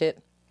relationship.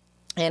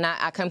 And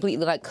I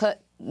completely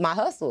cut my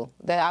hustle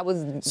that I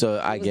was. So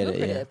I was get it, yeah.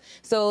 lucrative.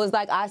 So it's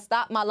like I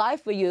stopped my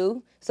life for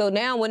you. So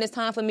now when it's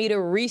time for me to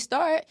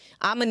restart,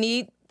 I'm gonna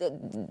need.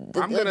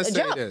 I'm going to say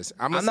jump. this.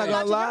 I'm not gonna Out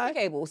your lie. jumper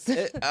cables.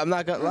 I'm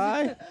not gonna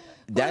lie.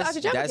 out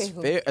your jumper That's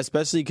cable. fair,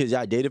 especially because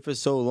y'all dated for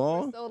so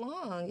long. So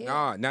long, yeah.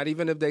 Nah, not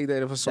even if they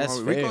dated for so That's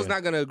long. fair. Rico's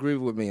not going to agree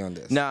with me on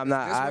this. No, I'm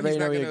not. This I one already he's know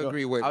not where going you're to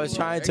agree with I was me.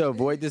 trying to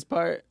avoid this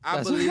part. I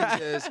That's believe why-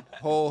 this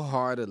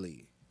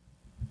wholeheartedly.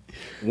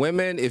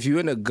 Women, if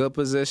you're in a good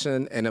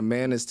position and a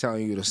man is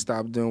telling you to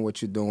stop doing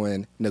what you're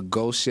doing,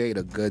 negotiate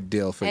a good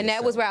deal for And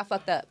yourself. that was where I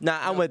fucked up. Nah,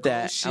 I'm with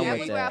that. I'm That with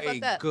was where I that.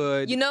 fucked up.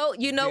 good You know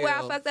where I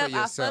deal fucked for up?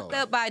 I yourself. fucked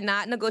up by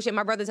not negotiating.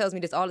 My brother tells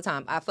me this all the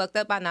time. I fucked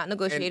up by not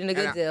negotiating a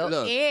good deal.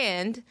 look.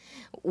 And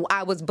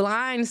I was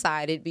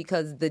blindsided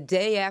because the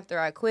day after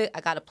I quit, I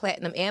got a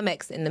platinum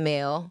Amex in the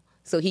mail.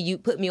 So he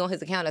put me on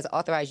his account as an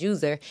authorized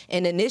user,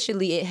 and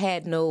initially it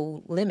had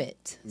no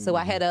limit. So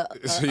I had a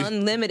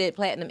unlimited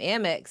platinum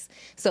Amex.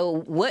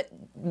 So what?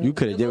 You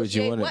coulda did what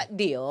you negotiate wanted. What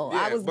deal? Yeah,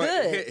 I was but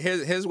good.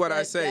 Here's what I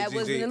But say, that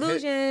was Gigi. an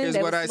illusion. Here's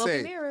That what was I smoke and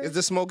say. mirrors. It's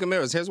the smoke and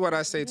mirrors. Here's what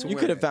I say to You women.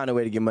 could have found a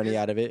way to get money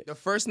out of it. The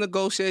first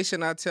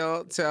negotiation I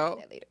tell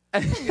later.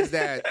 is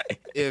that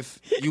if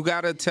you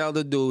gotta tell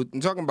the dude,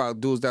 I'm talking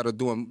about dudes that are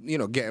doing,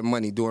 getting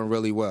money, doing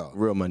really well.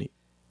 Real money.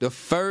 The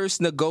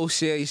first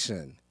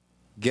negotiation,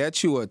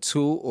 get you a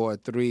 2 or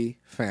 3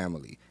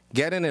 family.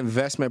 Get an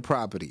investment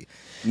property.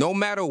 No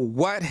matter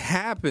what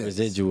happens,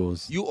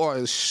 Residuals. you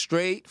are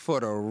straight for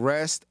the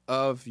rest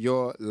of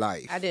your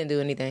life. I didn't do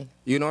anything.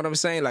 You know what I'm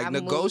saying? Like,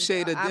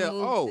 negotiate a deal. I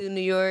moved to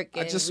New York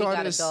and I just we saw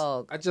got this. a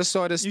dog. I just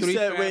saw this You 3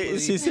 said, family.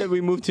 she said we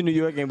moved to New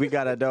York and we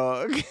got a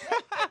dog.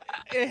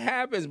 It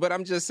happens, but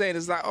I'm just saying,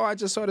 it's like, I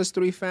just saw this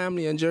 3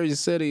 family in Jersey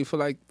City for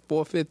like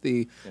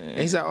 $450. And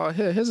he's like,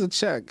 here's a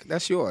check.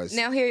 That's yours.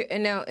 Now hear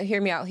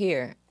me out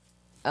here.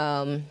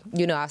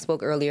 I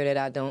spoke earlier that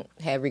I don't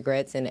have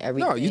regrets and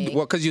everything.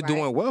 No, because you're right?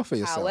 doing well for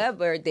yourself.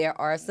 However, there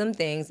are some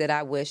things that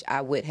I wish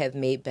I would have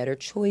made better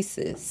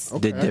choices.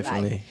 Did in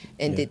differently. life,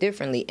 and did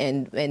differently,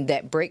 and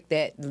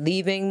that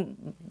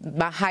leaving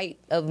my height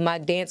of my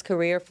dance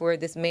career for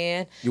this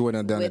man. You wouldn't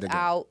have done it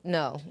again.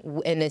 No,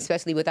 and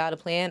especially without a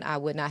plan, I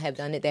would not have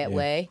done it that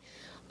way.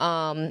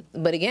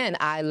 But again,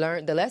 I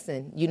learned the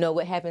lesson. You know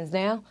what happens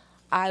now?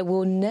 I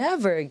will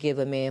never give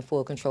a man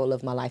full control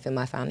of my life and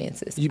my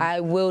finances.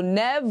 I will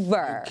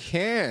never,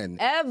 Can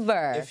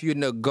ever if you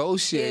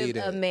negotiate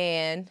give it. a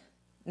man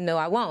No,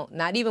 I won't.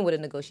 Not even with a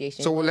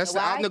negotiation. So You let's-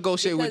 know why? I'll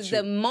negotiate with Because you.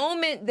 the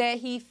moment that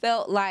he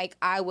felt like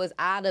I was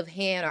out of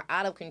hand or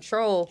out of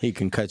control, He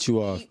can cut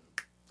you off.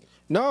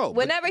 No. but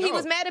whenever he no.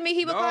 was mad at me,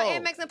 he would call No.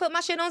 Amex and put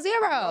my shit on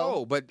zero.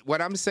 No, but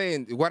what I'm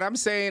saying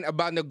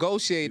about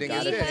negotiating You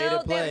is gotta He this. pay to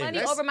held play. that money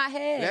Let's- over my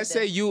head.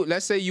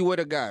 Let's say you were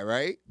the guy,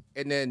 right?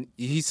 And then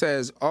he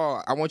says,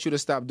 "Oh, I want you to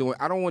stop doing.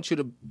 I don't want you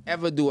to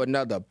ever do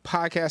another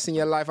podcast in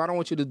your life. I don't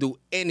want you to do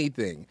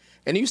anything."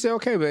 And you say,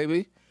 "Okay,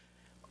 baby.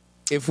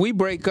 If we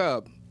break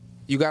up,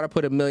 you got to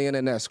put $1 million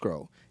in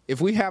escrow. If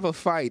we have a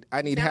fight,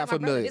 I need Now, half my $1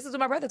 brother- million. This is what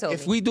my brother told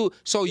If me. we do,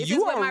 so This you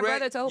is what my already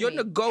brother told you me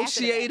after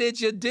negotiated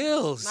your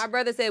deals. My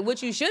brother said,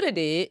 "What you should have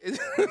did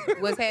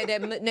was had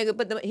that nigga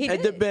put the." He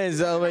It did.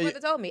 depends. My on brother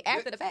told me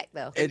after the fact,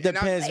 though. It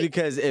depends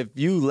because if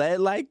you led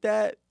like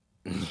that,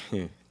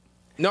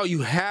 No,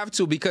 you have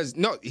to because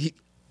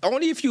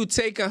only if you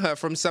taking her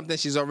from something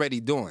she's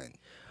already doing.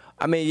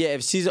 I mean, yeah,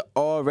 if she's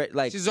already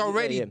like She's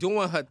already yeah.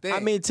 doing her thing. I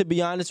mean, to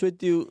be honest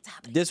with you,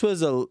 this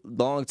was a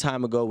long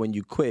time ago when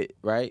you quit,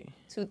 right?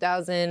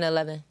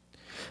 2011.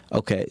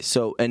 Okay,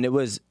 so and it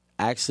was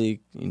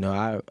actually,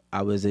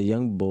 I was a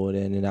young boy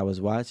then, and I was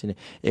watching it.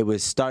 It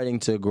was starting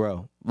to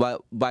grow.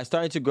 But by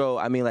starting to grow,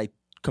 I mean like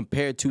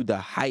compared to the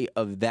height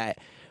of that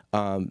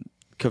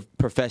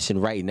profession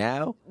right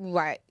now.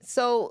 Right.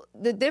 So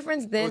the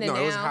difference then and now.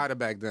 it was hotter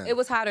back then. It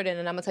was hotter then,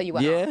 and I'm gonna tell you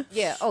why. Yeah?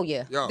 Yeah. Oh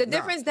yeah. Yo, the nah,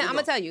 difference then, you I'm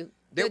know. gonna tell you.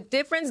 They- The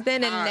difference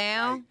then and Hot,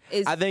 now like-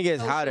 is. I think it's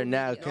social hotter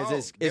now media. because No,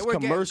 it's they were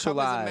getting covers in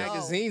commercialized.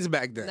 magazines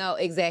back then. No,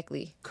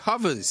 exactly.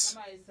 Covers.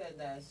 Somebody said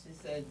that. She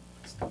said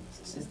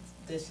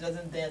she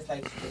doesn't dance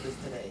like she did this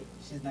today.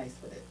 She's nice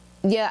with it.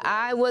 Yeah,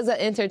 I was an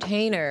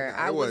entertainer.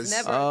 I was was-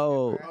 never.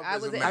 Oh. I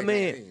was. Covers an in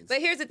magazines. But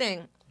here's the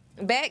thing.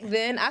 Back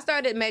then, I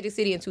started at Magic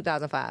City in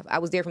 2005. I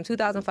was there from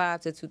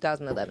 2005 to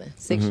 2011,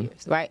 6 Mm-hmm.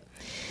 years, right?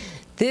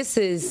 This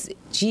is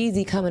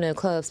Gigi coming to the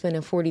club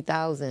spending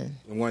 $40,000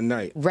 In one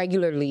night.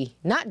 regularly,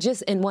 not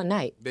just in one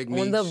night. Big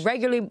On the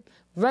Meech.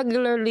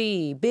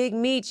 regularly, Big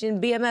Meech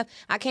and BMF.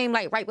 I came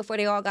like right before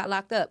they all got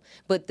locked up,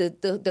 but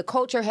the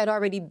culture had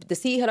already, the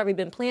seed had already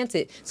been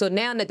planted. So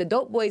now that the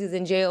dope boys is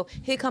in jail,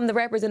 here come the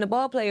rappers and the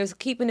ball players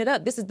keeping it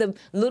up. This is the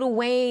Lil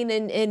Wayne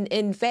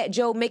and Fat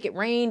Joe Make It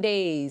Rain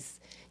days.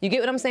 You get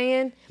what I'm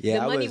saying? Yeah,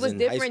 the I money was was in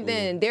high different school.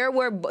 then. There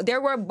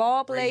were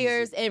ball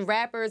players and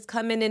rappers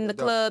coming in the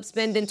club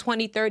spending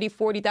 20, 30,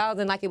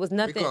 40,000 like it was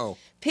nothing. Rico.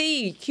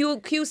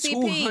 QCP.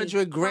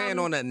 200 grand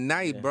from on a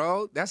night,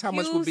 bro. That's how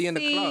much would be in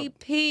the club.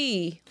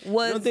 QCP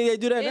was. You don't think they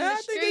do that in now? the I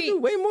think they street. do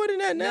way more than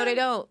that now. No, they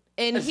don't.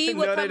 And he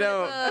would No, come they to the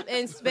don't. club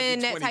and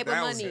spend that type of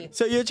 20,000. money.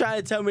 So you're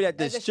trying to tell me that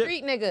As a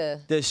street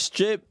nigga. the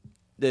strip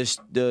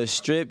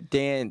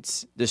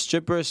dance, the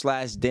stripper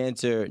 /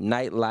 dancer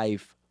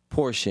nightlife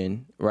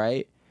portion,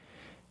 right,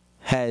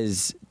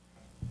 has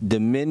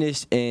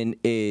diminished in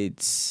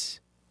its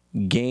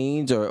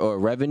gains or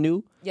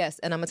revenue Yes,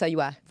 and I'm gonna tell you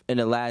why. in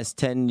the last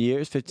 10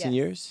 years, 15 Yes.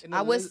 years?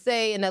 I would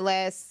say in the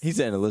last He's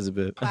saying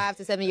Elizabeth. 5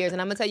 to 7 years,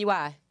 and I'm gonna tell you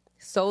why.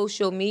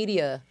 Social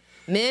media.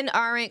 Men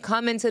aren't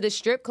coming to the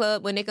strip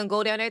club when they can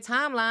go down their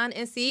timeline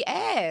and see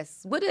ass.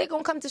 What are they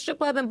gonna come to strip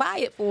club and buy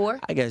it for?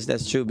 I guess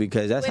that's true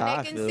because that's When how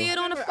they I can feel. see it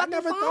on the I fucking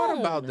never phone. thought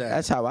about that.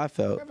 That's how I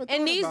felt. Never thought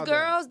And these about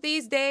girls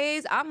these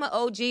days, I'm an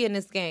OG in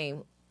this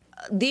game.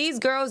 These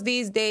girls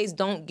these days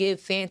don't give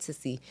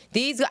fantasy.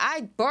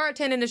 I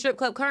bartend in the strip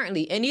club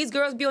currently, and these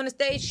girls be on the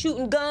stage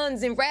shooting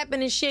guns and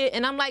rapping and shit,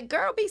 and I'm like,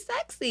 girl, be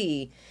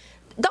sexy.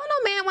 Don't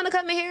no man want to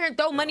come in here and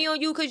throw money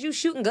on you because you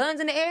shooting guns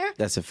in the air?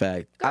 That's a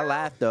fact. I Girl,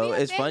 laugh though. be a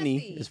It's funny.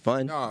 fantasy. It's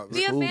fun. No,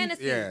 Be a Cool.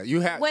 fantasy. Yeah,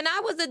 you have. When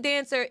I was a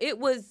dancer, it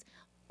was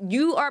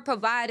you are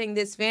providing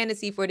this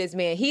fantasy for this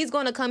man. He's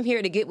going to come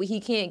here to get what he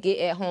can't get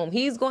at home.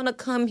 He's going to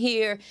come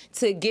here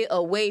to get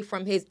away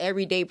from his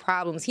everyday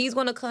problems. He's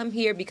going to come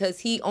here because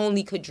he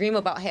only could dream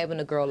about having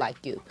a girl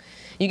like you.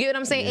 You get what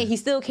I'm saying? And he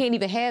still can't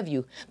even have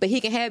you. But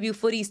he can have you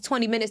for these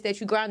 20 minutes that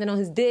you grinding on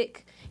his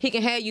dick. He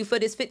can have you for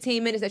this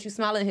 15 minutes that you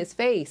smiling in his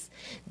face.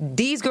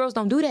 These girls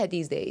don't do that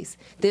these days.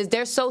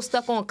 They're so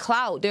stuck on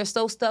clout. They're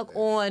so stuck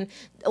on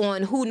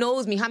who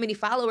knows me, how many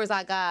followers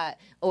I got,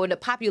 or the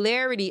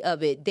popularity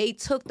of it. They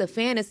took the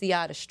fantasy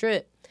out of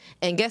strip.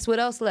 And guess what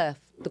else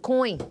left? The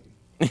coin.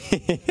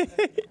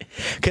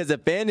 Because the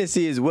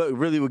fantasy is what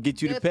really will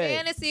get you The to pay.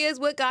 fantasy is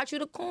what got you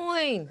the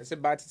coin. I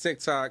said bye to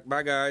TikTok.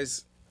 Bye,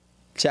 guys.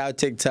 Ciao,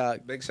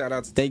 TikTok. Big shout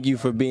out to Thank you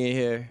for being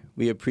here.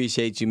 We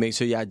appreciate you. Make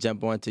sure y'all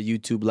jump onto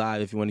YouTube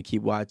Live if you want to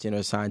keep watching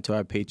or sign to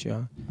our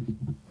Patreon.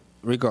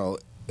 Rico.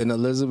 In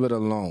Elizabeth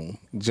alone,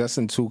 just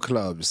in 2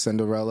 clubs,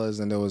 Cinderella's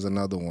and there was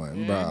another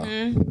one, bro.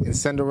 In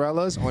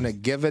Cinderella's, on a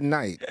given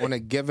night,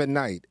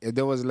 if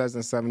there was less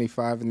than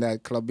 75 in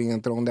that club being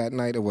thrown that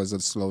night, it was a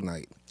slow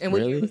night. And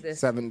what year Really? was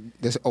this?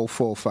 This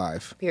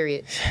 0405.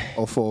 Period.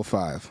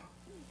 0405.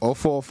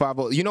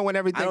 0405. You know when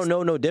everything I don't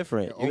know no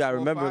different. You gotta 04,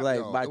 remember, like,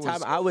 yo, by it the time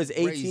was I was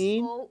crazy.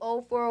 18,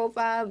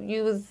 0405,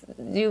 you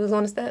was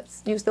on the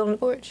steps. You was still on the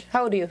porch.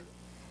 How old are you?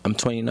 I'm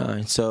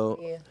 29. So,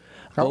 Yeah.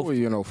 How old were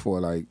you in 04?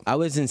 Like, I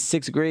was in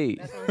 6th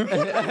grade. You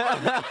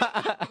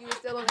were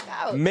still on the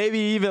couch. Maybe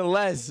even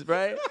less,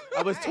 right?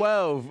 I was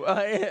 12.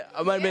 I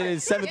might have been in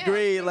 7th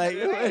grade. Like,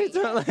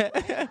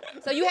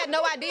 So you had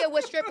no idea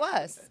what strip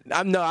was,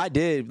 I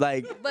did.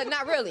 Like, but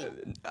not really.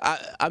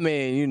 I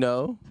mean, you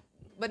know,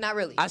 But not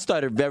really. I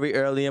started very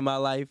early in my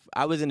life.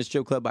 I was in a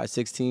strip club by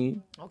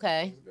 16.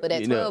 Okay, but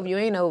at You know. 12, you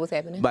ain't know what was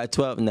happening. By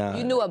 12, nah.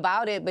 You knew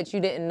about it, but you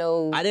didn't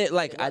know. I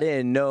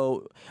didn't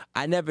know.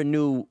 I never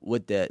knew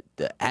what the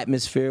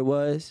atmosphere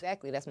was.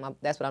 Exactly. That's what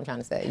I'm trying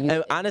to say. You And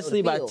didn't know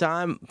honestly, the by feel. the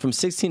time from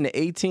 16 to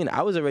 18,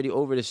 I was already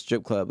over the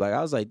strip club. Like,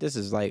 I was like, this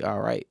is like, all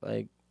right.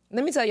 Like,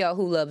 Let me tell y'all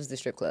who loves the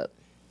strip club.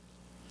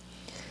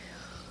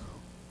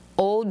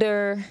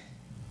 Older,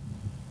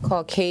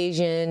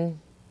 Caucasian,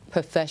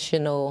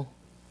 professional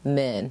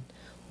men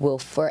will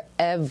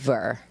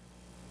forever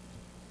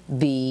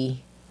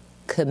be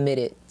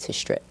committed to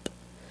strip.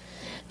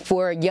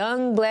 For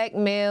young black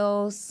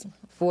males,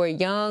 for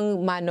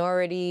young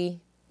minority,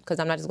 because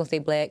I'm not just going to say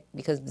black,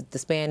 because the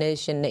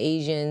Spanish and the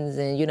Asians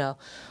and, you know,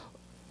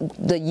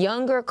 the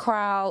younger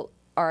crowd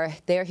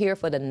they're here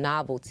for the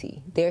novelty.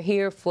 They're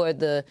here for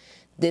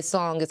this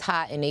song is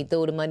hot and they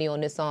throw the money on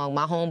this song.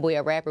 My homeboy,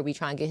 a rapper, we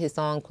try and get his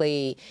song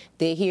played.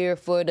 They're here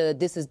for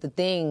this is the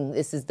thing.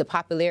 This is the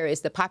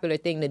it's the popular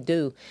thing to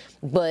do.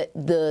 But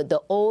the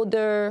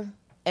older,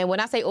 and when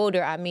I say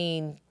older, I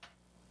mean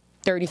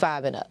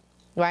 35 and up,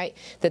 right?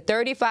 The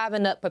 35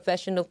 and up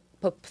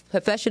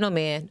professional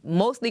man,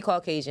 mostly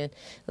Caucasian,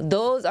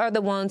 those are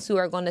the ones who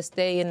are going to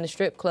stay in the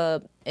strip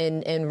club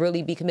and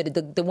really be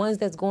committed. The ones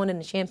that's going in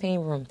the champagne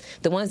room,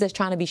 the ones that's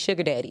trying to be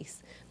sugar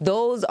daddies.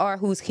 Those are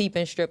who's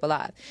keeping strip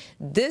alive.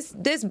 This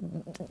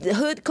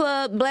hood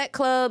club, black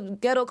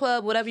club, ghetto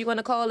club, whatever you want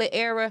to call it,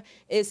 era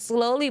is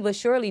slowly but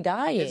surely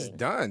dying. it's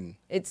done.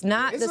 It's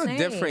not It's the a same.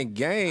 different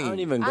game. I don't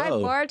even I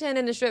go. bartend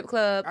in the strip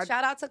club.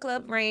 Shout out to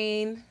Club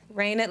Rain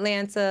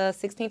Atlanta,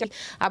 16th.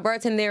 I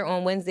bartend there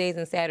on Wednesdays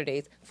and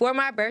Saturdays. For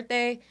my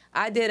birthday,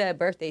 I did a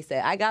birthday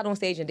set. I got on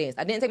stage and danced.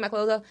 I didn't take my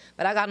clothes off,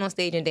 but I got on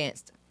stage and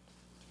danced.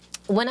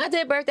 When I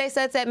did birthday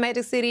sets at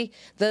Magic City,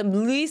 the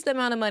least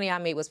amount of money I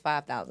made was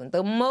 $5,000.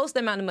 The most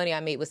amount of money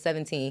I made was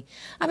 $17,000.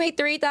 I made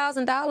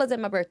 $3,000 at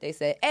my birthday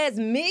set as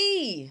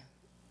me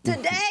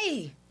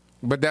today.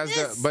 But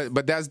that's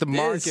but that's the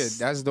market. This.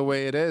 That's the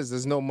way it is.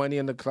 There's no money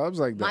in the clubs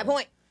like that. My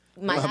point.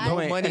 My guy.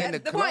 No money in the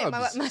That's point.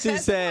 clubs. She She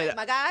said,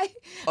 my guy, I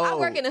oh.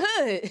 work in the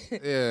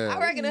hood. Yeah. I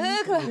work in the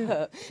hood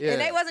club. Yeah.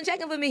 And they wasn't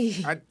checking for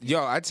me. I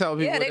tell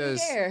people Yeah, they didn't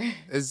this. care.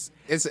 It's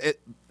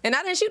And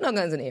I didn't shoot no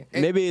guns in there.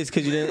 Maybe it's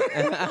because you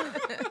didn't.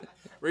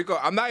 Rico,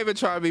 I'm not even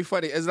trying to be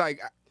funny. It's like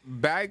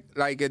back,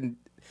 like it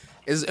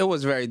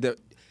was very.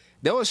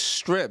 There was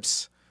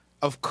strips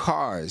of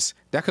cars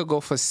that could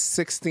go for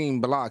 16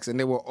 blocks, and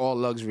they were all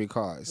luxury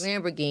cars.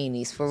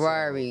 Lamborghinis,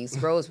 Ferraris,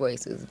 Rolls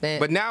Royces,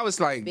 But now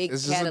it's like big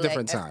it's just Cadillac a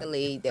different time.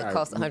 Escalade that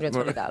cost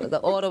 $120.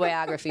 The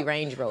autobiography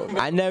Range Rover.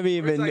 I never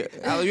even knew.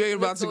 You ain't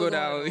about to go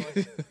down.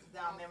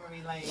 Down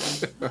memory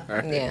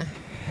lane. Yeah.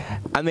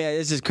 I mean,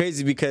 it's just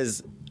crazy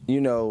because,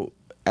 you know,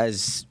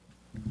 as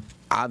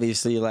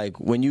obviously, like,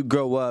 when you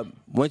grow up,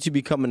 once you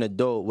become an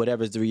adult,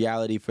 whatever's the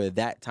reality for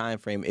that time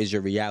frame is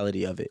your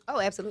reality of it, Oh,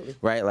 absolutely.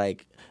 right?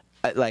 Like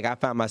I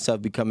found myself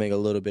becoming a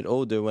little bit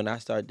older when I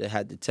started to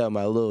have to tell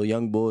my little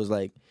young boys,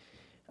 like,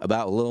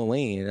 about Lil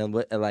Wayne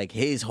and like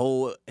his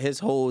whole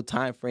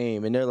time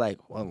frame, and they're like,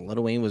 well,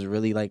 Lil Wayne was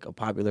really like a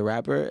popular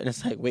rapper, and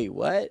it's like, wait,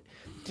 what?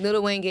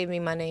 Lil Wayne gave me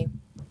my name,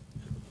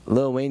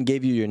 Lil Wayne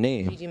gave you your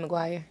name? Gigi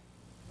Maguire.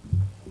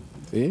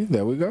 See,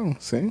 there we go.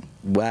 See,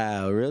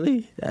 Wow,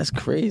 really? That's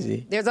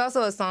crazy. There's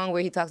also a song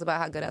where he talks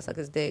about how good I suck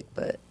his dick,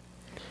 but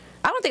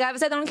I don't think I ever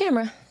said that on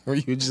camera.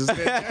 you just did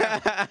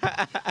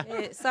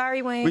that.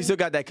 Sorry, Wayne. We still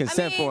got that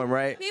consent form,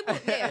 right? People,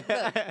 yeah,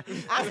 look,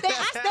 I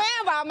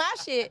stand by my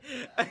shit.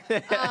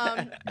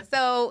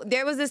 So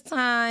there was this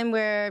time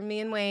where me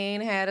and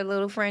Wayne had a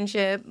little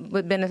friendship,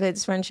 with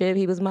benefits friendship.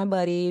 He was my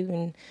buddy,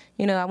 and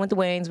you know I went to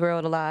Wayne's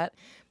World a lot,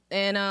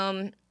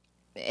 and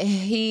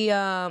he.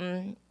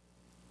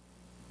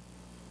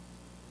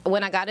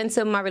 When I got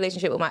into my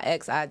relationship with my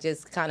ex, I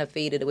just kind of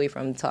faded away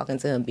from talking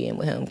to him, being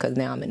with him, because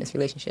now I'm in this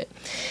relationship.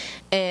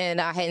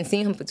 And I hadn't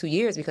seen him for 2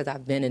 years because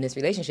I've been in this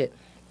relationship.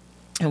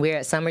 And we were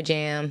at Summer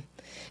Jam.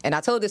 And I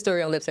told this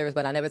story on Lip Service,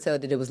 but I never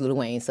told that it was Lil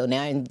Wayne. So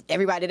now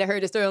everybody that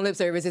heard the story on Lip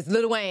Service, it's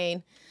Lil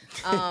Wayne.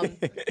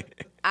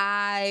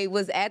 I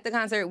was at the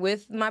concert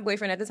with my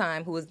boyfriend at the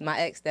time, who was my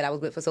ex that I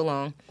was with for so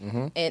long,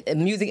 and a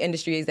music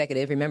industry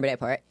executive, remember that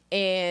part.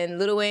 And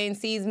Lil Wayne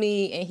sees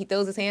me, and he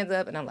throws his hands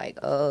up, and I'm like,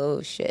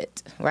 oh,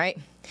 shit, right?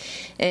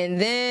 And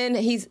then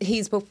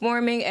he's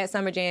performing at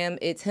Summer Jam.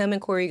 It's him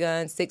and Corey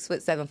Guns, 6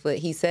 foot, 7 foot.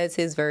 He says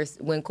his verse.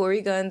 When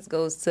Corey Guns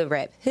goes to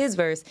rap his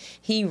verse,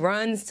 he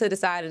runs to the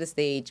side of the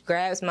stage,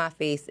 grabs my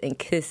face, and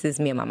kisses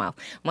me in my mouth.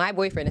 My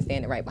boyfriend is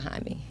standing right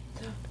behind me.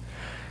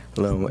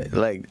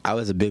 Like, I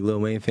was a big Lil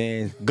Wayne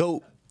fan.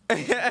 GOAT.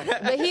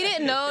 But he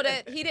didn't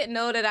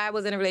know that I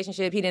was in a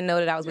relationship. He didn't know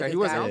that I was with this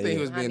guy. I don't think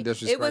he was being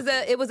disrespectful.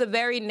 It was a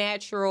very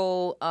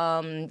natural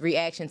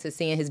reaction to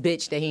seeing his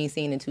bitch that he ain't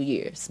seen in 2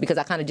 years, because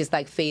I kind of just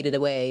like faded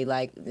away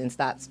and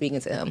stopped speaking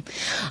to him.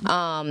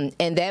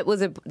 And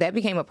that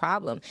became a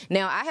problem.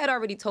 Now, I had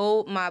already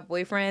told my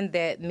boyfriend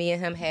that me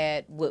and him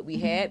had what we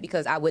had,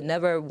 because I would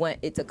never want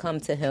it to come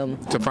to him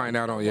to find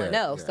out on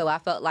No. So I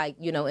felt like,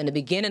 in the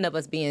beginning of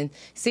us being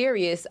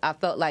serious, I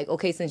felt like,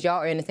 okay, since y'all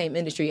are in the same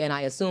industry and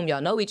I assume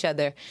y'all know each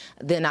other,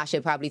 then I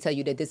should probably tell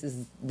you that this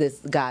is this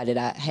guy that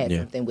I had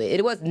something with.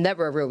 It was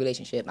never a real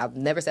relationship. I've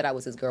never said I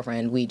was his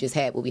girlfriend. We just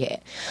had what we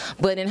had.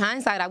 But in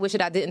hindsight, I wish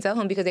that I didn't tell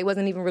him, because they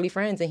wasn't even really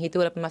friends, and he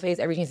threw it up in my face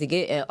every chance he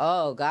get. And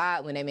oh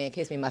God, when that man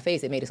kissed me in my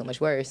face, it made it so much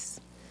worse.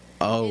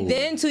 Oh. And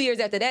then 2 years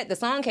after that, the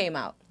song came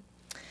out.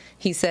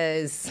 He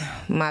says,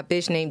 my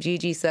bitch named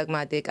Gigi suck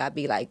my dick. I'd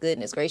be like,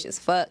 goodness gracious,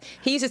 fuck.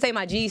 He used to say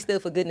my G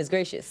stood for goodness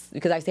gracious,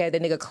 because I used to have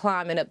that nigga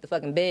climbing up the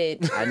fucking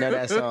bed. I know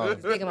that song.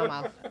 Stick in my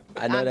mouth.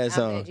 I know that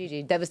song. I'm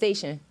Gigi.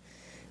 Devastation.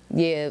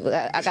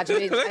 Yeah, I got your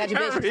bitch. I got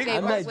your bitch.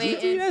 I'm like,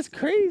 Gigi, that's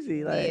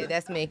crazy. Like, yeah,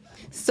 that's me.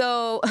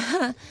 So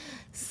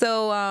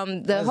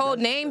the whole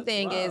name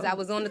thing is, I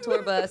was on the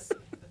tour bus.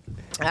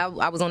 I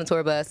was on the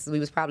tour bus. We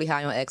was probably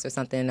high on X or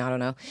something, I don't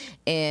know,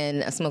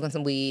 and smoking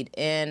some weed.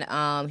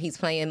 And he's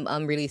playing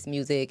unreleased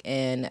music,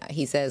 and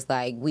he says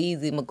like,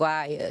 Weezy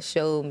Maguire,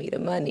 show me the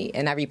money.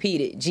 And I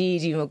repeated,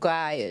 Gigi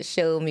Maguire,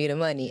 show me the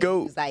money.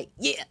 Go. He's like,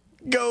 yeah,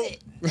 go.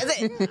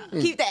 that's it.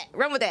 Keep that.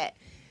 Run with that.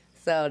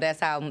 So that's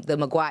how the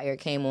Maguire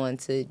came on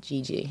to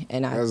Gigi,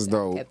 and I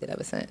kept it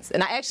ever since.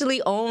 And I actually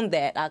owned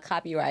that. I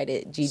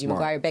copyrighted Gigi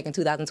Maguire back in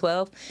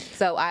 2012.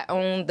 So I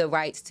own the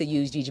rights to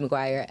use Gigi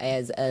Maguire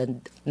as a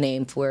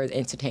name for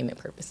entertainment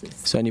purposes.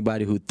 So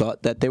anybody who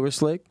thought that they were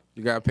slick,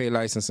 you gotta pay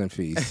licensing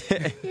fees.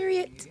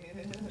 Period.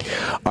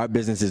 Our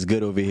business is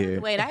good over here.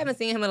 Wait, I haven't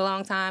seen him in a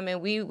long time,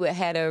 and we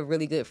had a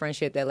really good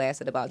friendship that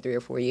lasted about 3 or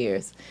 4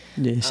 years.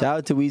 Yeah, shout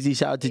out to Weezy,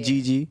 shout out to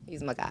Gigi.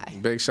 He's my guy.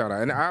 Big shout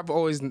out. And I've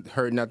always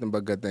heard nothing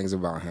but good things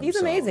about him. He's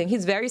amazing.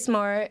 He's very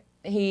smart.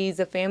 He's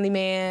a family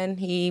man.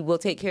 He will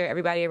take care of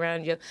everybody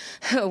around you.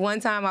 One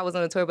time I was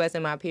on a tour bus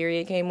and my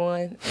period came on,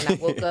 and I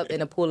woke up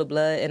in a pool of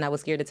blood, and I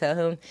was scared to tell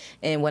him.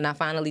 And when I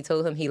finally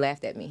told him, he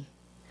laughed at me.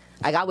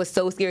 Like, I was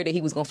so scared that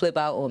he was going to flip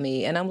out on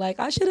me. And I'm like,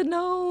 I should have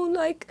known,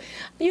 like,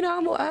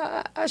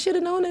 I should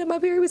have known that my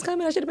period was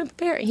coming. I should have been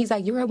prepared. And he's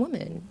like, you're a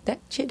woman. That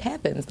shit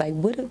happens. Like,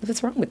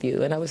 what's wrong with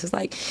you? And I was just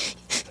like,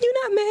 you're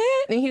not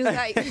mad? And he was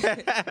like,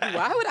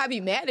 why would I be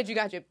mad that you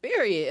got your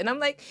period? And I'm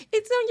like,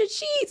 it's on your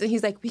sheets. And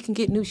he's like, we can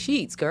get new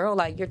sheets, girl.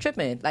 Like, you're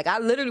tripping. Like, I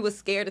literally was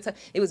scared to tell.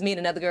 It was me and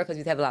another girl, because we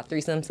used to have a lot of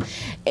threesomes.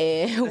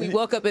 And we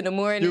woke up in the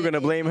morning. You were going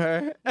to blame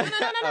her?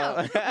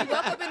 No. We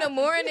woke up in the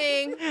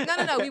morning.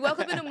 No. We woke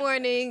up in the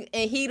morning,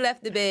 and he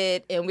left the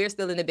bed, and we're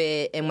still in the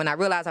bed. And when I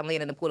realize I'm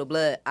laying in a pool of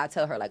blood, I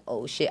tell her, like,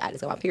 oh, shit, I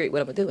just got my period.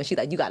 What am I doing? And she's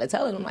like, you got to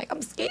tell him. I'm like,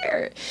 I'm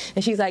scared.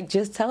 And she's like,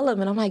 just tell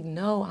him. And I'm like,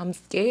 no, I'm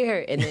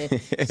scared. And then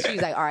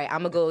she's like, all right,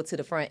 I'm going to go to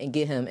the front and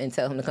get him and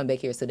tell him to come back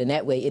here. So then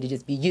that way it'll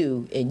just be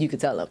you, and you could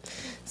tell him.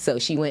 So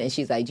she went, and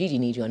she's like, Gigi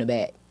needs you on the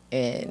back.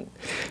 And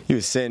you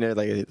was sitting there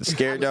like a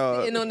scared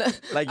dog,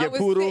 like your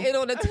poodle.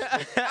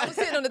 I was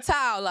sitting on the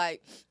towel,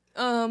 like,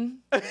 I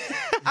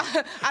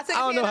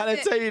don't know how to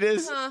tell you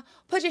this.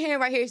 Put your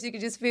hand right here so you can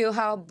just feel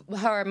how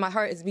hard my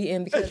heart is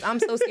beating, because I'm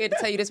so scared to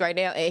tell you this right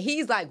now. And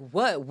he's like,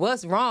 what?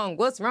 What's wrong?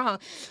 What's wrong?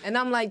 And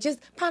I'm like, just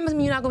promise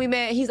me you're not going to be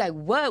mad. And he's like,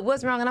 what?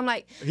 What's wrong? And I'm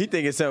like, he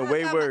thinking something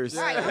way worse.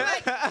 Right. I'm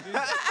like, I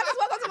just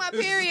woke up to my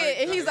period.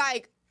 And he's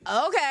like,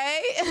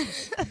 okay.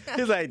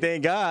 He's like,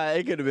 thank God.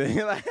 It could have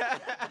been like,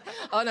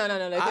 oh, no.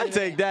 I'd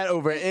take that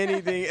over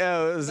anything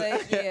else.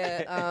 But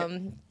yeah,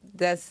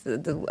 that's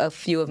a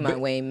few of my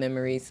Wayne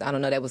memories. I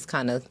don't know. That was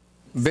kind of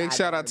big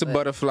shout out to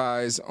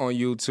Butterflies on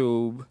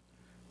YouTube.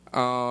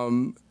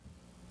 Oh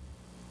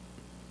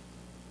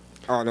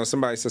no,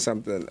 somebody said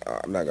something.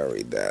 I'm not gonna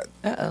read that.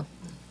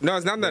 No,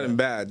 it's not nothing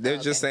bad. They're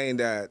just saying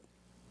that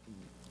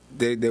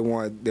they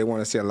want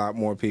to see a lot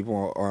more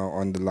people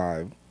on the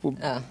live.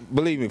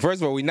 Believe me,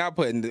 first of all, we're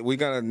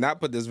gonna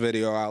not put this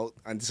video out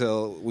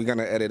until we're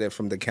gonna edit it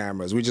from the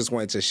cameras. We just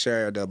wanted to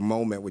share the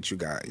moment with you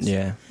guys.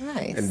 Yeah,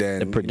 nice. And then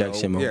the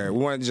production moment. Yeah, we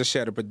wanted to just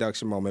share the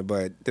production moment,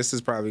 but this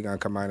is probably gonna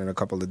come out in a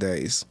couple of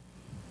days.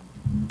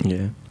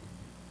 Yeah.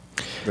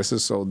 This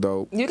is so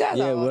dope. You guys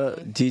are awesome. Well,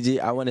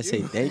 Gigi, I want to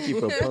say thank you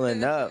for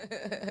pulling up.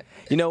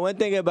 One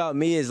thing about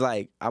me is,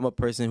 like, I'm a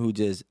person who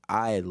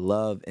I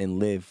love and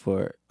live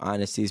for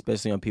honesty,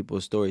 especially on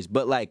people's stories.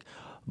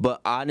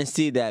 But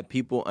honesty that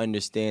people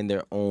understand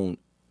their own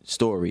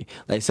story.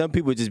 Like, some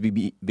people just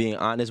be being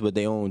honest with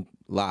their own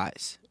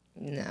lies.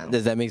 No.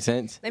 Does that make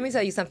sense? Let me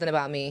tell you something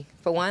about me.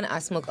 For one, I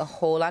smoke a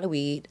whole lot of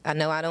weed. I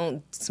know I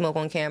don't smoke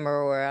on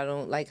camera, or I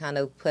don't kind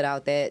of put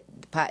out that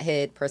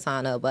pothead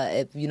persona, but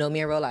if you know me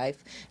in real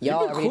life,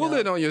 y'all already know. Cool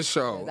it on your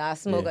show. I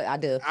smoke. I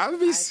do. I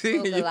be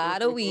seeing smoke a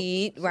lot of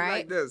weed, right?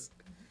 Like this.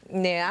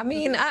 Yeah, I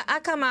mean, I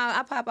come out,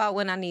 I pop out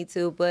when I need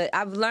to, but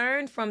I've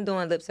learned from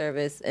doing lip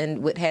service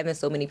and with having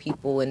so many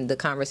people in the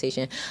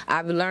conversation,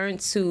 I've learned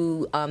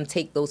to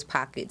take those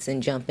pockets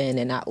and jump in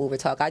and not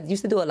overtalk. I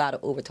used to do a lot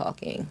of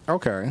overtalking.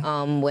 Okay.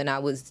 When I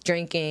was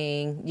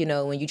drinking, you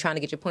know, when you're trying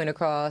to get your point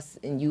across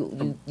and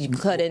you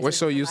cut into. We're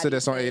so used to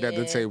this on 8 at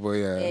the table,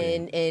 yeah.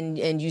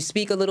 And you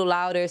speak a little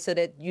louder so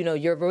that, you know,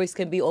 your voice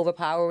can be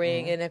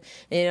overpowering, and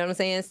you know what I'm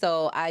saying?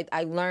 So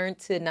I learned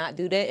to not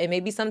do that, and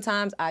maybe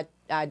sometimes I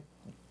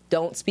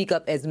don't speak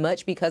up as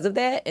much because of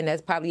that, and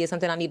that's probably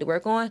something I need to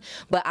work on.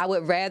 But I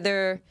would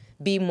rather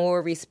be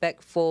more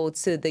respectful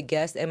to the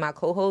guest and my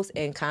co-host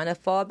and kind of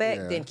fall back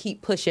than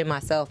keep pushing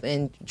myself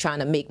and trying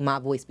to make my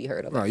voice be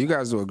heard. No, you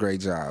guys do a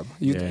great job.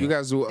 You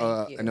guys do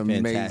an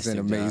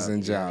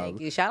amazing job.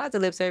 Thank you. Shout out to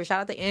Lip Service. Shout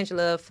out to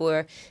Angela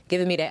for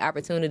giving me that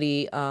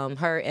opportunity.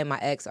 Her and my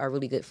ex are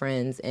really good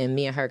friends, and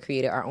me and her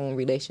created our own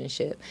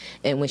relationship.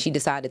 And when she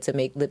decided to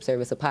make Lip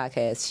Service a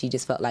podcast, she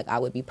just felt like I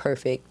would be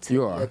perfect to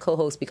be a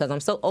co-host because I'm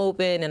so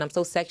open and I'm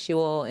so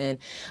sexual and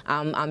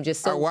I'm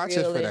just so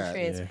real and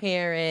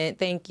transparent.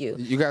 Thank you.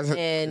 You guys,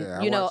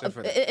 and you know,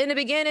 in the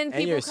beginning,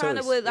 people kind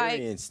of would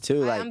like. Too,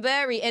 like I'm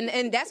very,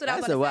 and that's what I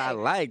was. That's what I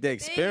like. The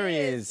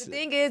experience. The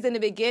thing is, in the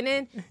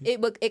beginning,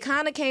 it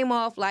kind of came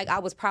off like I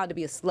was proud to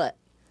be a slut.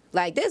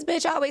 Like, this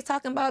bitch always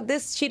talking about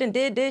this, she done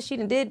did this, she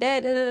done did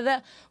that, da, da, da.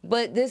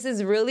 But this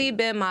has really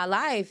been my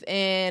life.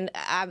 And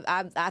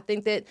I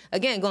think that,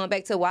 again, going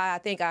back to why I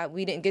think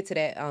we didn't get to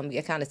that,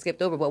 I kind of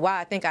skipped over, but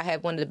why I think I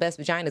have one of the best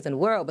vaginas in the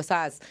world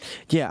besides.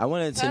 Yeah, I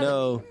wanted to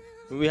know.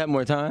 We have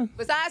more time?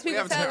 Besides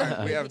people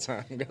we have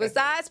time.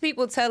 Besides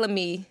people telling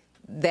me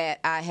that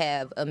I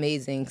have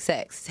amazing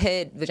sex,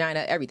 head,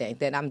 vagina, everything,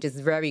 that I'm just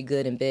very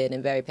good in bed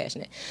and very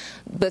passionate.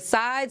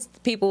 Besides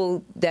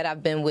people that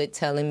I've been with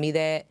telling me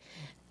that,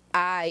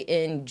 I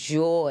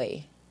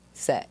enjoy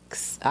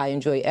sex. I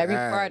enjoy every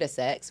part of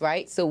sex,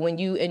 right? So when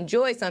you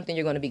enjoy something,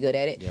 you're going to be good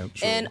at it. Yep,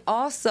 sure. And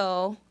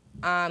also,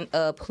 I'm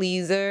a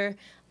pleaser.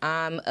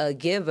 I'm a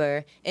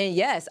giver. And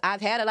yes,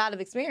 I've had a lot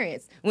of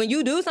experience. When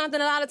you do something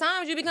a lot of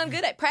times, you become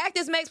good at it.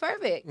 Practice makes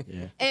perfect.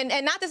 Yeah.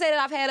 And not to say that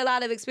I've had a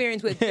lot of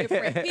experience with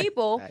different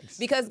people, nice.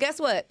 Because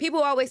guess what?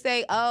 People always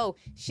say, oh,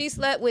 she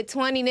slept with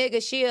 20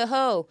 niggas, she a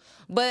hoe.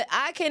 But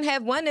I can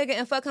have one nigga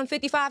and fuck him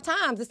 55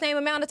 times, the same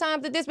amount of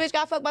times that this bitch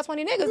got fucked by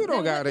 20 niggas. You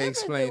don't got to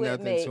explain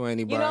nothing to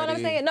anybody. You know what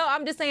I'm saying? No,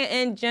 I'm just saying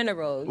in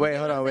general. Wait,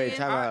 hold on, wait,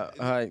 time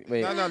out.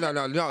 Wait.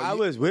 No. I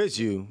was with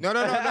you. No.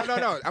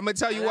 I'm going to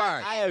tell you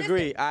why. I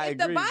agree. If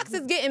the box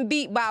is getting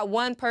beat by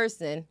one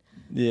person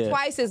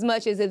twice as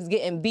much as it's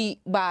getting beat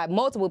by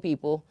multiple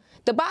people,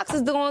 the box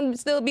is going to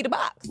still be the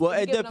box. Well,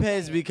 it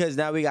depends because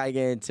now we got to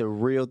get into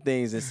real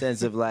things in the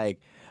sense of like,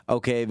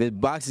 okay, if the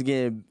box is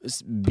getting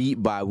beat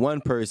by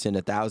one person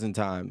 1,000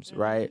 times,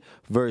 right,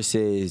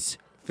 versus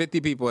 50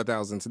 people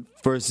 1,000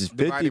 versus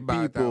 50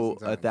 people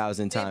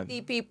 1,000 times.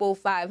 50 people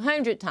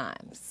 500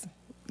 times.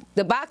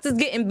 The box is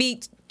getting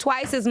beat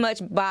twice as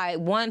much by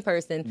one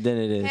person than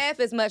it is half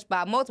as much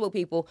by multiple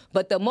people,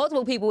 but the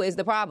multiple people is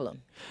the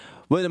problem.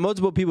 Well, the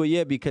multiple people,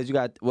 yeah, because you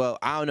got, well,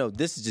 I don't know.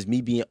 This is just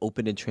me being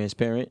open and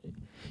transparent.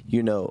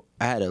 You know,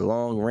 I had a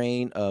long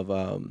reign of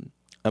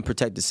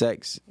unprotected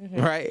sex,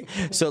 right?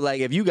 So,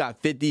 like, if you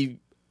got 50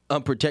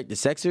 unprotected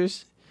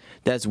sexers,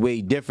 that's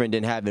way different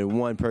than having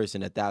one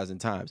person 1,000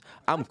 times.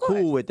 I'm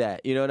cool with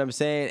that. You know what I'm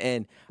saying?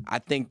 And I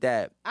think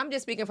that I'm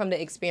just speaking from the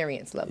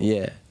experience level.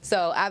 Yeah.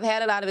 So I've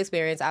had a lot of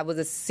experience. I was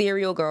a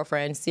serial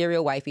girlfriend,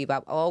 serial wifey, but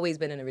I've always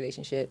been in a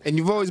relationship. And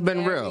you've always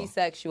been real. Very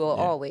sexual,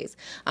 always.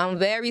 I'm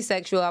very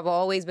sexual. I've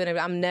always been.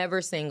 I'm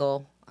never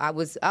single.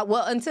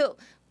 Until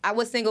I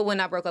was single when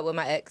I broke up with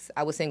my ex.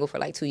 I was single for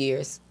like 2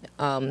 years,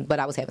 but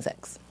I was having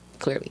sex.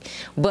 Clearly.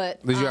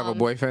 But did you have a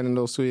boyfriend in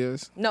those 2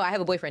 years? No, I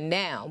have a boyfriend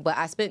now, but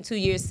I spent 2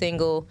 years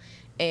single,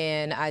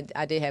 and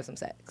I did have some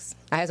sex.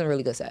 I had some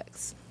really good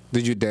sex.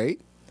 Did you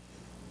date?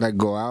 Like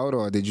go out,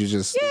 or did you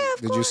just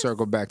of course. You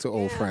circle back to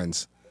old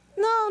friends?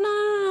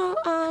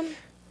 No.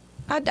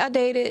 I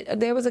dated.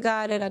 There was a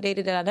guy that I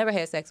dated that I never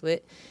had sex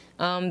with.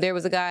 There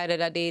was a guy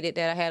that I dated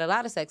that I had a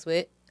lot of sex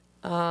with.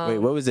 Wait,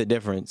 what was the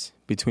difference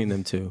between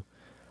them two?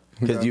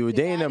 Because you were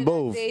dating them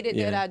both.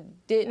 That I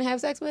didn't have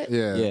sex with.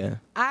 Yeah.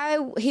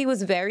 He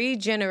was very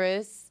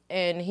generous,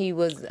 and he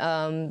was.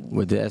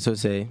 What did Esso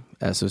say?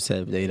 Esso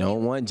said they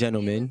don't want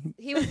gentlemen.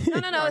 He was no.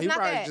 No, it's he not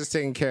probably that. just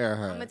taking care of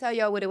her. I'm gonna tell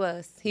y'all what it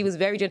was. He was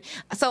very generous.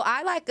 So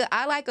I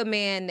like a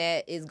man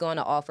that is going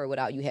to offer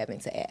without you having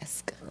to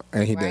ask.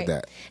 And he right? did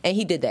that. And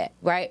he did that,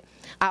 right?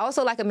 I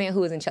also like a man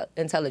who is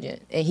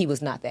intelligent, and he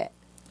was not that.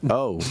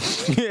 Oh.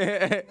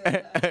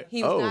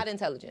 He was not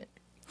intelligent.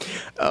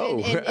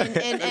 Oh.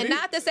 And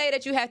not to say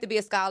that you have to be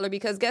a scholar,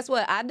 because guess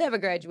what? I never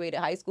graduated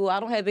high school. I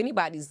don't have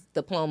anybody's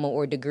diploma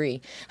or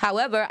degree.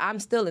 However, I'm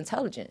still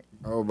intelligent.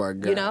 Oh, my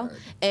God. You know?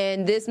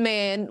 And this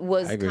man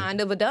was kind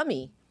of a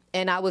dummy.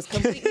 And I was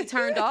completely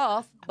turned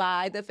off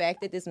by the fact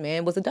that this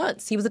man was a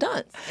dunce. He was a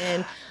dunce.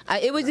 And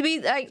it would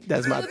be like...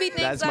 That's my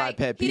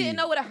pet peeve. He didn't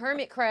know what a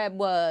hermit crab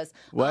was.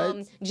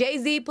 What?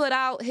 Jay-Z put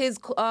out his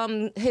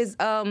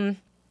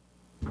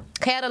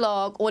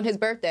catalog on his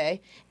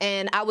birthday,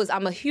 and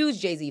I'm a huge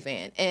Jay-Z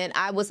fan, and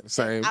I was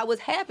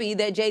happy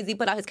that Jay-Z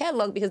put out his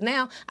catalog, because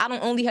now I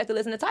don't only have to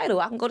listen to Tidal,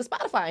 I can go to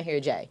Spotify and hear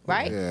Jay,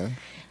 right? Yeah.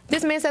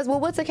 This man says, well,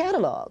 what's a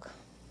catalog?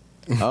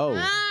 Oh.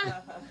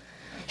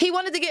 He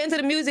wanted to get into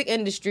the music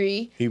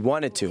industry. He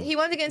wanted to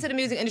get into the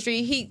music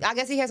industry. I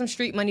guess he had some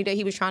street money that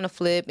he was trying to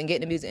flip and get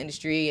in the music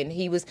industry, and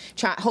he was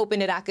hoping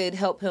that I could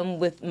help him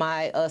with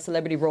my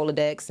celebrity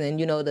Rolodex and,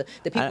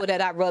 the people that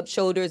I rub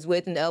shoulders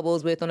with and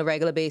elbows with on a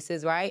regular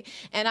basis, right?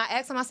 And I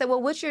asked him, I said,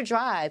 well, what's your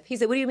drive? He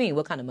said, what do you mean?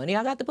 What kind of money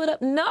I got to put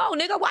up? No,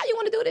 nigga, why you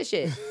want to do this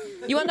shit?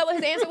 You want to know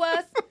what his answer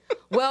was?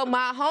 Well,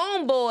 my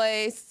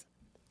homeboys...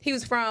 He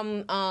was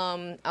from,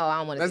 I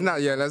don't want to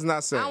say. Let's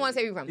not say. I don't want to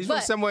say where he's from. He's from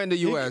somewhere in the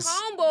U.S. His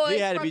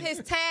homeboys from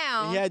his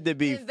town. He had to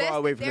be far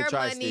away from the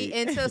tri-state. Invested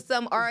their money into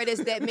some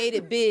artist that made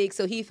it big,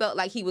 so he felt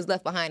like he was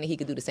left behind and he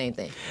could do the same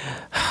thing.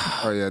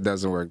 Oh, yeah, it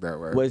doesn't work that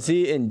way. Was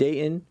he in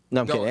Dayton? No,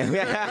 I'm kidding.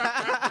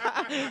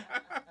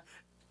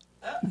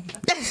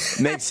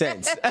 Makes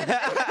sense. Kind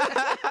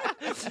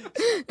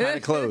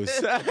of close.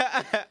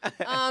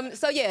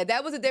 So yeah,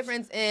 that was a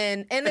difference.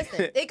 And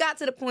listen, it got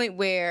to the point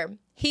where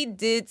he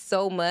did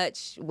so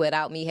much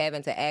without me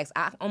having to ask.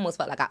 I almost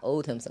felt like I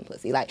owed him some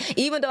pussy. Like,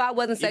 even though I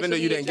wasn't sexually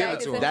you didn't give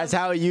it to him. That's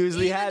how it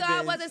usually happens. Even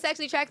though I wasn't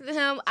sexually attracted to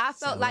him, I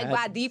felt like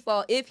by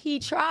default, if he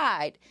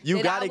tried,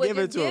 you gotta give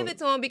it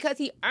to him because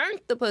he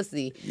earned the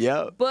pussy.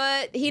 Yep.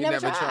 But he never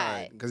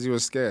tried because he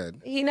was scared.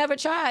 He never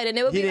tried, and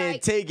it would he be didn't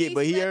like, take it,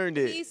 but he earned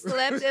it. He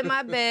slept in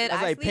my bed.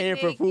 That's like paying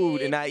for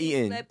food and not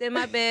eating. He slept in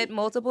my bed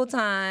multiple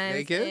times.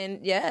 Naked?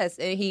 And yes,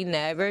 and he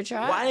never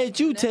tried. Why didn't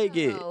you take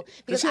it?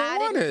 Because I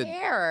didn't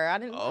care. I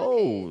didn't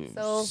want it.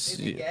 So. Is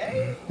he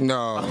gay?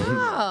 No.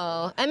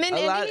 Oh, I mean,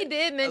 and he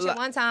did mention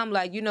one time,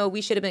 like,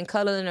 we should have been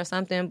cuddling or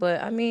something.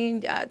 But I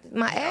mean,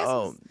 my ass.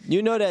 Was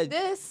you know that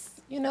this,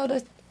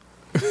 this.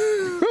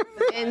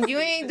 And you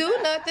ain't do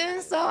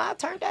nothing, so I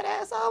turned that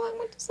ass off and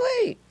went to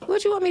sleep.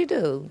 What you want me to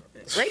do?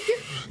 Rape you?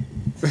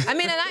 I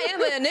mean, and I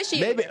am an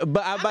initiator. Maybe,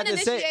 but I'm about to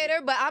say.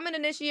 But I'm an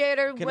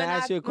initiator. Can I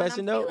ask you a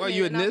question though? Well,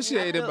 you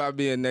initiated by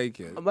being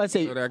naked. I'm about to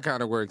say, so that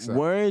kind of works out.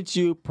 Weren't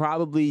you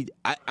probably?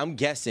 I'm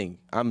guessing.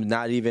 I'm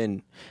not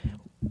even.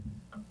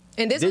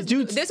 And this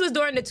was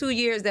during the 2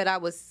 years that I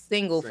was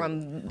single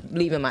from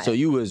leaving my. So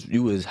you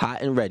was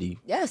hot and ready.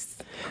 Yes.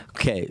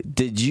 Okay.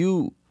 Did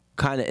you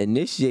kind of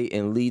initiate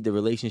and lead the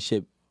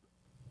relationship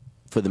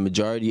for the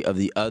majority of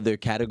the other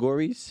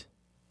categories?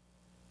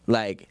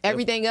 Like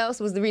everything else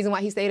was the reason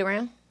why he stayed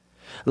around.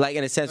 Like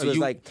in a sense, it was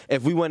like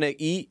if we want to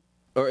eat,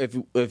 or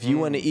if you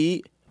want to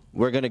eat,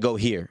 we're gonna go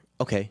here.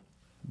 Okay,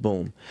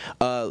 boom.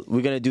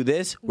 We're gonna do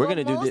this. We're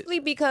gonna do this. Mostly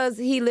because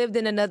he lived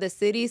in another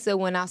city. So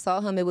when I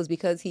saw him, it was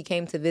because he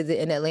came to visit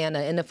in Atlanta.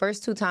 And the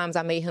first 2 times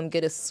I made him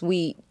get a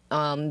suite.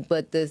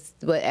 But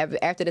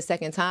after the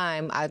second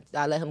time, I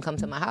let him come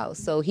to my house.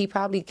 So he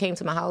probably came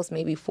to my house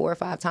maybe 4 or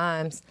 5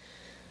 times.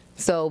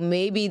 So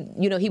maybe,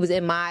 he was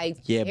in my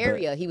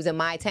area. He was in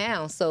my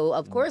town. So,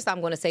 of course, I'm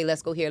going to say,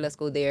 let's go here, let's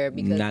go there.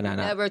 Because I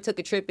never took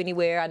a trip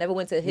anywhere. I never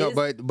went to his. No,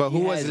 but who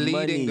was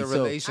leading the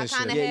relationship?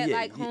 I kind of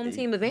had, home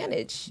team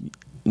advantage.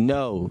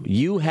 No,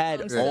 you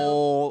had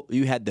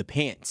you had the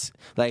pants.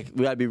 Like,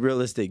 we gotta be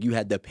realistic. You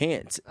had the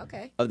pants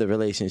of the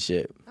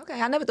relationship. Okay,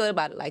 I never thought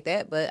about it like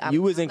that, but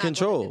you was in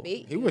control.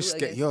 He was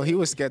scared. He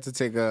was scared to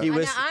take a. He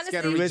was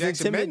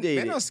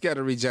intimidated. Men are scared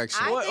of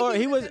rejection. Or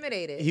he was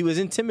intimidated. He was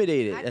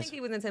intimidated. I think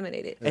he was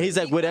intimidated. And he's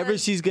like, whatever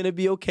she's gonna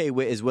be okay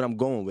with is what I'm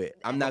going with.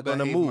 I'm not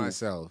gonna move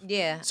myself.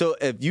 Yeah. So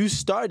if you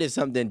started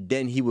something,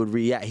 then he would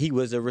react. He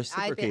was a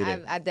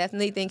reciprocator. I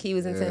definitely think he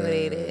was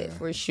intimidated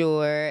for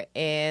sure.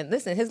 And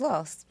listen, his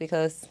loss.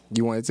 Because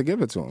you wanted to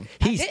give it to him.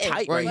 He's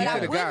tight. But I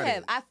would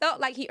have. I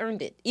felt like he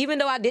earned it. Even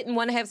though I didn't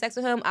want to have sex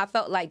with him, I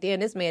felt like, damn,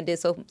 this man did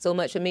so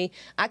much for me.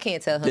 I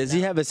can't tell him. Does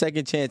he have a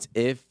second chance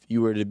if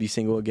you were to be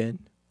single again?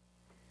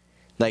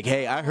 Like,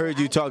 hey, I heard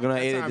you talking on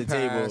 8 at the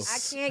table.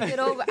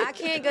 I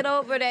can't get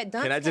over that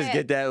dunk. Can I just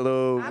get that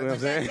little, you know what I'm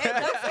saying?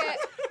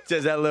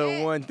 Just that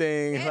little one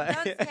thing.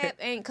 That dunk cap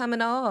ain't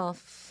coming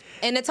off.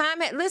 And the time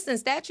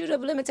statute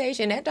of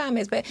limitation, that time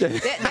has passed.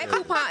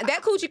 That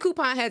coochie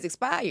coupon has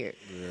expired.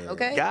 Yeah.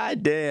 Okay?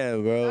 God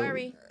damn, bro.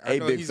 Sorry. Hey,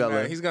 big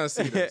fella. He's going to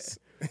see this.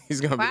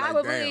 He's going to be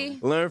like, damn.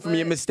 Learn from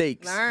your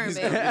mistakes. He's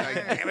going to be like,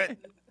 damn it.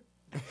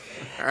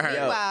 All right.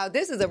 Wow,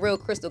 this is a real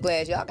crystal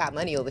glass. Y'all got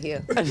money over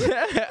here.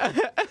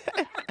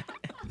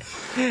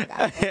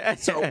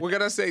 So we're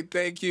gonna say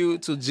thank you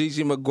to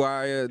Gigi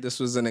Maguire. This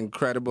was an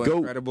incredible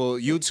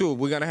YouTube.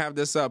 We're gonna have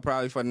this up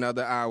probably for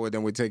another hour,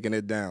 then we're taking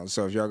it down.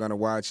 So if y'all gonna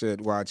watch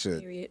it.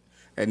 Period.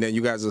 And then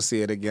you guys will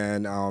see it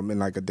again in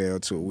like a day or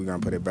two. We're gonna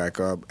put it back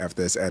up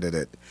after it's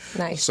edited.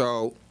 Nice.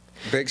 So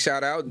big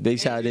shout out. Big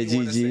shout out to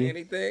Gigi.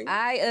 Anything?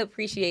 I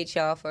appreciate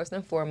y'all first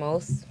and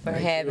foremost for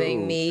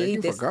having me. Thank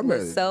you this for coming.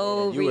 Was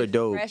so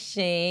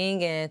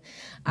refreshing, and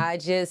I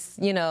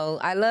just,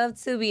 I love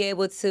to be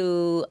able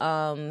to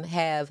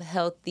have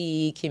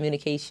healthy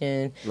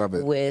communication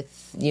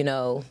with,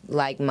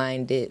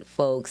 like-minded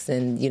folks,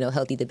 and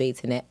healthy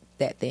debates and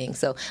that thing.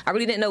 So I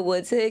really didn't know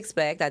what to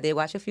expect. I did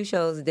watch a few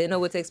shows, didn't know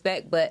what to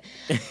expect, but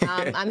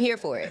I'm here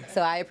for it.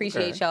 So I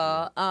appreciate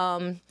y'all.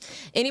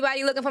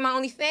 Anybody looking for my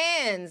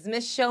OnlyFans?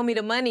 Miss Show Me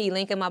the Money.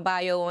 Link in my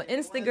bio on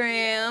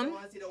Instagram.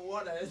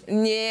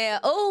 Yeah.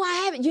 Oh,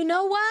 I haven't. You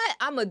know what?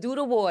 I'ma do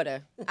the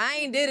water. I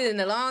ain't did it in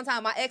a long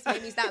time. My ex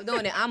made me stop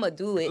doing it. I'ma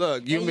do it.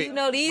 Look, you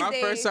know these my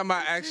days, first time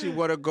I actually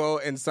want to go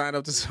and sign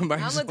up to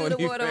somebody's I'm gonna do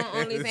the water on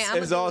OnlyFans.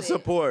 It's all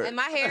support. And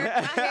my hair,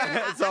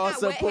 It's all I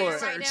got wet hair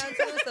support. right now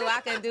too, so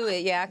I can do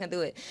it. Yeah, I can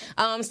do it.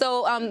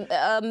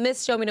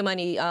 Miss Show Me the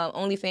Money,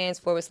 OnlyFans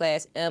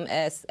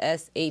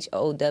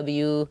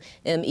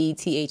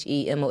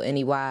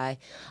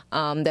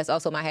 /MSSHOWMETHEMONEY. That's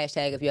also my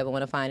hashtag if you ever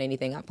want to find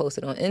anything I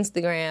posted on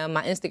Instagram.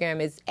 My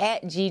Instagram is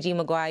 @Gigi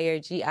Maguire,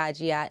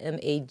 GIGIMAGUIRE.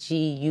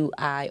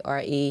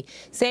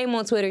 Same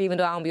on Twitter, even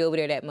though I don't be over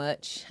there that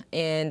much.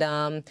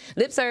 And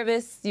Lip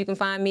Service, you can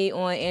find me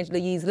on Angela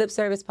Yee's Lip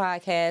Service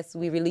podcast.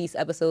 We release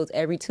episodes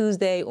every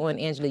Tuesday on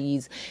Angela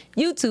Yee's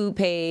YouTube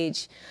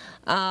page.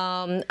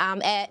 I'm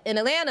in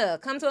Atlanta.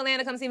 Come to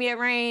Atlanta. Come see me at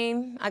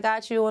Rain. I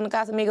got you on the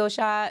Casamigo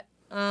shot.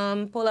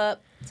 Pull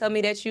up. Tell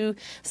me that you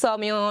saw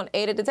me on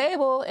 8 at the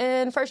Table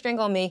and first drink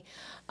on me.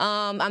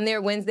 I'm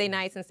there Wednesday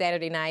nights and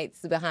Saturday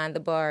nights behind the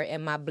bar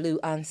in my blue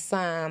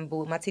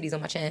ensemble, my titties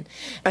on my chin.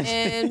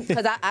 And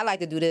because I like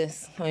to do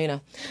this, you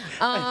know.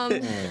 I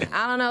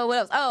don't know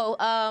what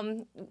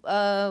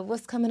else.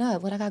 What's coming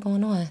up? What I got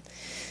going on?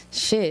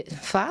 Shit,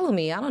 follow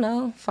me. I don't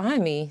know.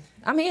 Find me.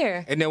 I'm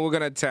here. And then we're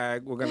gonna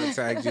tag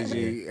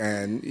Gigi,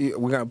 and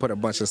we're gonna put a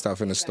bunch of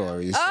stuff in the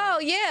stories. Oh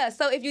yeah.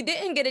 So if you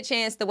didn't get a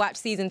chance to watch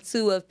season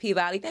 2 of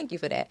P-Valley, thank you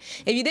for that.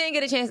 If you didn't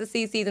get a chance to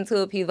see season 2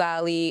 of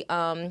P-Valley,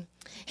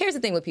 here's the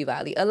thing with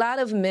P-Valley. A lot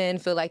of men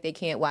feel like they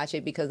can't watch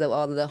it because of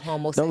all of the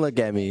homosexual. Don't look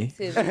at me.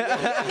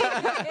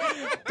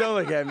 Don't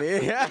look at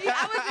me. I was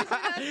just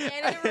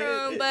standing in the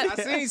room, but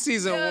I seen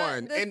season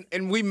 1,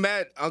 and we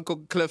met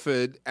Uncle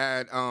Clifford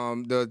at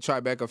the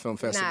Tribeca Film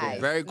Festival.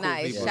 Nice, Very cool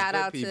nice. people. Shout good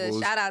out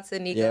peoples. to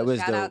Nico. Yeah, it was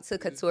shout out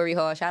dope. to Katori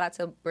Hall. Shout out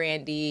to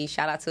Brandy.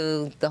 Shout out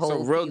to the whole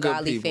Some real good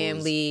P-Valley peoples.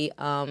 family.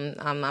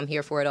 I'm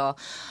here for it all.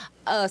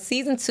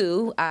 Season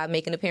 2, I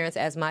make an appearance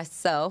as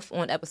myself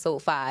on episode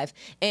 5.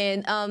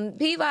 And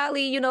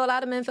P-Valley, you know, a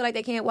lot of men feel like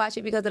they can't watch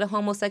it because of the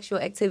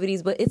homosexual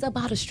activities, but it's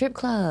about a strip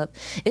club.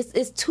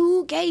 It's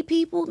 2 gay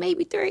people,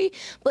 maybe 3,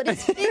 but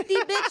it's 50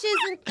 bitches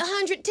and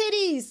 100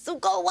 titties. So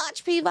go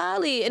watch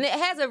P-Valley. And it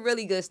has a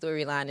really good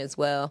storyline as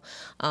well.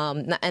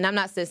 And I'm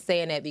not just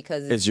saying that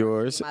because It's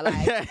yours. my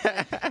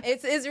life.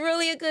 It's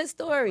really a good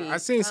story. I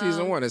seen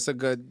season 1. It's a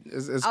good.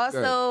 It's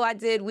Also, good. I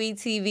did We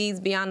TV's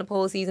Beyond the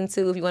Pole season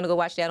 2. If you want to go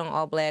watch that on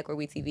All Black or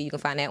We TV, you can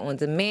find that on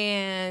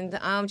demand.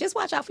 Just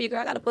watch out for your girl.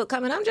 I got a book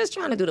coming. I'm just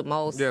trying to do the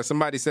most. Yeah,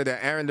 somebody said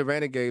that Aaron the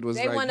Renegade was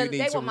They like, want you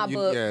need to. my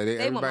book. Yeah,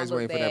 They want my everybody's book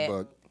waiting for that bad.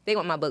 book. They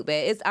want my book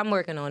bad. I'm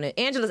working on it.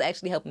 Angela's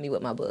actually helping me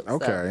with my book.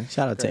 Okay. So.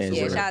 Shout out to Okay,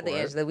 Angela. Yeah, shout out to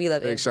Angela. We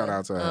love Big Angela. shout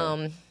out to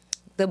her.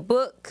 The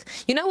book.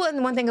 You know what?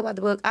 One thing about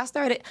the book, I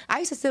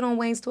used to sit on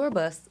Wayne's tour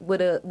bus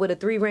with a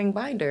 3-ring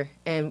binder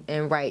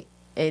and write.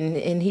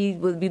 And he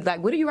would be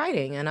like, "What are you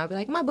writing?" And I'd be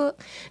like, "My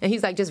book." And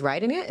he's like, "Just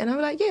writing it?" And I'd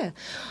be like, "Yeah."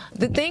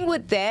 The thing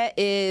with that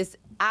is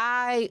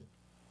I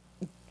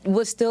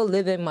was still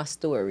living my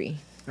story.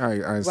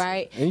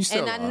 Right. And you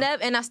still are.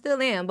 I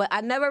still am, but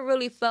I never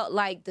really felt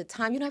like the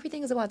time. You know,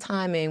 everything is about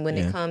timing when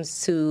it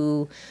comes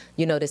to,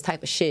 you know, this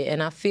type of shit.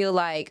 And I feel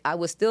like I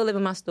was still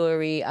living my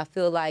story. I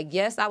feel like,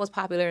 yes, I was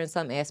popular in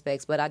some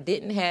aspects, but I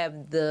didn't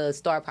have the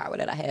star power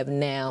that I have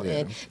now. Yeah.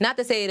 And not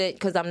to say that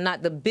because I'm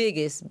not the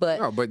biggest,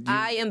 but, No, but you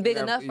I am big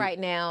have- enough right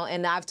now,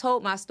 and I've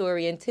told my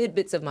story and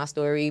tidbits of my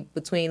story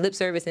between lip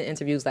service and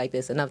interviews like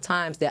this enough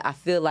times that I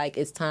feel like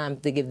it's time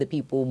to give the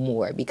people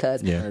more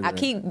because I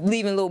keep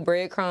leaving little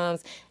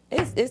breadcrumbs.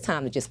 It's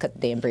time to just cut the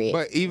damn bread.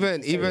 But even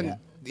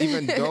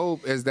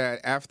dope is that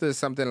after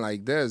something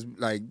like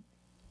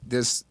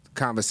this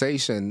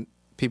conversation,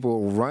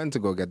 people will run to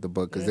go get the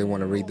book because they want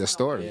to read the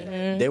story.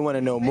 They want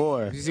to know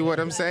more. You see what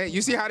I'm saying?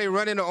 You see how they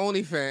run into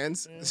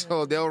OnlyFans,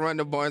 so they'll run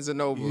to Barnes and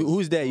Noble.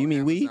 Who's that? You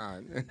mean we?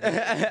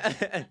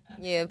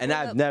 Yeah, And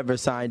I've never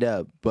signed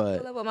up, but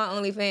pull up with my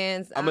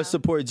OnlyFans. I'm gonna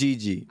support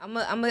Gigi. I'm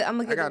gonna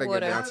I get gotta the get water.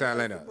 down to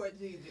Atlanta.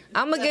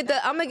 I'm gonna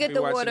get Be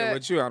the watching water. it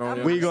with you. I don't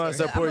know. We gonna I'm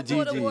support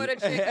gonna pour the Gigi. water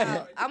trick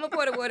out. I'm gonna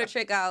pour the water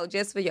trick out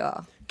just for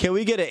y'all. Can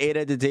we get an 8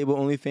 at the Table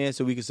OnlyFans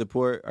so we can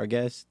support our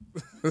guests?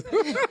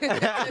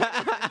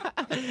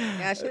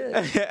 Yeah, I should.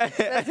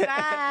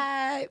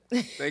 Subscribe.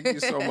 Thank you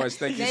so much.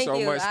 Thank you so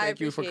much. I Thank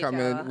you for appreciate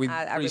coming. y'all. We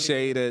I really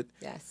appreciate it.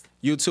 Yes.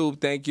 YouTube,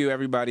 thank you,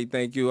 everybody.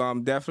 Thank you.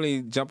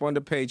 Definitely jump on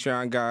the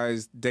Patreon,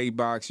 guys.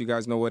 Daybox, you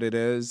guys know what it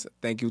is.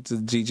 Thank you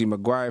to Gigi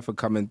Maguire for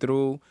coming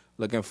through.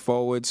 Looking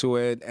forward to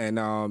it.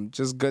 And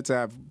just good to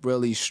have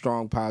really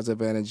strong,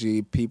 positive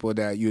energy, people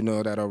that you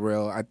know that are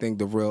real. I think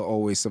the real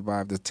always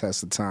survive the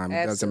test of time.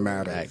 It doesn't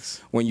matter.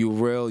 Facts. When you're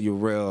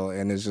real.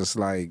 And it's just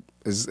like,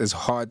 it's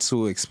hard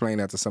to explain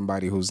that to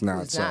somebody who's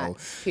not. It's not.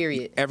 So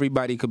Period.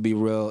 everybody could be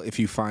real if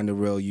you find the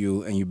real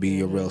you and you be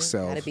your real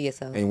self. Gotta be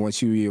yourself. And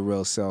once you be your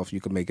real self, you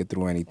can make it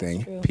through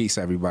anything. Peace,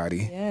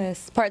 everybody.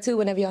 Yes. Part 2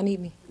 whenever y'all need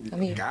me. I'm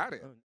here. Got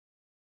it.